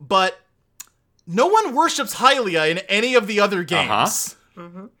wisdom, but no one worships Hylia in any of the other games.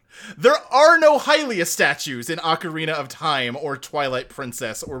 Mm-hmm. There are no Hylia statues in Ocarina of Time or Twilight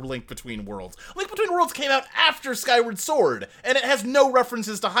Princess or Link Between Worlds. Link Between Worlds came out after Skyward Sword, and it has no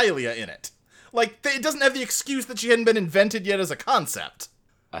references to Hylia in it. Like, it doesn't have the excuse that she hadn't been invented yet as a concept.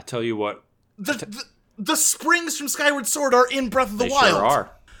 I tell you what. The springs from Skyward Sword are in Breath of the Wild. They sure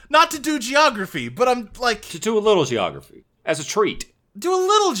are. Not to do geography, but I'm like... To do a little geography. As a treat. Do a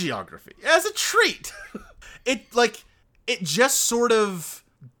little geography. As a treat. It just sort of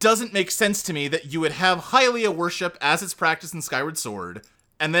doesn't make sense to me that you would have Hylia worship as it's practiced in Skyward Sword,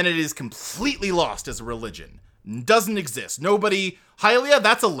 and then it is completely lost as a religion. Doesn't exist. Nobody... Hylia,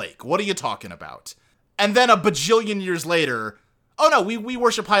 that's a lake. What are you talking about? And then a bajillion years later, Oh no, we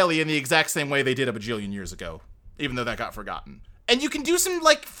worship highly in the exact same way they did a bajillion years ago, even though that got forgotten. And you can do some,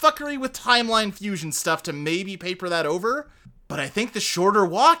 like, fuckery with timeline fusion stuff to maybe paper that over, but I think the shorter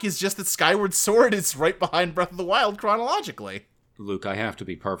walk is just that Skyward Sword is right behind Breath of the Wild chronologically. Luke, I have to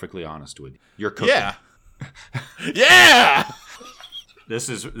be perfectly honest with you. You're cooking. Yeah. Yeah! This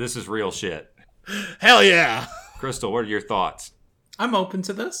is real shit. Hell yeah! Crystal, what are your thoughts? I'm open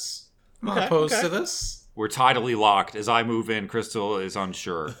to this. I'm not opposed to this. We're tidally locked. As I move in, Crystal is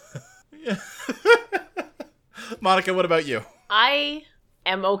unsure. Monica, what about you? I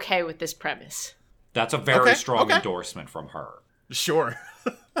am okay with this premise. That's a very strong endorsement from her. Sure.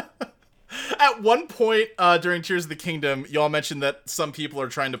 At one point during Tears of the Kingdom, y'all mentioned that some people are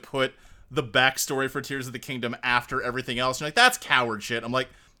trying to put the backstory for Tears of the Kingdom after everything else. And you're like, that's coward shit. I'm like,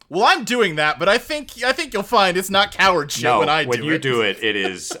 well, I'm doing that, but I think you'll find it's not coward shit when I do it. When you do it, it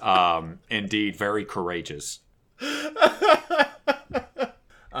is indeed very courageous.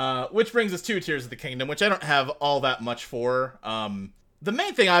 Which brings us to Tears of the Kingdom, which I don't have all that much for. The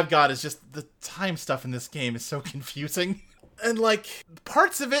main thing I've got is just the time stuff in this game is so confusing. And, like,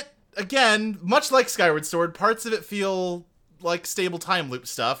 parts of it, again, much like Skyward Sword, parts of it feel like stable time loop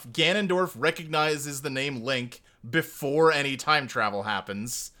stuff. Ganondorf recognizes the name Link before any time travel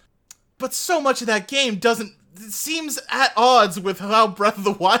happens. But so much of that game seems at odds with how Breath of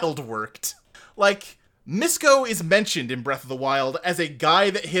the Wild worked. Like, Misko is mentioned in Breath of the Wild as a guy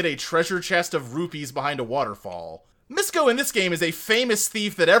that hid a treasure chest of rupees behind a waterfall. Misko in this game is a famous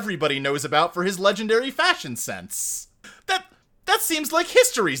thief that everybody knows about for his legendary fashion sense. That seems like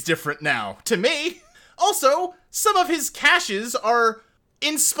history's different now, to me. Also, some of his caches are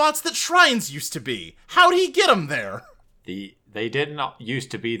in spots that shrines used to be. How'd he get them there? They didn't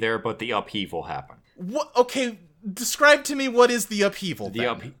used to be there, but the upheaval happened. What? Okay, describe to me what is the upheaval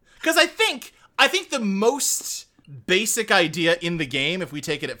then. Because I think the most basic idea in the game, if we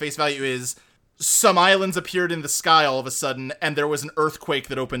take it at face value, is some islands appeared in the sky all of a sudden, and there was an earthquake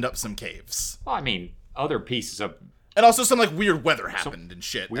that opened up some caves. Well, I mean, other pieces of... And also some, like, weird weather happened and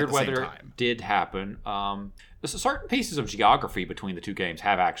shit weird at the same weather time. Did happen. Certain pieces of geography between the two games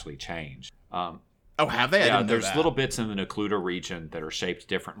have actually changed. Oh, have they? Yeah, I didn't know there's that. little bits in the Nakluda region that are shaped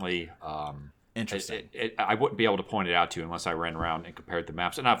differently. Interesting. I wouldn't be able to point it out to you unless I ran around and compared the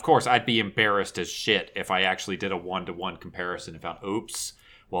maps. And of course, I'd be embarrassed as shit if I actually did a one-to-one comparison and found, oops,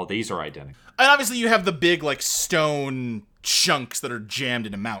 well, these are identical. And obviously you have the big, like, stone chunks that are jammed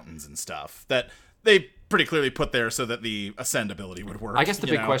into mountains and stuff that they pretty clearly put there so that the ascend ability would work. I guess the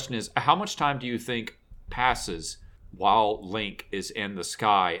big question is, how much time do you think passes while Link is in the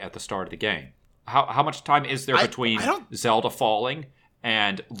sky at the start of the game? How much time is there between Zelda falling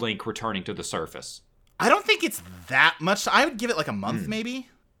and Link returning to the surface? I don't think it's that much. I would give it like a month, maybe.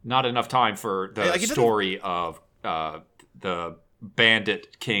 Not enough time for the story of the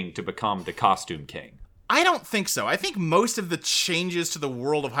bandit king to become the costume king. I don't think so. I think most of the changes to the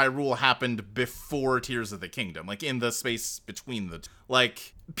world of Hyrule happened before Tears of the Kingdom, like in the space between the two.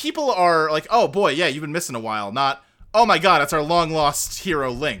 Like, people are like, oh boy, yeah, you've been missing a while, not, oh my god, it's our long-lost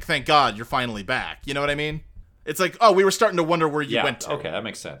hero Link. Thank god you're finally back. You know what I mean? It's like, oh, we were starting to wonder where you went to. Okay, that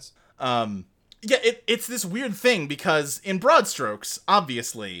makes sense. Yeah, it's this weird thing, because in broad strokes,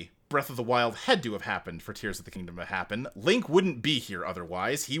 obviously, Breath of the Wild had to have happened for Tears of the Kingdom to happen. Link wouldn't be here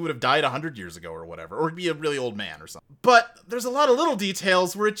otherwise. He would have died 100 years ago or whatever, or be a really old man or something. But there's a lot of little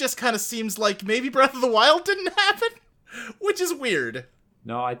details where it just kind of seems like maybe Breath of the Wild didn't happen, which is weird.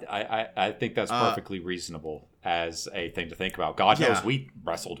 No, I think that's perfectly reasonable as a thing to think about. God knows we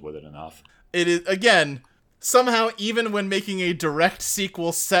wrestled with it enough. It is, again, somehow, even when making a direct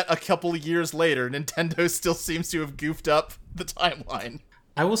sequel set a couple years later, Nintendo still seems to have goofed up the timeline.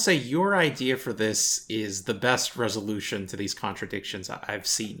 I will say your idea for this is the best resolution to these contradictions I've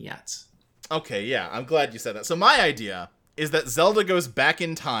seen yet. Okay, yeah, I'm glad you said that. So my idea is that Zelda goes back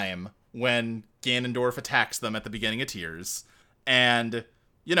in time when Ganondorf attacks them at the beginning of Tears, and,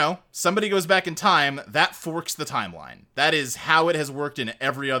 you know, somebody goes back in time, that forks the timeline. That is how it has worked in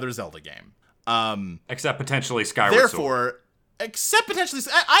every other Zelda game. Except potentially Skyward Sword. Except potentially,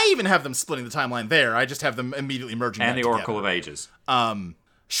 I even have them splitting the timeline there. I just have them immediately merging. And the Oracle of Ages.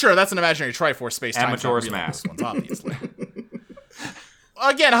 Sure, that's an imaginary Triforce space-time. And Majora's Mask. Ones, obviously.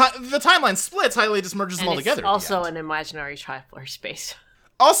 Again, the timeline splits, highly just merges them all together. It's also an imaginary Triforce space.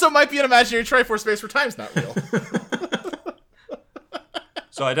 Also might be an imaginary Triforce space where time's not real.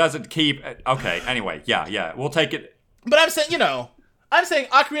 So it doesn't keep... Okay, anyway, yeah, we'll take it. But I'm saying,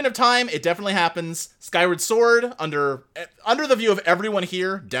 Ocarina of Time, it definitely happens. Skyward Sword, under the view of everyone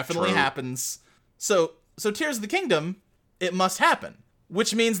here, definitely happens. So Tears of the Kingdom, it must happen.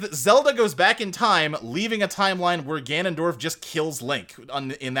 which means that Zelda goes back in time, leaving a timeline where Ganondorf just kills Link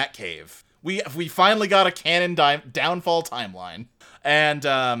in that cave. We finally got a canon downfall timeline.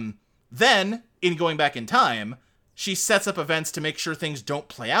 And then, in going back in time, she sets up events to make sure things don't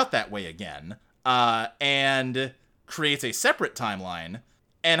play out that way again, and creates a separate timeline.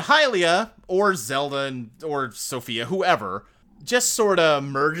 And Hylia, or Zelda, or Sophia, whoever, just sort of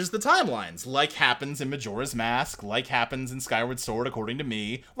merges the timelines, like happens in Majora's Mask, like happens in Skyward Sword, according to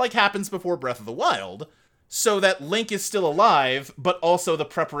me, like happens before Breath of the Wild, so that Link is still alive, but also the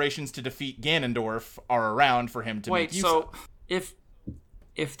preparations to defeat Ganondorf are around for him to make use of.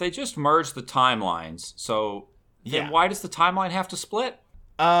 If they just merge the timelines, then why does the timeline have to split?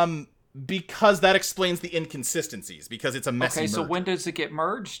 Because that explains the inconsistencies, because it's a messy merger. So when does it get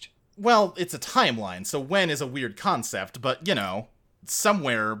merged? Well, it's a timeline, so when is a weird concept, but,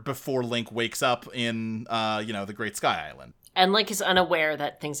 somewhere before Link wakes up in, the Great Sky Island. And Link is unaware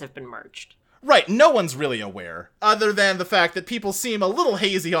that things have been merged. Right, no one's really aware, other than the fact that people seem a little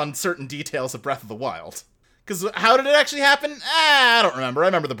hazy on certain details of Breath of the Wild. Because how did it actually happen? I don't remember. I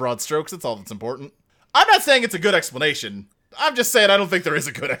remember the broad strokes, that's all that's important. I'm not saying it's a good explanation. I'm just saying I don't think there is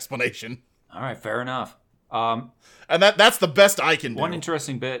a good explanation. All right, fair enough. And that's the best I can do. One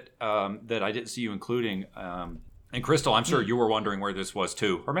interesting bit that I didn't see you including, and Crystal, I'm sure you were wondering where this was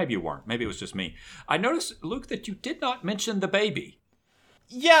too, or maybe you weren't. Maybe it was just me. I noticed, Luke, that you did not mention the baby.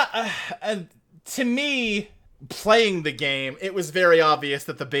 Yeah, to me, playing the game, it was very obvious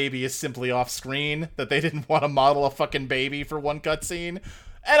that the baby is simply off screen, that they didn't want to model a fucking baby for one cutscene.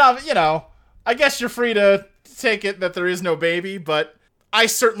 And, I guess you're free to take it that there is no baby, but I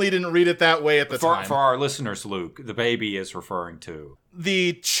certainly didn't read it that way at the time. For our listeners, Luke, the baby is referring to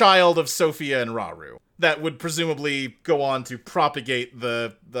the child of Sophia and Rauru that would presumably go on to propagate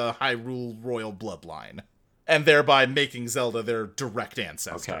the Hyrule royal bloodline, and thereby making Zelda their direct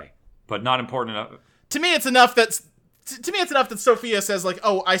ancestor. Okay, but not important enough. To me, it's enough that Sophia says, like,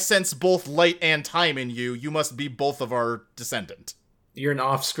 "Oh, I sense both light and time in you. You must be both of our descendant." You're an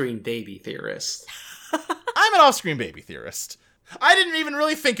off-screen baby theorist. I'm an off-screen baby theorist. I didn't even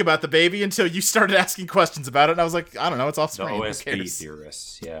really think about the baby until you started asking questions about it, and I was like, I don't know, it's off-screen. The OSB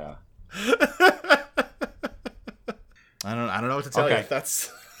theorists, yeah. I don't know what to tell you.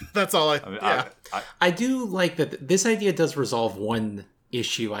 That's all I do like that this idea does resolve one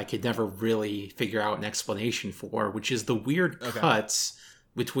issue I could never really figure out an explanation for, which is the weird cuts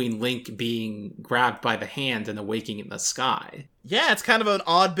between Link being grabbed by the hand and awaking in the sky. Yeah, it's kind of an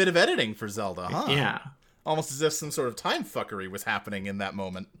odd bit of editing for Zelda, huh? Yeah. Almost as if some sort of time fuckery was happening in that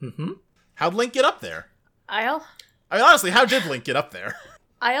moment. Mm-hmm. How'd Link get up there? I mean, honestly, how did Link get up there?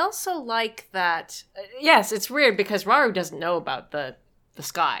 I also like that... yes, it's weird because Rauru doesn't know about the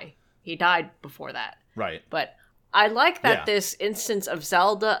sky. He died before that. Right. But I like that this instance of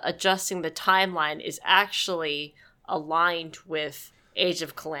Zelda adjusting the timeline is actually aligned with Age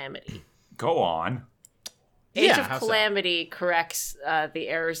of Calamity. Go on. Age of Calamity corrects the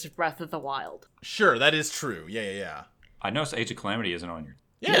errors of Breath of the Wild. Sure, that is true. Yeah. I noticed Age of Calamity isn't on your...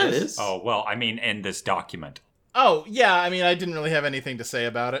 Yeah, it is. Oh, well, I mean, in this document. Oh, yeah, I mean, I didn't really have anything to say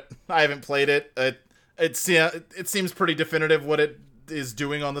about it. I haven't played it. It seems pretty definitive what it is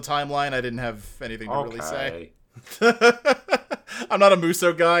doing on the timeline. I didn't have anything to really say. I'm not a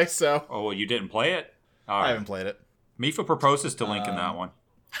Muso guy, so... Oh, well, you didn't play it? All right. I haven't played it. Mifa proposes to Link in that one.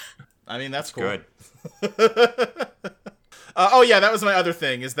 I mean, that's cool. Good. Oh, yeah, that was my other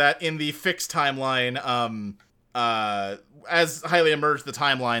thing, is that in the fixed timeline, as Hylia merged the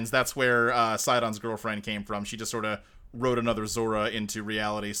timelines, that's where Sidon's girlfriend came from. She just sort of wrote another Zora into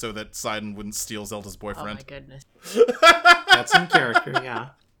reality so that Sidon wouldn't steal Zelda's boyfriend. Oh my goodness. That's in character, yeah.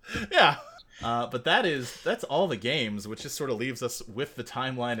 Yeah. But that's all the games, which just sort of leaves us with the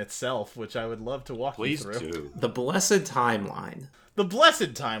timeline itself, which I would love to walk you through. Please do. The blessed timeline. The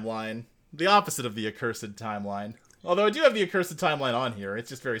blessed timeline. The opposite of the accursed timeline. Although I do have the accursed timeline on here. It's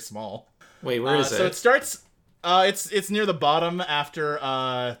just very small. Wait, where is it? So it starts... it's near the bottom after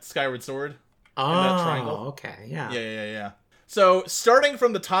Skyward Sword. Oh, that triangle. Okay, yeah. Yeah. So, starting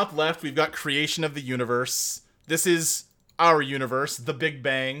from the top left, we've got creation of the universe. This is our universe, the Big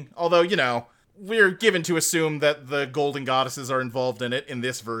Bang. Although, we're given to assume that the golden goddesses are involved in it in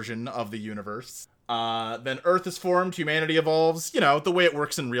this version of the universe. Then Earth is formed, humanity evolves, the way it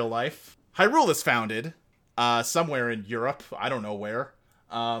works in real life. Hyrule is founded, somewhere in Europe, I don't know where.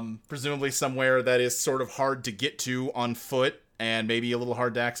 Presumably somewhere that is sort of hard to get to on foot, and maybe a little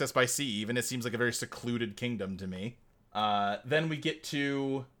hard to access by sea even. It seems like a very secluded kingdom to me. Then we get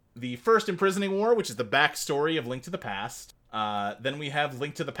to the First Imprisoning War, which is the backstory of Link to the Past. Then we have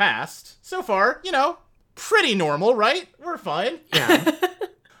Link to the Past. So far, pretty normal, right? We're fine. Yeah.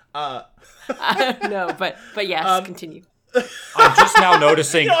 No, but yes, continue. I'm just now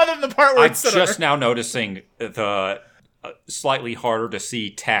noticing. Other than the part where it's now noticing the slightly harder to see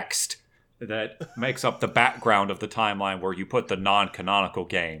text that makes up the background of the timeline where you put the non-canonical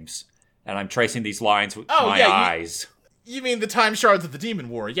games, and I'm tracing these lines with my eyes. You mean the time shards of the Demon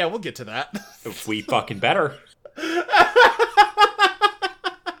War? Yeah, we'll get to that. If we fucking better.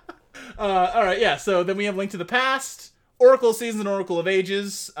 All right, yeah. So then we have Link to the Past, Oracle Seasons, and Oracle of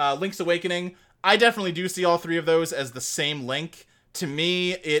Ages, Link's Awakening. I definitely do see all three of those as the same Link. To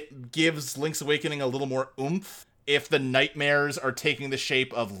me, it gives Link's Awakening a little more oomph if the nightmares are taking the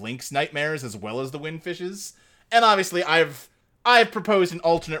shape of Link's nightmares as well as the Windfish's. And obviously, I've proposed an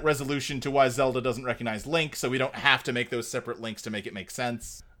alternate resolution to why Zelda doesn't recognize Link, so we don't have to make those separate links to make it make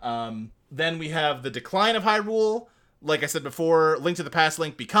sense. Then we have the Decline of Hyrule. Like I said before, Link to the Past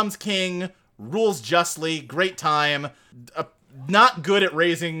Link becomes king, rules justly, great time, not good at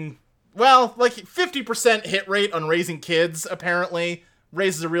raising, well, like 50% hit rate on raising kids, apparently.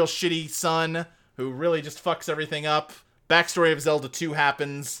 Raises a real shitty son who really just fucks everything up. Backstory of Zelda 2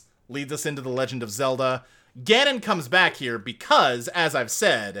 happens, leads us into the Legend of Zelda. Ganon comes back here because, as I've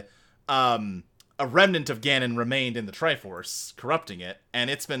said, a remnant of Ganon remained in the Triforce, corrupting it, and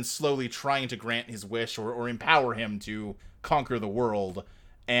it's been slowly trying to grant his wish or empower him to conquer the world.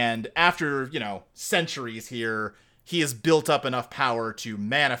 And after, centuries here, he has built up enough power to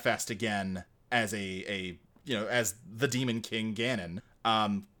manifest again as as the Demon King Ganon.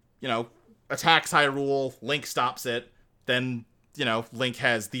 Attacks Hyrule, Link stops it, then, Link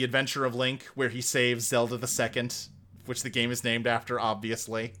has the Adventure of Link, where he saves Zelda II, which the game is named after,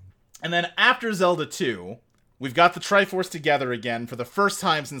 obviously. And then after Zelda 2, we've got the Triforce together again for the first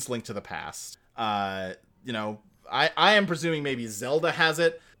time since Link to the Past. I am presuming maybe Zelda has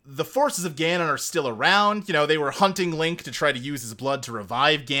it. The forces of Ganon are still around. They were hunting Link to try to use his blood to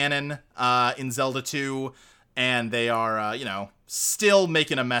revive Ganon in Zelda 2. And they are, still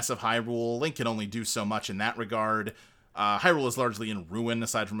making a mess of Hyrule. Link can only do so much in that regard. Hyrule is largely in ruin,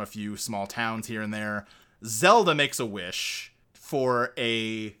 aside from a few small towns here and there. Zelda makes a wish for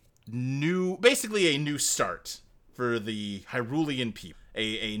basically a new start for the Hyrulean people.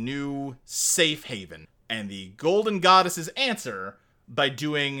 A new safe haven. And the Golden Goddess's answer by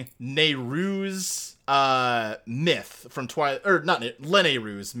doing Nehru's myth from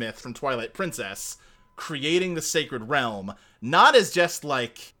Lenehru's myth from Twilight Princess, creating the Sacred Realm, not as just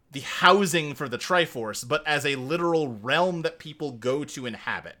like the housing for the Triforce, but as a literal realm that people go to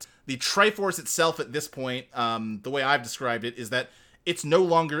inhabit. The Triforce itself at this point, the way I've described it, is that it's no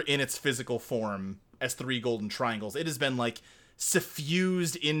longer in its physical form as three golden triangles. It has been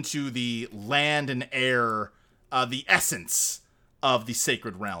suffused into the land and air, the essence of the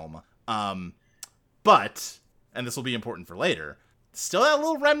Sacred Realm. But, and this will be important for later, still that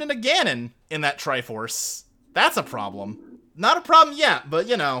little remnant of Ganon in that Triforce. That's a problem. Not a problem yet, but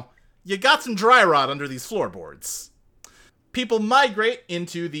you got some dry rot under these floorboards. People migrate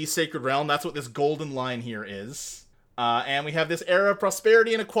into the Sacred Realm. That's what this golden line here is. And we have this era of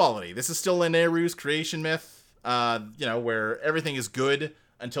prosperity and equality. This is still Nehru's creation myth, where everything is good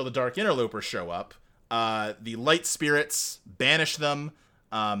until the Dark Interlopers show up. The light spirits banish them.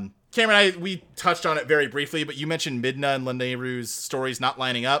 Cameron, we touched on it very briefly, but you mentioned Midna and Lenehru's stories not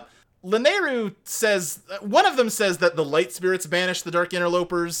lining up. Lenehru says, one of them says that the light spirits banished the Dark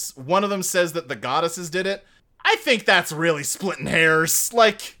Interlopers. One of them says that the goddesses did it. I think that's really splitting hairs. I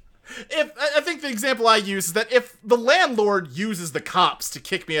think the example I use is that if the landlord uses the cops to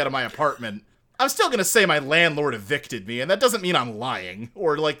kick me out of my apartment, I'm still going to say my landlord evicted me, and that doesn't mean I'm lying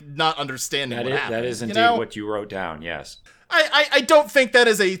or not understanding what happened. That is indeed what you wrote down, yes. I don't think that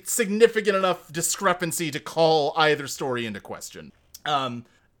is a significant enough discrepancy to call either story into question.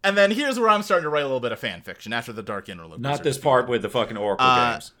 And then here's where I'm starting to write a little bit of fan fiction after the Dark Interlopers. Not this part with the fucking Oracle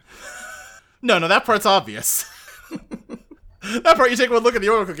games. No, that part's obvious. That part, you take one look at the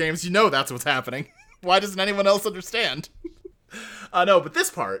Oracle games, that's what's happening. Why doesn't anyone else understand? No, but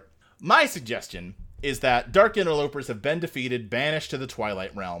this part, my suggestion is that Dark Interlopers have been defeated, banished to the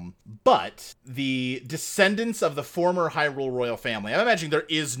Twilight Realm, but the descendants of the former Hyrule royal family, I'm imagining there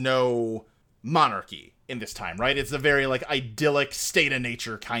is no monarchy in this time, right? It's a very idyllic state of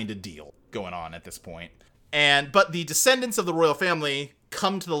nature kind of deal going on at this point. But the descendants of the royal family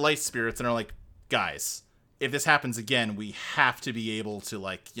come to the light spirits and are like, guys, if this happens again, we have to be able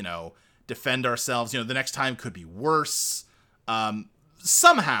to defend ourselves. The next time could be worse.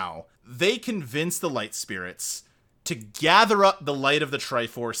 Somehow they convince the light spirits to gather up the light of the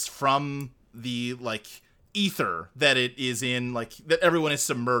Triforce from the ether that it is in, like, that everyone is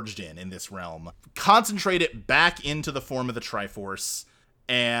submerged in this realm. Concentrate it back into the form of the Triforce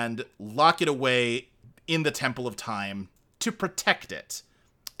and lock it away in the Temple of Time to protect it.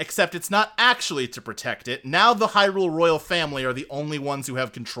 Except it's not actually to protect it. Now the Hyrule royal family are the only ones who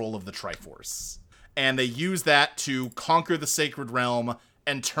have control of the Triforce. And they use that to conquer the Sacred Realm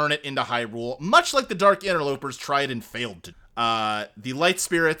and turn it into Hyrule, much like the Dark Interlopers tried and failed to. The Light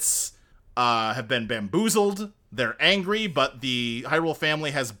Spirits have been bamboozled. They're angry, but the Hyrule family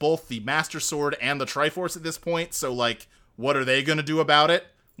has both the Master Sword and the Triforce at this point, so, like, what are they going to do about it?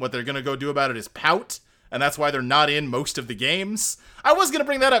 What they're going to go do about it is pout, and that's why they're not in most of the games. I was going to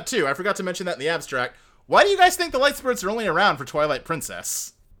bring that up, too. I forgot to mention that in the abstract. Why do you guys think the Light Spirits are only around for Twilight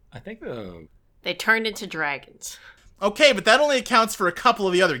Princess? I think they turned into dragons. Okay, but that only accounts for a couple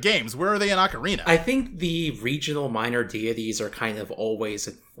of the other games. Where are they in Ocarina? I think the regional minor deities are kind of always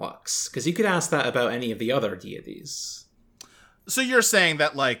in flux, because you could ask that about any of the other deities. So you're saying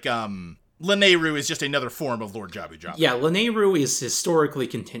that, like, Lanayru is just another form of Lord Jabu Jabu? Yeah, Lanayru is historically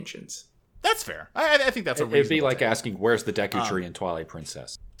contingent. That's fair. I think that's a reasonable It'd be like take. asking, where's the Deku Tree in Twilight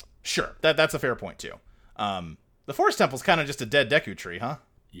Princess? Sure, that's a fair point, too. The Forest Temple's kind of just a dead Deku Tree, huh?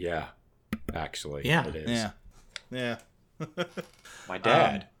 Yeah, actually. Yeah. It is. Yeah. My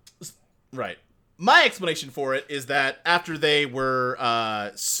dad. Right. My explanation for it is that after they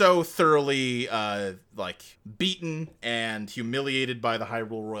were so thoroughly beaten and humiliated by the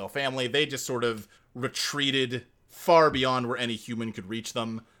Hyrule royal family, they just sort of retreated far beyond where any human could reach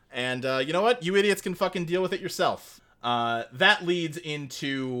them. And you know what? You idiots can fucking deal with it yourself. That leads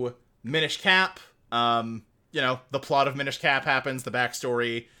into Minish Cap. The plot of Minish Cap happens, the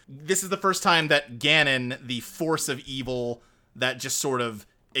backstory. This is the first time that Ganon, the force of evil that just sort of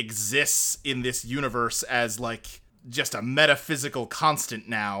exists in this universe as, like, just a metaphysical constant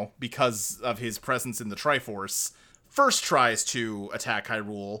now because of his presence in the Triforce, first tries to attack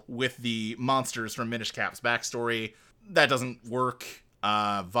Hyrule with the monsters from Minish Cap's backstory. That doesn't work.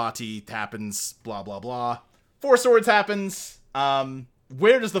 Vati happens, blah, blah, blah. Four Swords happens.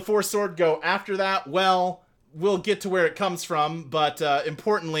 Where does the Four Sword go after that? Well, we'll get to where it comes from, but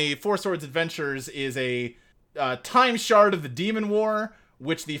importantly, Four Swords Adventures is a time shard of the Demon War,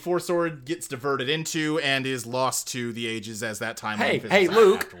 which the Four Sword gets diverted into and is lost to the ages as that timeline Hey,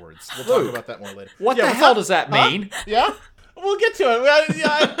 Luke. afterwards. We'll talk about that more later. What the hell does that mean? Yeah? We'll get to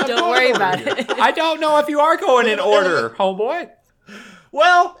it. Don't worry about it. I don't know if you are going in order, homeboy.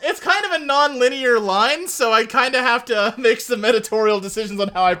 Well, it's kind of a non-linear line, so I kind of have to make some editorial decisions on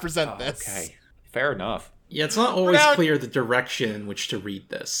how I present this. Okay, fair enough. Yeah, it's not always clear the direction in which to read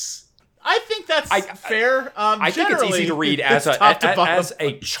this. I think that's fair. I think it's easy to read as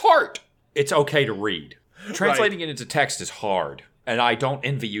a chart. It's okay to read. Translating it into text is hard, and I don't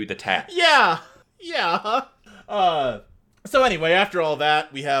envy you the task. Yeah. So anyway, after all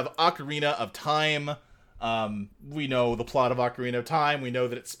that, we have Ocarina of Time. We know the plot of Ocarina of Time. We know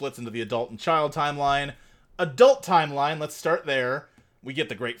that it splits into the adult and child timeline. Adult timeline, let's start there. We get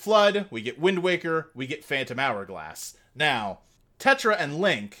the Great Flood, we get Wind Waker, we get Phantom Hourglass. Now, Tetra and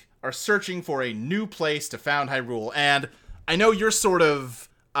Link are searching for a new place to found Hyrule, and I know you're sort of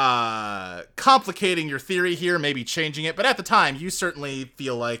complicating your theory here, maybe changing it, but at the time, you certainly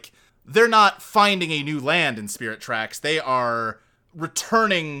feel like they're not finding a new land in Spirit Tracks. They are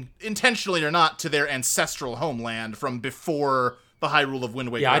returning, intentionally or not, to their ancestral homeland from before the Hyrule of Wind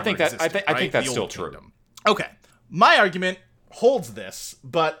Waker. Yeah, I think existed, I think that's still Kingdom. True. Okay, my argument holds this,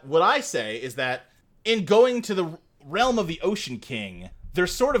 but what I say is that in going to the realm of the Ocean King, they're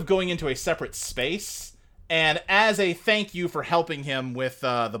sort of going into a separate space, and as a thank you for helping him with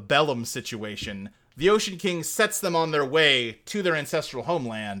the Bellum situation, the Ocean King sets them on their way to their ancestral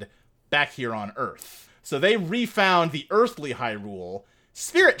homeland back here on Earth. So they refound the earthly Hyrule.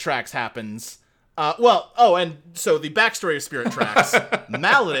 Spirit Tracks happens. And so the backstory of Spirit Tracks,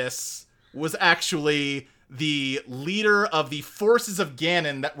 Malladus was actually the leader of the forces of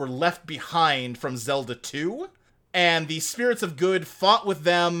Ganon that were left behind from Zelda 2. And the Spirits of Good fought with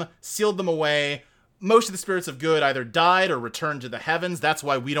them, sealed them away. Most of the Spirits of Good either died or returned to the heavens. That's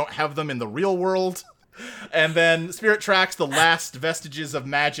why we don't have them in the real world. And then Spirit Tracks, the last vestiges of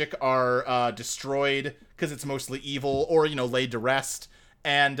magic are destroyed because it's mostly evil or, laid to rest.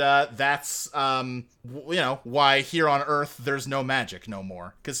 And that's, why here on Earth there's no magic no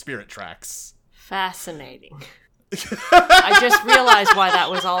more, because Spirit Tracks. Fascinating. I just realized why that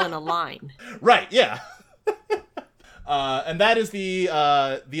was all in a line. Right, yeah. And that is the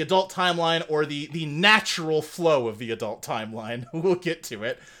adult timeline, or the natural flow of the adult timeline. We'll get to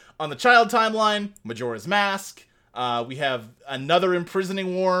it. On the child timeline, Majora's Mask. We have another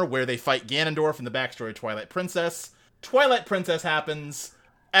imprisoning war where they fight Ganondorf in the backstory of Twilight Princess. Twilight Princess happens.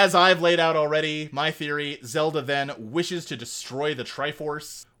 As I've laid out already, my theory, Zelda then wishes to destroy the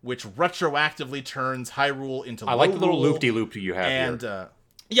Triforce, which retroactively turns Hyrule into I like the little loop-de-loop you have and, here.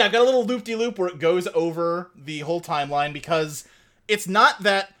 Yeah, I've got a little loop-de-loop where it goes over the whole timeline, because it's not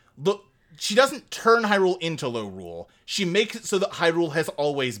that... Look, she doesn't turn Hyrule into Lorule. She makes it so that Hyrule has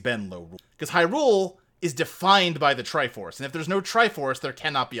always been Lorule. Because Hyrule is defined by the Triforce, and if there's no Triforce, there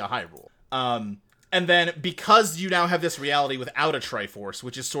cannot be a Hyrule. And then, because you now have this reality without a Triforce,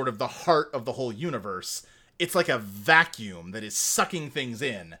 which is sort of the heart of the whole universe, it's like a vacuum that is sucking things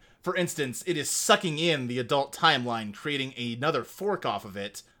in. For instance, it is sucking in the adult timeline, creating another fork off of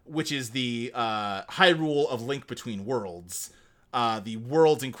it, which is the Hyrule of Link Between Worlds. The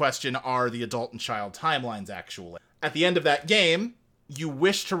worlds in question are the adult and child timelines, actually. At the end of that game, you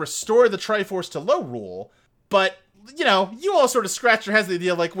wish to restore the Triforce to Lorule, but, you know, you all sort of scratch your heads at the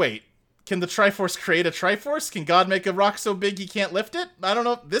idea, like, wait, can the Triforce create a Triforce? Can God make a rock so big he can't lift it? I don't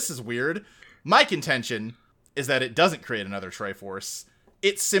know. This is weird. My contention is that it doesn't create another Triforce.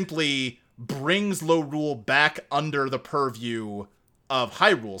 It simply brings Lorule back under the purview of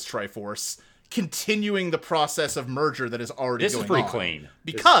Hyrule's Triforce, continuing the process of merger that is already going on. This is pretty clean.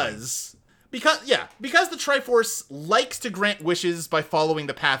 Because the Triforce likes to grant wishes by following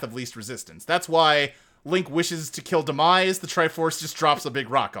the path of least resistance. That's why Link wishes to kill Demise, the Triforce just drops a big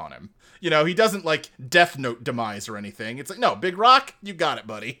rock on him. You know, he doesn't, like, Death Note Demise or anything. It's like, no, big rock, you got it,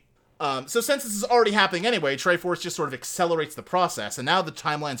 buddy. So since this is already happening anyway, Triforce just sort of accelerates the process, and now the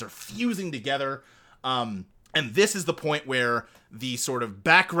timelines are fusing together, and this is the point where the sort of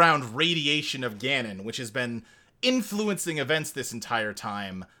background radiation of Ganon, which has been influencing events this entire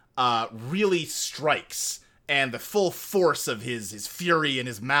time, really strikes, and the full force of his fury and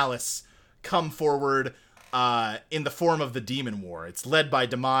his malice come forward in the form of the Demon War. It's led by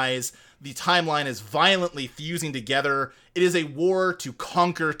Demise. The timeline is violently fusing together. It is a war to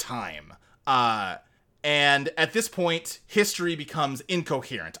conquer time. And at this point, history becomes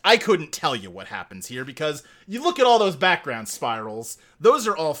incoherent. I couldn't tell you what happens here, because you look at all those background spirals. Those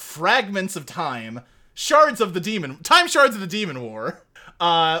are all fragments of time. Time shards of the Demon War.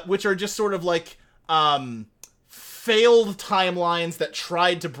 Which are just sort of like failed timelines that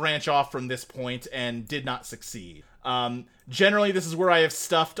tried to branch off from this point and did not succeed. Generally, this is where I have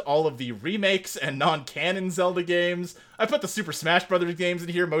stuffed all of the remakes and non-canon Zelda games. I put the Super Smash Bros. Games in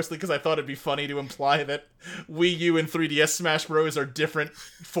here mostly because I thought it'd be funny to imply that Wii U and 3DS Smash Bros. Are different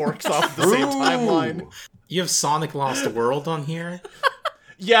forks off the same timeline. You have Sonic Lost World on here?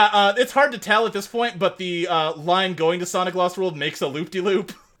 Yeah, it's hard to tell at this point, but the line going to Sonic Lost World makes a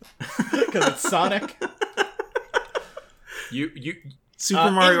loop-de-loop. Because it's Sonic.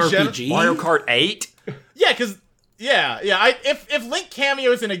 Super Mario RPG? Mario Kart 8? Yeah, because... Yeah. If Link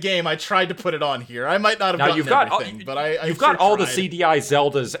cameos in a game, I tried to put it on here. I might not have gotten everything, but I you've got all the CDI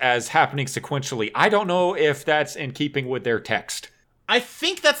Zeldas as happening sequentially. I don't know if that's in keeping with their text. I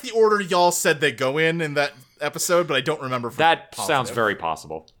think that's the order y'all said they go in that episode, but I don't remember. That sounds very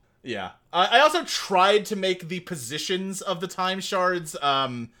possible. Yeah. I also tried to make the positions of the time shards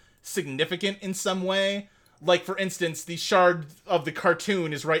significant in some way. Like, for instance, the shard of the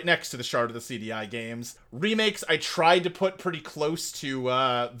cartoon is right next to the shard of the CDI games. Remakes, I tried to put pretty close to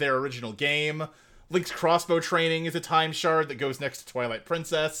their original game. Link's crossbow training is a time shard that goes next to Twilight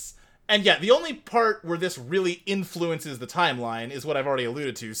Princess. And yeah, the only part where this really influences the timeline is what I've already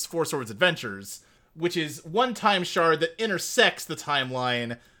alluded to, Four Swords Adventures, which is one time shard that intersects the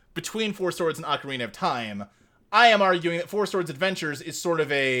timeline between Four Swords and Ocarina of Time. I am arguing that Four Swords Adventures is sort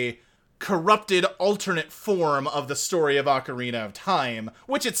of a corrupted alternate form of the story of Ocarina of Time,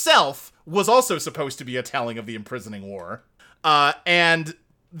 which itself was also supposed to be a telling of the imprisoning war. And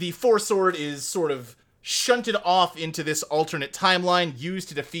the Four Sword is sort of shunted off into this alternate timeline, used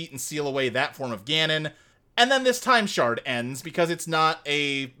to defeat and seal away that form of Ganon. And then this time shard ends because it's not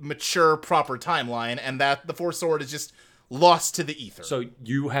a mature, proper timeline, and that the Four Sword is just lost to the ether. So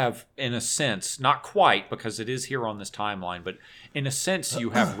you have, in a sense, not quite, because it is here on this timeline, but in a sense you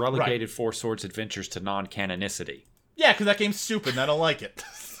have relegated right. Four Swords Adventures to non-canonicity. Yeah, because that game's stupid and I don't like it.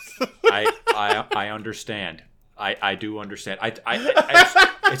 I understand. I do understand.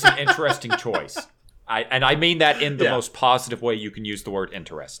 It's an interesting choice. And I mean that in the most positive way you can use the word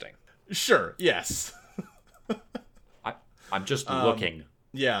interesting. Sure, yes. I'm just looking.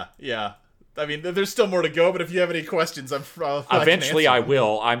 Yeah. I mean, there's still more to go, but if you have any questions, eventually I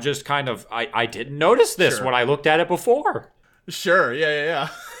will. I'm just kind of... I didn't notice this when I looked at it before. Sure, yeah.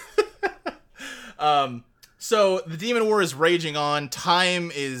 So, the Demon War is raging on. Time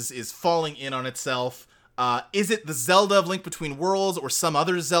is falling in on itself. Is it the Zelda of Link Between Worlds or some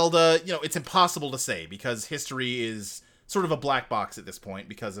other Zelda? It's impossible to say because history is sort of a black box at this point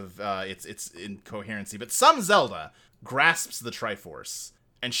because of its incoherency. But some Zelda grasps the Triforce,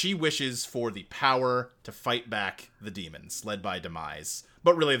 and she wishes for the power to fight back the demons, led by Demise.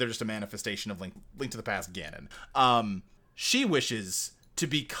 But really, they're just a manifestation of Link to the Past Ganon. She wishes to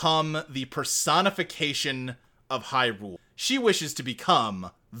become the personification of Hyrule. She wishes to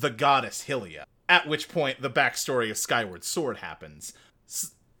become the goddess Hylia, at which point the backstory of Skyward Sword happens.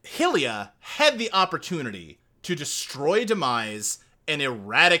 Hylia had the opportunity to destroy Demise and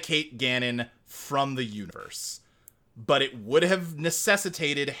eradicate Ganon from the universe, but it would have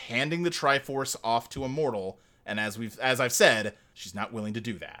necessitated handing the Triforce off to a mortal, and as I've said, she's not willing to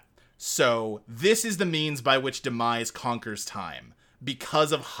do that. So this is the means by which Demise conquers time.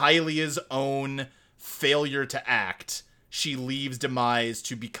 Because of Hylia's own failure to act, she leaves Demise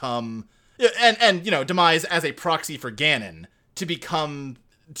to become, and Demise as a proxy for Ganon,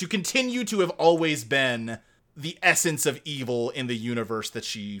 to continue to have always been the essence of evil in the universe that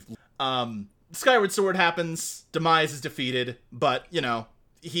she... Skyward Sword happens, Demise is defeated, but,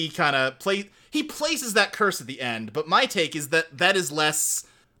 he kind of he places that curse at the end, but my take is that is less,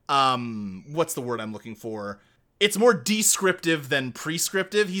 what's the word I'm looking for? It's more descriptive than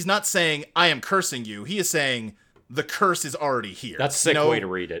prescriptive. He's not saying, I am cursing you. He is saying, the curse is already here. That's a sick way to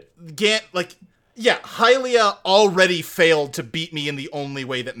read it. Hylia already failed to beat me in the only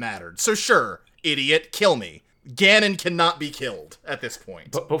way that mattered. So sure, idiot, kill me. Ganon cannot be killed at this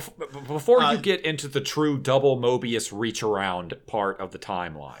point. But before you get into the true double Mobius reach around part of the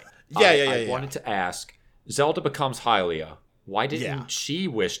timeline, I wanted to ask, Zelda becomes Hylia. Why didn't she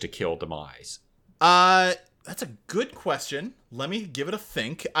wish to kill Demise? That's a good question. Let me give it a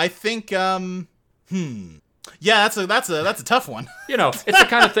think. I think, Yeah, that's a tough one. It's the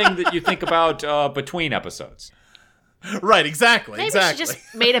kind of thing that you think about between episodes. Right, exactly. Maybe she just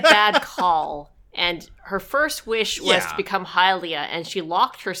made a bad call, and her first wish was to become Hylia, and she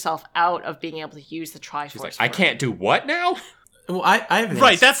locked herself out of being able to use the Triforce. She's like, I can't do what now? Well, I have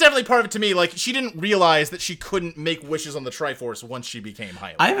right, that's definitely part of it to me. Like, she didn't realize that she couldn't make wishes on the Triforce once she became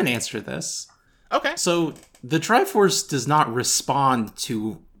Hylia. I have an answer to this. Okay. So, the Triforce does not respond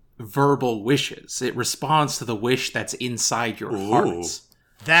to verbal wishes. It responds to the wish that's inside your heart.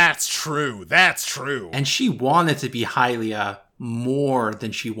 That's true. And she wanted to be Hylia more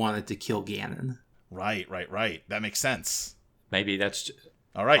than she wanted to kill Ganon. Right. That makes sense. Maybe that's...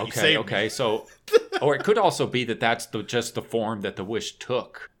 All right, okay. So, or it could also be that that's just the form that the wish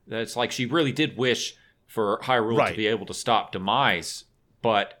took. That's like she really did wish for Hyrule to be able to stop Demise,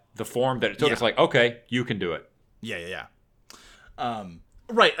 but the form that it took is like, okay, you can do it. Yeah.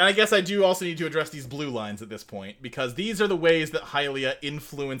 Right, and I guess I do also need to address these blue lines at this point, because these are the ways that Hylia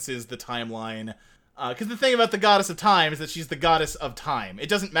influences the timeline. Because the thing about the Goddess of Time is that she's the Goddess of Time. It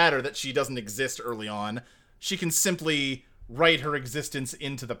doesn't matter that she doesn't exist early on. She can simply write her existence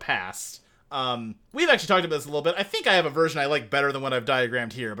into the past. We've actually talked about this a little bit. I think I have a version I like better than what I've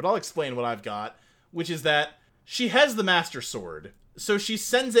diagrammed here, but I'll explain what I've got, which is that she has the Master Sword, so she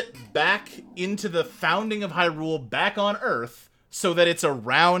sends it back into the founding of Hyrule, back on Earth, so that it's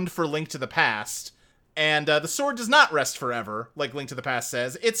around for Link to the Past. And the sword does not rest forever, like Link to the Past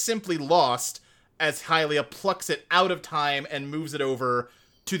says. It's simply lost as Hylia plucks it out of time and moves it over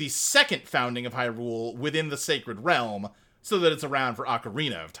to the second founding of Hyrule within the Sacred Realm, so that it's around for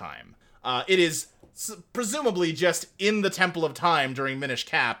Ocarina of Time. It is presumably just in the Temple of Time during Minish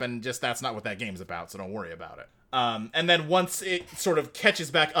Cap, and just that's not what that game's about, so don't worry about it. And then once it sort of catches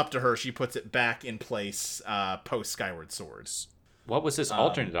back up to her, she puts it back in place post Skyward Swords. What was this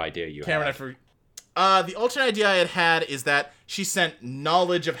alternate idea you Cameron, had? The alternate idea I had is that she sent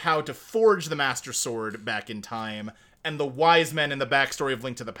knowledge of how to forge the Master Sword back in time, and the wise men in the backstory of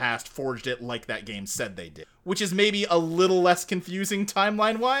Link to the Past forged it like that game said they did. Which is maybe a little less confusing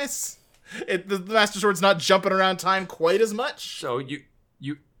timeline-wise. The Master Sword's not jumping around time quite as much. So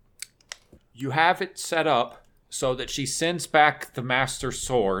you have it set up so that she sends back the Master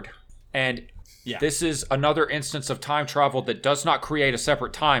Sword, and this is another instance of time travel that does not create a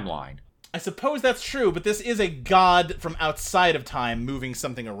separate timeline. I suppose that's true, but this is a god from outside of time moving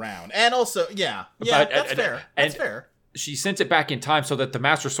something around. And also, that's fair. That's fair. She sends it back in time so that the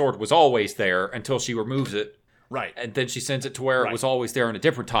Master Sword was always there until she removes it. Right. And then she sends it to where it was always there in a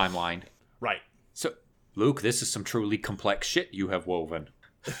different timeline. Right. So, Luke, this is some truly complex shit you have woven.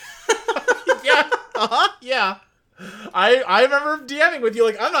 Yeah. I remember DMing with you,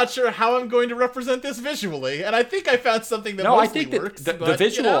 like, I'm not sure how I'm going to represent this visually, and I think I found something that mostly works. The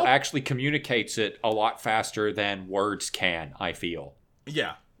visual actually communicates it a lot faster than words can, I feel.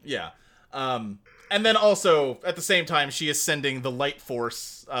 Yeah. And then also, at the same time, she is sending the light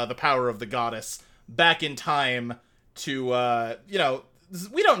force, the power of the goddess, back in time to,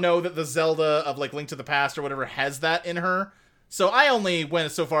 we don't know that the Zelda of, like, Link to the Past or whatever has that in her. So I only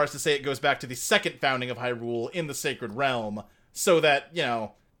went so far as to say it goes back to the second founding of Hyrule in the Sacred Realm, so that,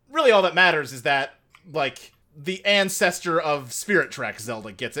 really all that matters is that, like, the ancestor of Spirit Tracks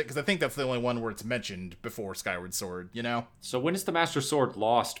Zelda gets it, because I think that's the only one where it's mentioned before Skyward Sword, So when is the Master Sword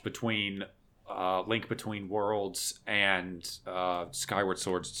lost between Link Between Worlds and Skyward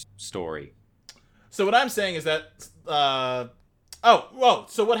Sword's story? So what I'm saying is that, so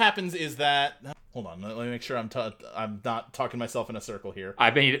what happens is that, hold on, let me make sure I'm not talking myself in a circle here.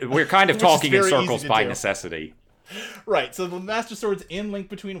 I mean, we're kind of talking in circles by necessity. Right, so the Master Sword's in Link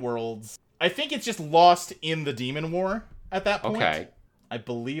Between Worlds. I think it's just lost in the Demon War at that point. Okay. I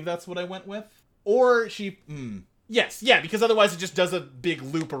believe that's what I went with. Or she... Yes, yeah, because otherwise it just does a big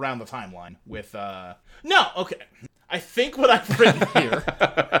loop around the timeline with... No, okay. I think what I've written here,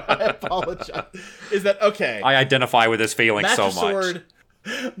 I apologize, is that, okay... I identify with this feeling so much.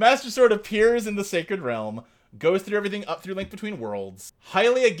 Master Sword appears in the Sacred Realm, goes through everything up through Link Between Worlds.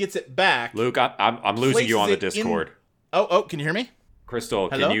 Hylia gets it back. Luke, I'm losing you on the Discord. Oh, can you hear me? Crystal,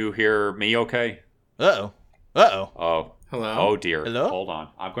 Hello? Can you hear me okay? Uh-oh. Oh. Hello? Oh, dear. Hello? Hold on.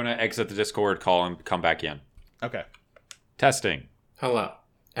 I'm going to exit the Discord call and come back in. Okay. Testing. Hello.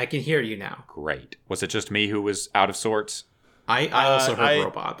 I can hear you now. Great. Was it just me who was out of sorts? I also heard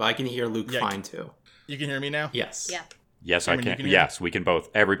Robot, but I can hear Luke fine too. You can hear me now? Yes. Yeah. Yes, I can. Yes, we can both.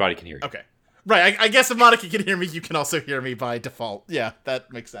 Everybody can hear you. Okay. Right, I guess if Monica can hear me, you can also hear me by default. Yeah,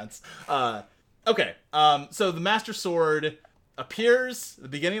 that makes sense. Okay, so the Master Sword appears at the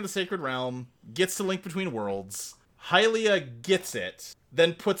beginning of the Sacred Realm, gets to Link Between Worlds. Hylia gets it,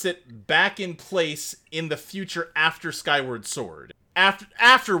 then puts it back in place in the future after Skyward Sword.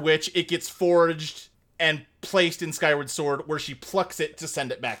 After which it gets forged and placed in Skyward Sword, where she plucks it to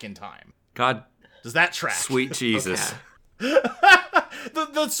send it back in time. God. Does that track? Sweet Jesus.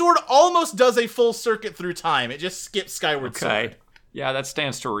 The sword almost does a full circuit through time. It just skips Skyward Sword. Yeah, that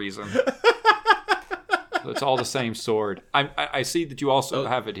stands to reason. It's all the same sword. I see that you also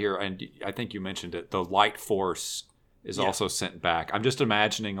have it here, and I think you mentioned it. The light force is also sent back. I'm just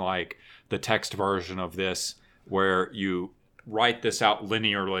imagining like the text version of this where you write this out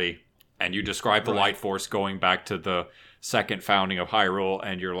linearly and you describe the light force going back to the second founding of Hyrule,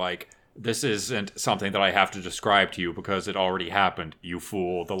 and you're like, this isn't something that I have to describe to you because it already happened, you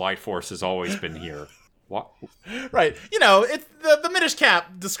fool. The light force has always been here. What? Right. It's the Minish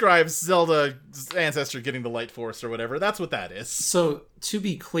Cap describes Zelda's ancestor getting the light force or whatever. That's what that is. So, to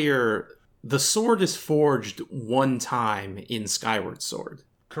be clear, the sword is forged one time in Skyward Sword.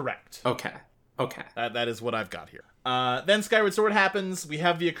 Correct. Okay. That is what I've got here. Then Skyward Sword happens. We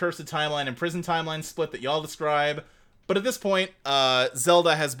have the Accursed Timeline and Prison Timeline split that y'all describe. But at this point,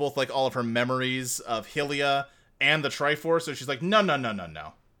 Zelda has both like all of her memories of Hylia and the Triforce, so she's like, no.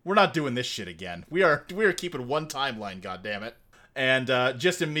 We're not doing this shit again. We are keeping one timeline, goddammit. And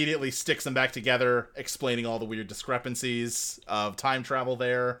just immediately sticks them back together, explaining all the weird discrepancies of time travel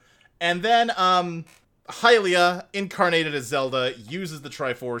there. And then Hylia, incarnated as Zelda, uses the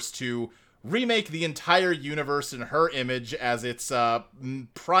Triforce to remake the entire universe in her image as its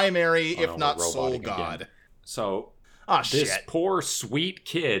primary, if not sole god. Again. So... this poor sweet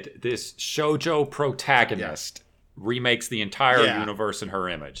kid, this shoujo protagonist, remakes the entire universe in her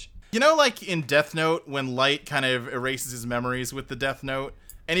image. Like in Death Note, when Light kind of erases his memories with the Death Note,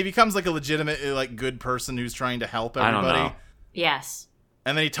 and he becomes like a legitimately like good person who's trying to help everybody. I don't know. Yes.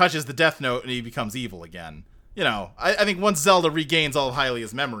 And then he touches the Death Note and he becomes evil again. I think once Zelda regains all of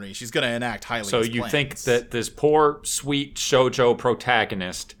Hylia's memory, she's going to enact Hylia's So you plans. think that this poor sweet shoujo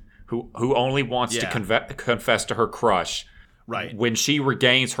protagonist who only wants to confess to her crush, right? When she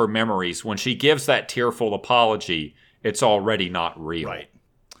regains her memories, when she gives that tearful apology, it's already not real. Right.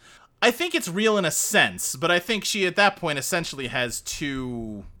 I think it's real in a sense, but I think she at that point essentially has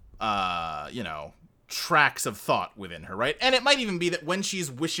two, tracks of thought within her, right? And it might even be that when she's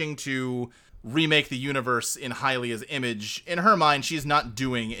wishing to remake the universe in Hylia's image, in her mind, she's not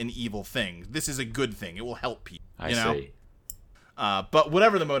doing an evil thing. This is a good thing. It will help people. I see. But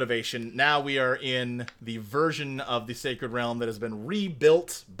whatever the motivation, now we are in the version of the Sacred Realm that has been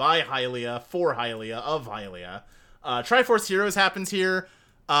rebuilt by Hylia, for Hylia, of Hylia. Triforce Heroes happens here.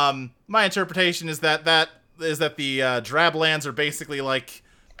 My interpretation is that the Drablands are basically like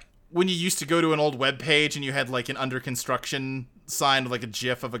when you used to go to an old web page and you had like an under construction sign with like a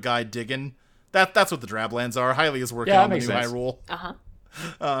gif of a guy digging. That's what the Drablands are. Hylia's working on the new Hyrule.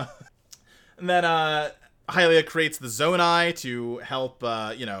 And then Hylia creates the Zonai to help,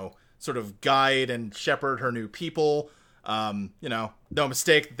 sort of guide and shepherd her new people. No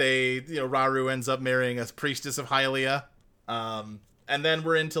mistake that Rauru ends up marrying a priestess of Hylia. And then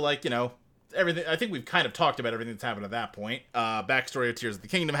we're into everything. I think we've kind of talked about everything that's happened at that point. Backstory of Tears of the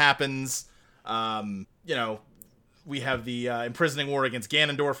Kingdom happens. We have the imprisoning war against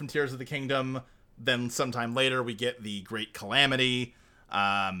Ganondorf from Tears of the Kingdom. Then sometime later, we get the Great Calamity.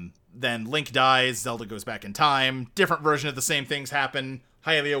 Then Link dies. Zelda goes back in time. Different version of the same things happen.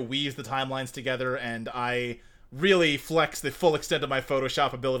 Hylia weaves the timelines together, and I really flex the full extent of my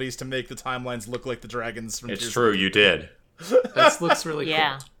Photoshop abilities to make the timelines look like the dragons from It's Tears true, you did. That looks really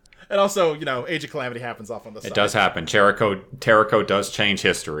yeah. cool. And also, Age of Calamity happens off on the side. It does happen. Terraco does change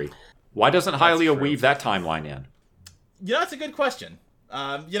history. Why doesn't Hylia weave that timeline in? That's a good question.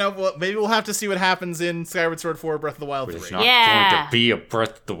 Well, maybe we'll have to see what happens in Skyward Sword 4, Breath of the Wild 3. There's not going to be a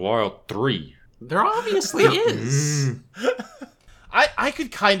Breath of the Wild 3. There obviously is. I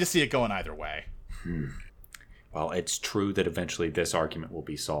could kind of see it going either way. Well, it's true that eventually this argument will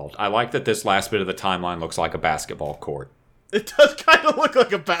be solved. I like that this last bit of the timeline looks like a basketball court. It does kind of look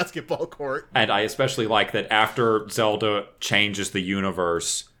like a basketball court. And I especially like that after Zelda changes the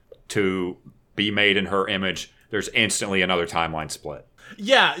universe to be made in her image, there's instantly another timeline split.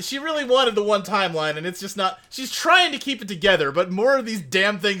 Yeah, she really wanted the one timeline, and it's just not... She's trying to keep it together, but more of these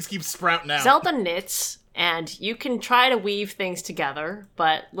damn things keep sprouting out. Zelda knits, and you can try to weave things together,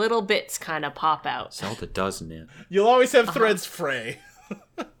 but little bits kind of pop out. Zelda does knit. You'll always have threads fray.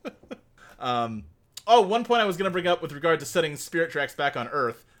 One point I was going to bring up with regard to setting Spirit Tracks back on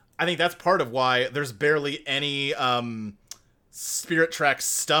Earth, I think that's part of why there's barely any Spirit Tracks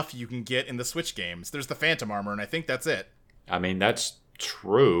stuff you can get in the Switch games. There's the Phantom Armor, and I think that's it. I mean, that's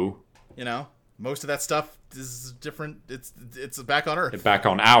true. Most of that stuff is different. It's back on Earth. Back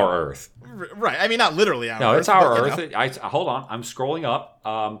on our Earth. Right. I mean, not literally our Earth. No, it's our Earth. Hold on. I'm scrolling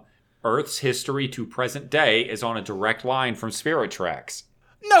up. Earth's history to present day is on a direct line from Spirit Tracks.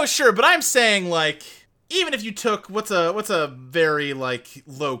 No, sure, but I'm saying, even if you took what's a very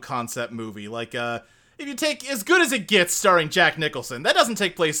low concept movie, if you take As Good as It Gets starring Jack Nicholson, that doesn't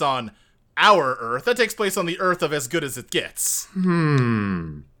take place on our Earth. That takes place on the Earth of As Good as It Gets.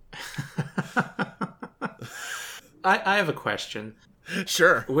 I have a question.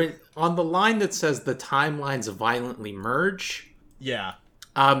 Sure. On the line that says the timelines violently merge. Yeah.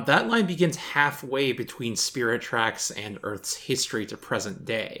 That line begins halfway between Spirit Tracks and Earth's history to present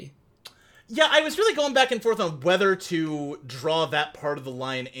day. Yeah, I was really going back and forth on whether to draw that part of the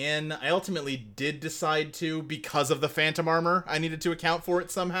line in. I ultimately did decide to because of the Phantom Armor. I needed to account for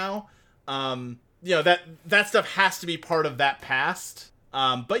it somehow. That stuff has to be part of that past.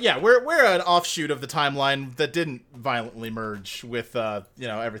 But yeah, we're an offshoot of the timeline that didn't violently merge with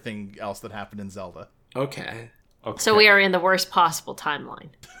everything else that happened in Zelda. Okay. So we are in the worst possible timeline.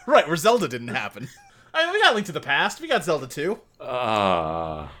 Right, where Zelda didn't happen. I mean, we got Link to the Past. We got Zelda 2.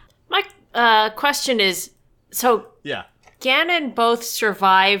 My question is, so yeah, Ganon both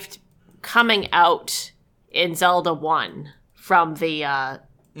survived coming out in Zelda 1 from the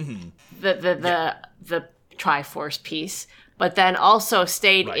Triforce piece, but then also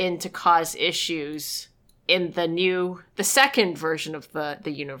stayed in to cause issues in the second version of the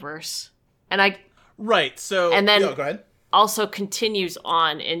universe. Right, so... And then go ahead. Also continues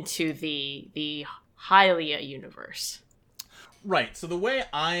on into the Hylia universe. Right, so the way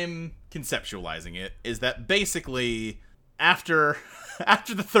I'm conceptualizing it is that basically, after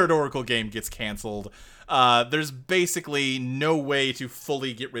the third Oracle game gets canceled, there's basically no way to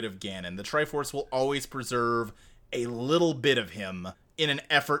fully get rid of Ganon. The Triforce will always preserve a little bit of him in an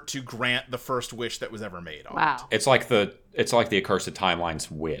effort to grant the first wish that was ever made on Wow. It's like the Accursed Timeline's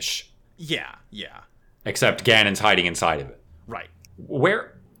wish. Yeah. Except Ganon's hiding inside of it. Right.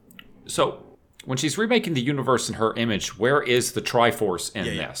 So, when she's remaking the universe in her image, where is the Triforce in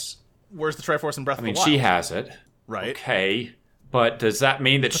this? Where's the Triforce in Breath of the Wild? She has it. Right. Okay. But does that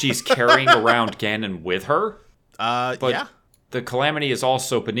mean that she's carrying around Ganon with her? Yeah. The Calamity is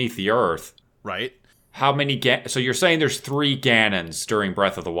also beneath the Earth. Right. How many So you're saying there's 3 Ganons during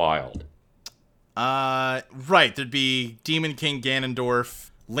Breath of the Wild? Right. There'd be Demon King Ganondorf,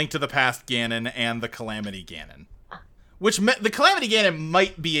 Link to the Past Ganon, and the Calamity Ganon. Which, the Calamity Ganon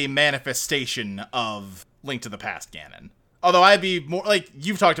might be a manifestation of Link to the Past Ganon. Although I'd be more,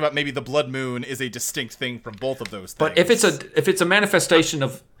 you've talked about maybe the Blood Moon is a distinct thing from both of those things. But if it's a manifestation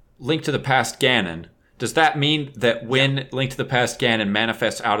of Link to the Past Ganon, does that mean that when Link to the Past Ganon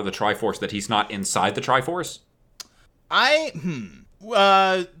manifests out of the Triforce that he's not inside the Triforce?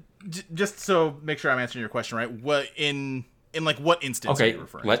 Just so make sure I'm answering your question right, what in what instance are you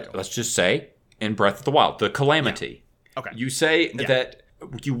referring to? Let's just say in Breath of the Wild, the Calamity. Yeah. Okay. You say that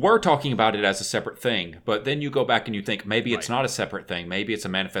you were talking about it as a separate thing, but then you go back and you think maybe it's not a separate thing. Maybe it's a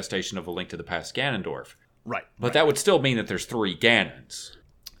manifestation of A Link to the Past Ganondorf. Right. But that would still mean that there's 3 Ganons.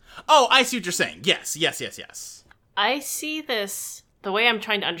 Oh, I see what you're saying. Yes. I see this, the way I'm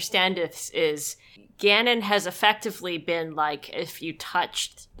trying to understand this is Ganon has effectively been like if you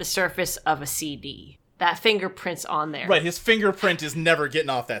touched the surface of a CD. That fingerprint's on there. Right, his fingerprint is never getting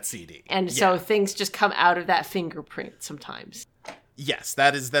off that CD. And so things just come out of that fingerprint sometimes. Yes,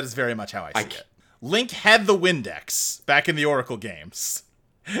 that is very much how I see it. Link had the Windex back in the Oracle games,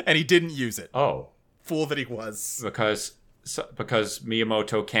 and he didn't use it. Oh. Fool that he was. Because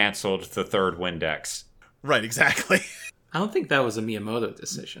Miyamoto canceled the 3rd Windex. Right, exactly. I don't think that was a Miyamoto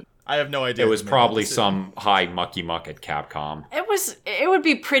decision. I have no idea. It was probably some high mucky muck at Capcom. It would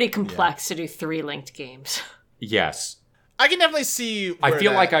be pretty complex to do 3 linked games. Yes. I can definitely see I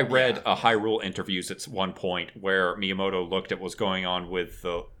feel like I read a Hyrule interviews at one point where Miyamoto looked at what's going on with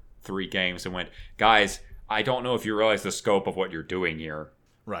the 3 games and went, guys, I don't know if you realize the scope of what you're doing here.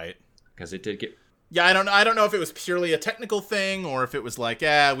 Right. Because it did get... Yeah, I don't know if it was purely a technical thing or if it was like, we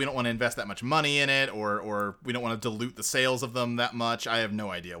don't want to invest that much money in it or we don't want to dilute the sales of them that much. I have no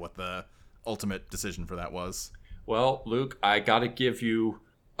idea what the ultimate decision for that was. Well, Luke, I got to give you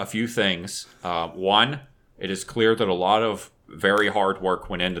a few things. One, it is clear that a lot of very hard work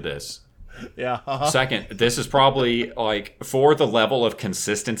went into this. Yeah. Second, this is probably, like, for the level of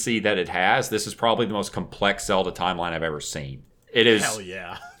consistency that it has, this is probably the most complex Zelda timeline I've ever seen. It is... Hell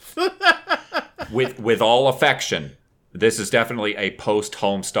yeah. with all affection, this is definitely a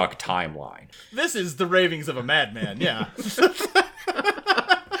post-Homestuck timeline. This is the ravings of a madman, yeah.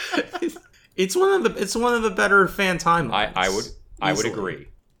 It's one of the better fan timelines. I would agree.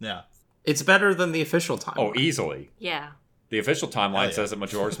 Yeah. It's better than the official timeline. Oh, easily. Yeah. The official timeline says that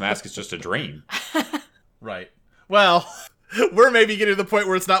Majora's Mask is just a dream. Right. Well, we're maybe getting to the point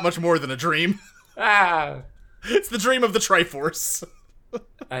where it's not much more than a dream. It's the dream of the Triforce.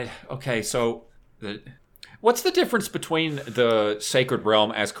 Okay, so what's the difference between the Sacred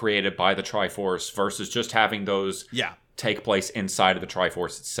Realm as created by the Triforce versus just having those take place inside of the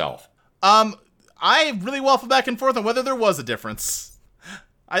Triforce itself? I really waffle back and forth on whether there was a difference.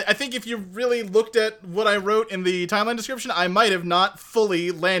 I think if you really looked at what I wrote in the timeline description, I might have not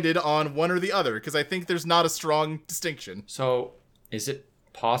fully landed on one or the other, because I think there's not a strong distinction. So, is it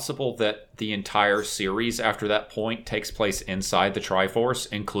possible that the entire series after that point takes place inside the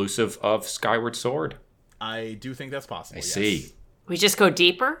Triforce, inclusive of Skyward Sword? I do think that's possible. I see. We just go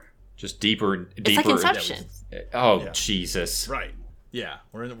deeper? Just deeper and deeper. It's like Inception. Jesus. Right. Yeah,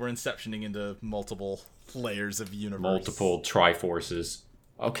 we're inceptioning into multiple layers of universe. Multiple Triforces.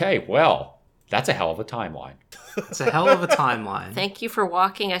 Okay, well, that's a hell of a timeline. It's a hell of a timeline. Thank you for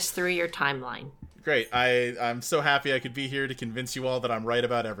walking us through your timeline. Great. I'm so happy I could be here to convince you all that I'm right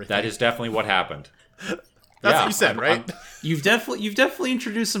about everything. That is definitely what happened. That's what you said, right? You've definitely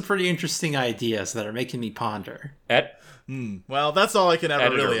introduced some pretty interesting ideas that are making me ponder. Well, that's all I can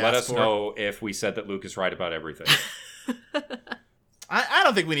ever really ask for. Let us know if we said that Luke is right about everything. I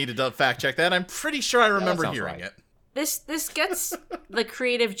don't think we need to fact check that. I'm pretty sure I remember hearing it. This gets the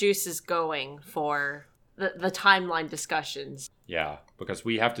creative juices going for the timeline discussions. Yeah, because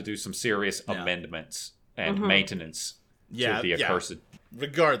we have to do some serious amendments and maintenance to the accursed.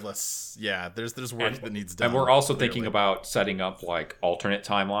 Regardless, there's work that needs done. And we're also thinking about setting up like alternate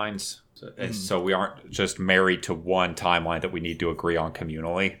timelines, so we aren't just married to one timeline that we need to agree on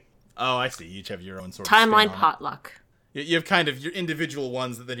communally. Oh, I see. You each have your own sort of timeline potluck. You have kind of your individual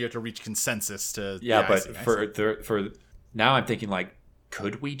ones that then you have to reach consensus to. Yeah, but for now, I'm thinking like,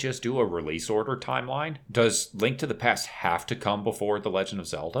 could we just do a release order timeline? Does Link to the Past have to come before The Legend of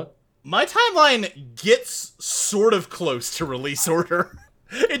Zelda? My timeline gets sort of close to release order.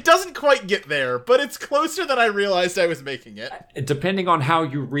 It doesn't quite get there, but it's closer than I realized I was making it. Depending on how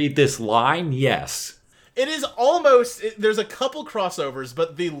you read this line, yes. It is almost... there's a couple crossovers,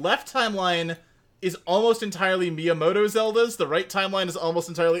 but the left timeline is almost entirely Miyamoto Zeldas, the right timeline is almost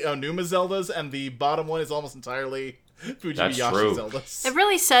entirely Onuma Zeldas, and the bottom one is almost entirely Fujibayashi Zeldas. It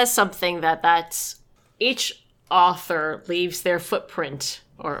really says something that's... Each author leaves their footprint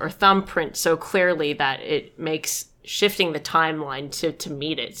or thumbprint so clearly that it makes shifting the timeline to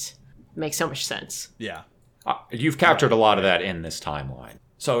meet it makes so much sense. Yeah. You've captured a lot of that in this timeline.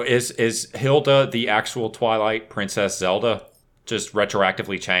 So is Hilda the actual Twilight Princess Zelda just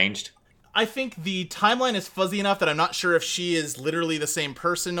retroactively changed? I think the timeline is fuzzy enough that I'm not sure if she is literally the same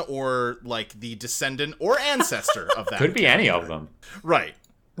person or like the descendant or ancestor of that. Could be any of them. Right.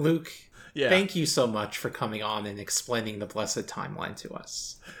 Luke, thank you so much for coming on and explaining the blessed timeline to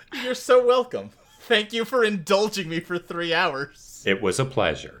us. You're so welcome. Thank you for indulging me for 3 hours. It was a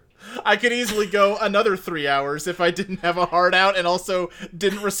pleasure. I could easily go another 3 hours if I didn't have a heart out and also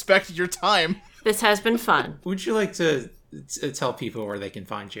didn't respect your time. This has been fun. Would you like to tell people where they can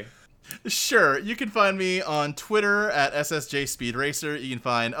find you? Sure. You can find me on Twitter at SSJ Speed Racer. You can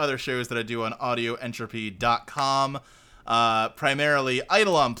find other shows that I do on audioentropy.com. Primarily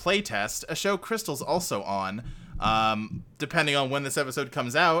Eidolon Playtest, a show Crystal's also on. Depending on when this episode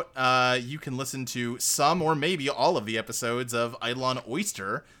comes out, you can listen to some or maybe all of the episodes of Eidolon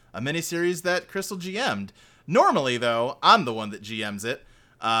Oyster, a miniseries that Crystal GM'd. Normally, though, I'm the one that GMs it.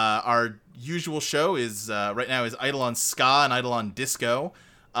 Our usual show is right now is Eidolon Ska and Eidolon Disco.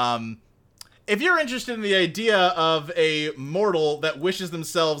 If you're interested in the idea of a mortal that wishes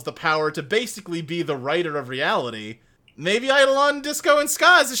themselves the power to basically be the writer of reality, maybe Eidolon Disco and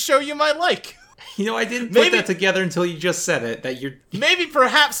Ska is a show you might like. You know, I didn't put that together until you just said it, that you're... Maybe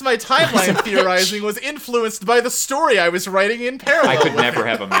perhaps my timeline theorizing was influenced by the story I was writing in parallel. I could never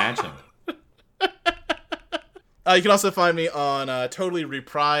have imagined. You can also find me on Totally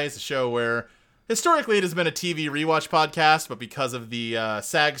Reprise, a show where historically it has been a TV rewatch podcast, but because of the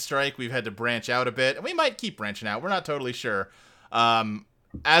SAG strike, we've had to branch out a bit, and we might keep branching out. We're not totally sure.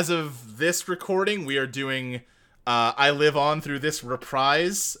 As of this recording, we are doing... I Live On Through This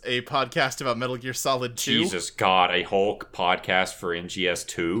Reprise, a podcast about Metal Gear Solid 2. Jesus God, a whole podcast for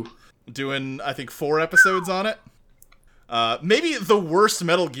NGS2? Doing, I think, 4 episodes on it. Maybe the worst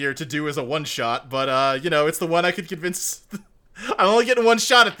Metal Gear to do as a one-shot, but, it's the one I could convince... I'm only getting one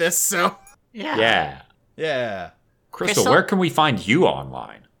shot at this, so... Yeah. Crystal, where can we find you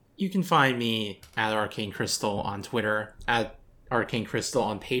online? You can find me at Arcane Crystal on Twitter, at Arcane Crystal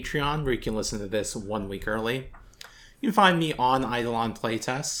on Patreon, where you can listen to this 1 week early. You can find me on Eidolon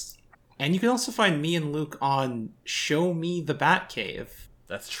Playtest. And you can also find me and Luke on Show Me the Batcave.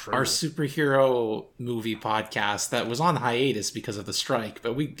 That's true. Our superhero movie podcast that was on hiatus because of the strike,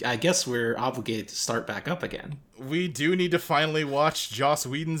 but I guess we're obligated to start back up again. We do need to finally watch Joss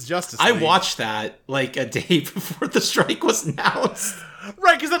Whedon's Justice League. I watched that like a day before the strike was announced.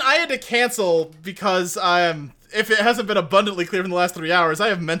 Right, because then I had to cancel because if it hasn't been abundantly clear from the last 3 hours, I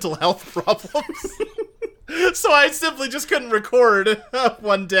have mental health problems. So I simply just couldn't record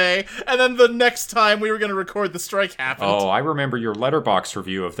one day, and then the next time we were going to record, the strike happened. Oh, I remember your Letterboxd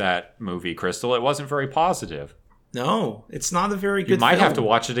review of that movie, Crystal. It wasn't very positive. No, it's not a very good film. You might film. have to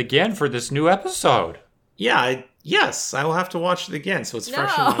watch it again for this new episode. Yeah, yes, I will have to watch it again, so it's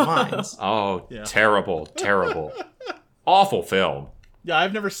fresh in my mind. Oh, yeah. Terrible. Awful film. Yeah,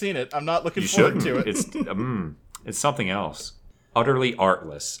 I've never seen it. I'm not looking forward to it. It's something else. Utterly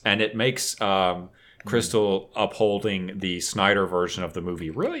artless. And it makes Crystal upholding the Snyder version of the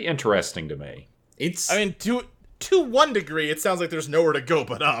movie really interesting to me. To one degree, it sounds like there's nowhere to go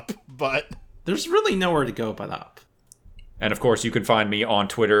but up, but... There's really nowhere to go but up. And of course, you can find me on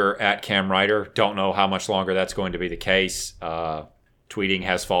Twitter at CamWriter. Don't know how much longer that's going to be the case. Tweeting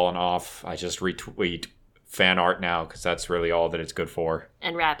has fallen off. I just retweet fan art now because that's really all that it's good for.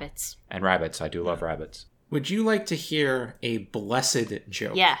 And rabbits. I do love rabbits. Would you like to hear a blessed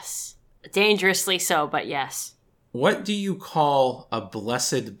joke? Yes. Dangerously so, but yes. What do you call a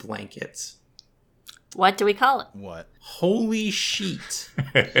blessed blanket? What do we call it? What? Holy sheet.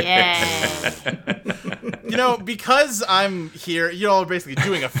 Yay. Because I'm here, you all are basically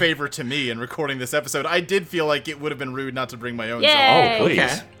doing a favor to me in recording this episode. I did feel like it would have been rude not to bring my own song. Oh,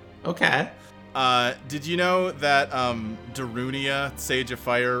 please. Okay. Did you know that Darunia, Sage of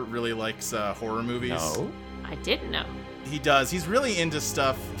Fire, really likes horror movies? No. I didn't know. He does. He's really into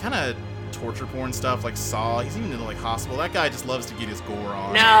stuff, kind of torture porn stuff, like Saw. He's even into, like, Hospital. That guy just loves to get his gore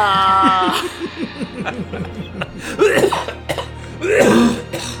on. No!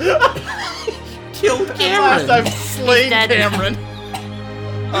 Killed Cameron! I've slain Cameron!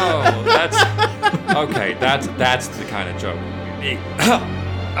 Oh, that's... Okay, that's the kind of joke we need.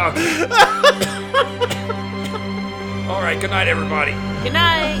 Okay. All right, good night, everybody. Good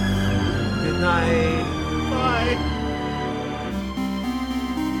night. Good night. Bye.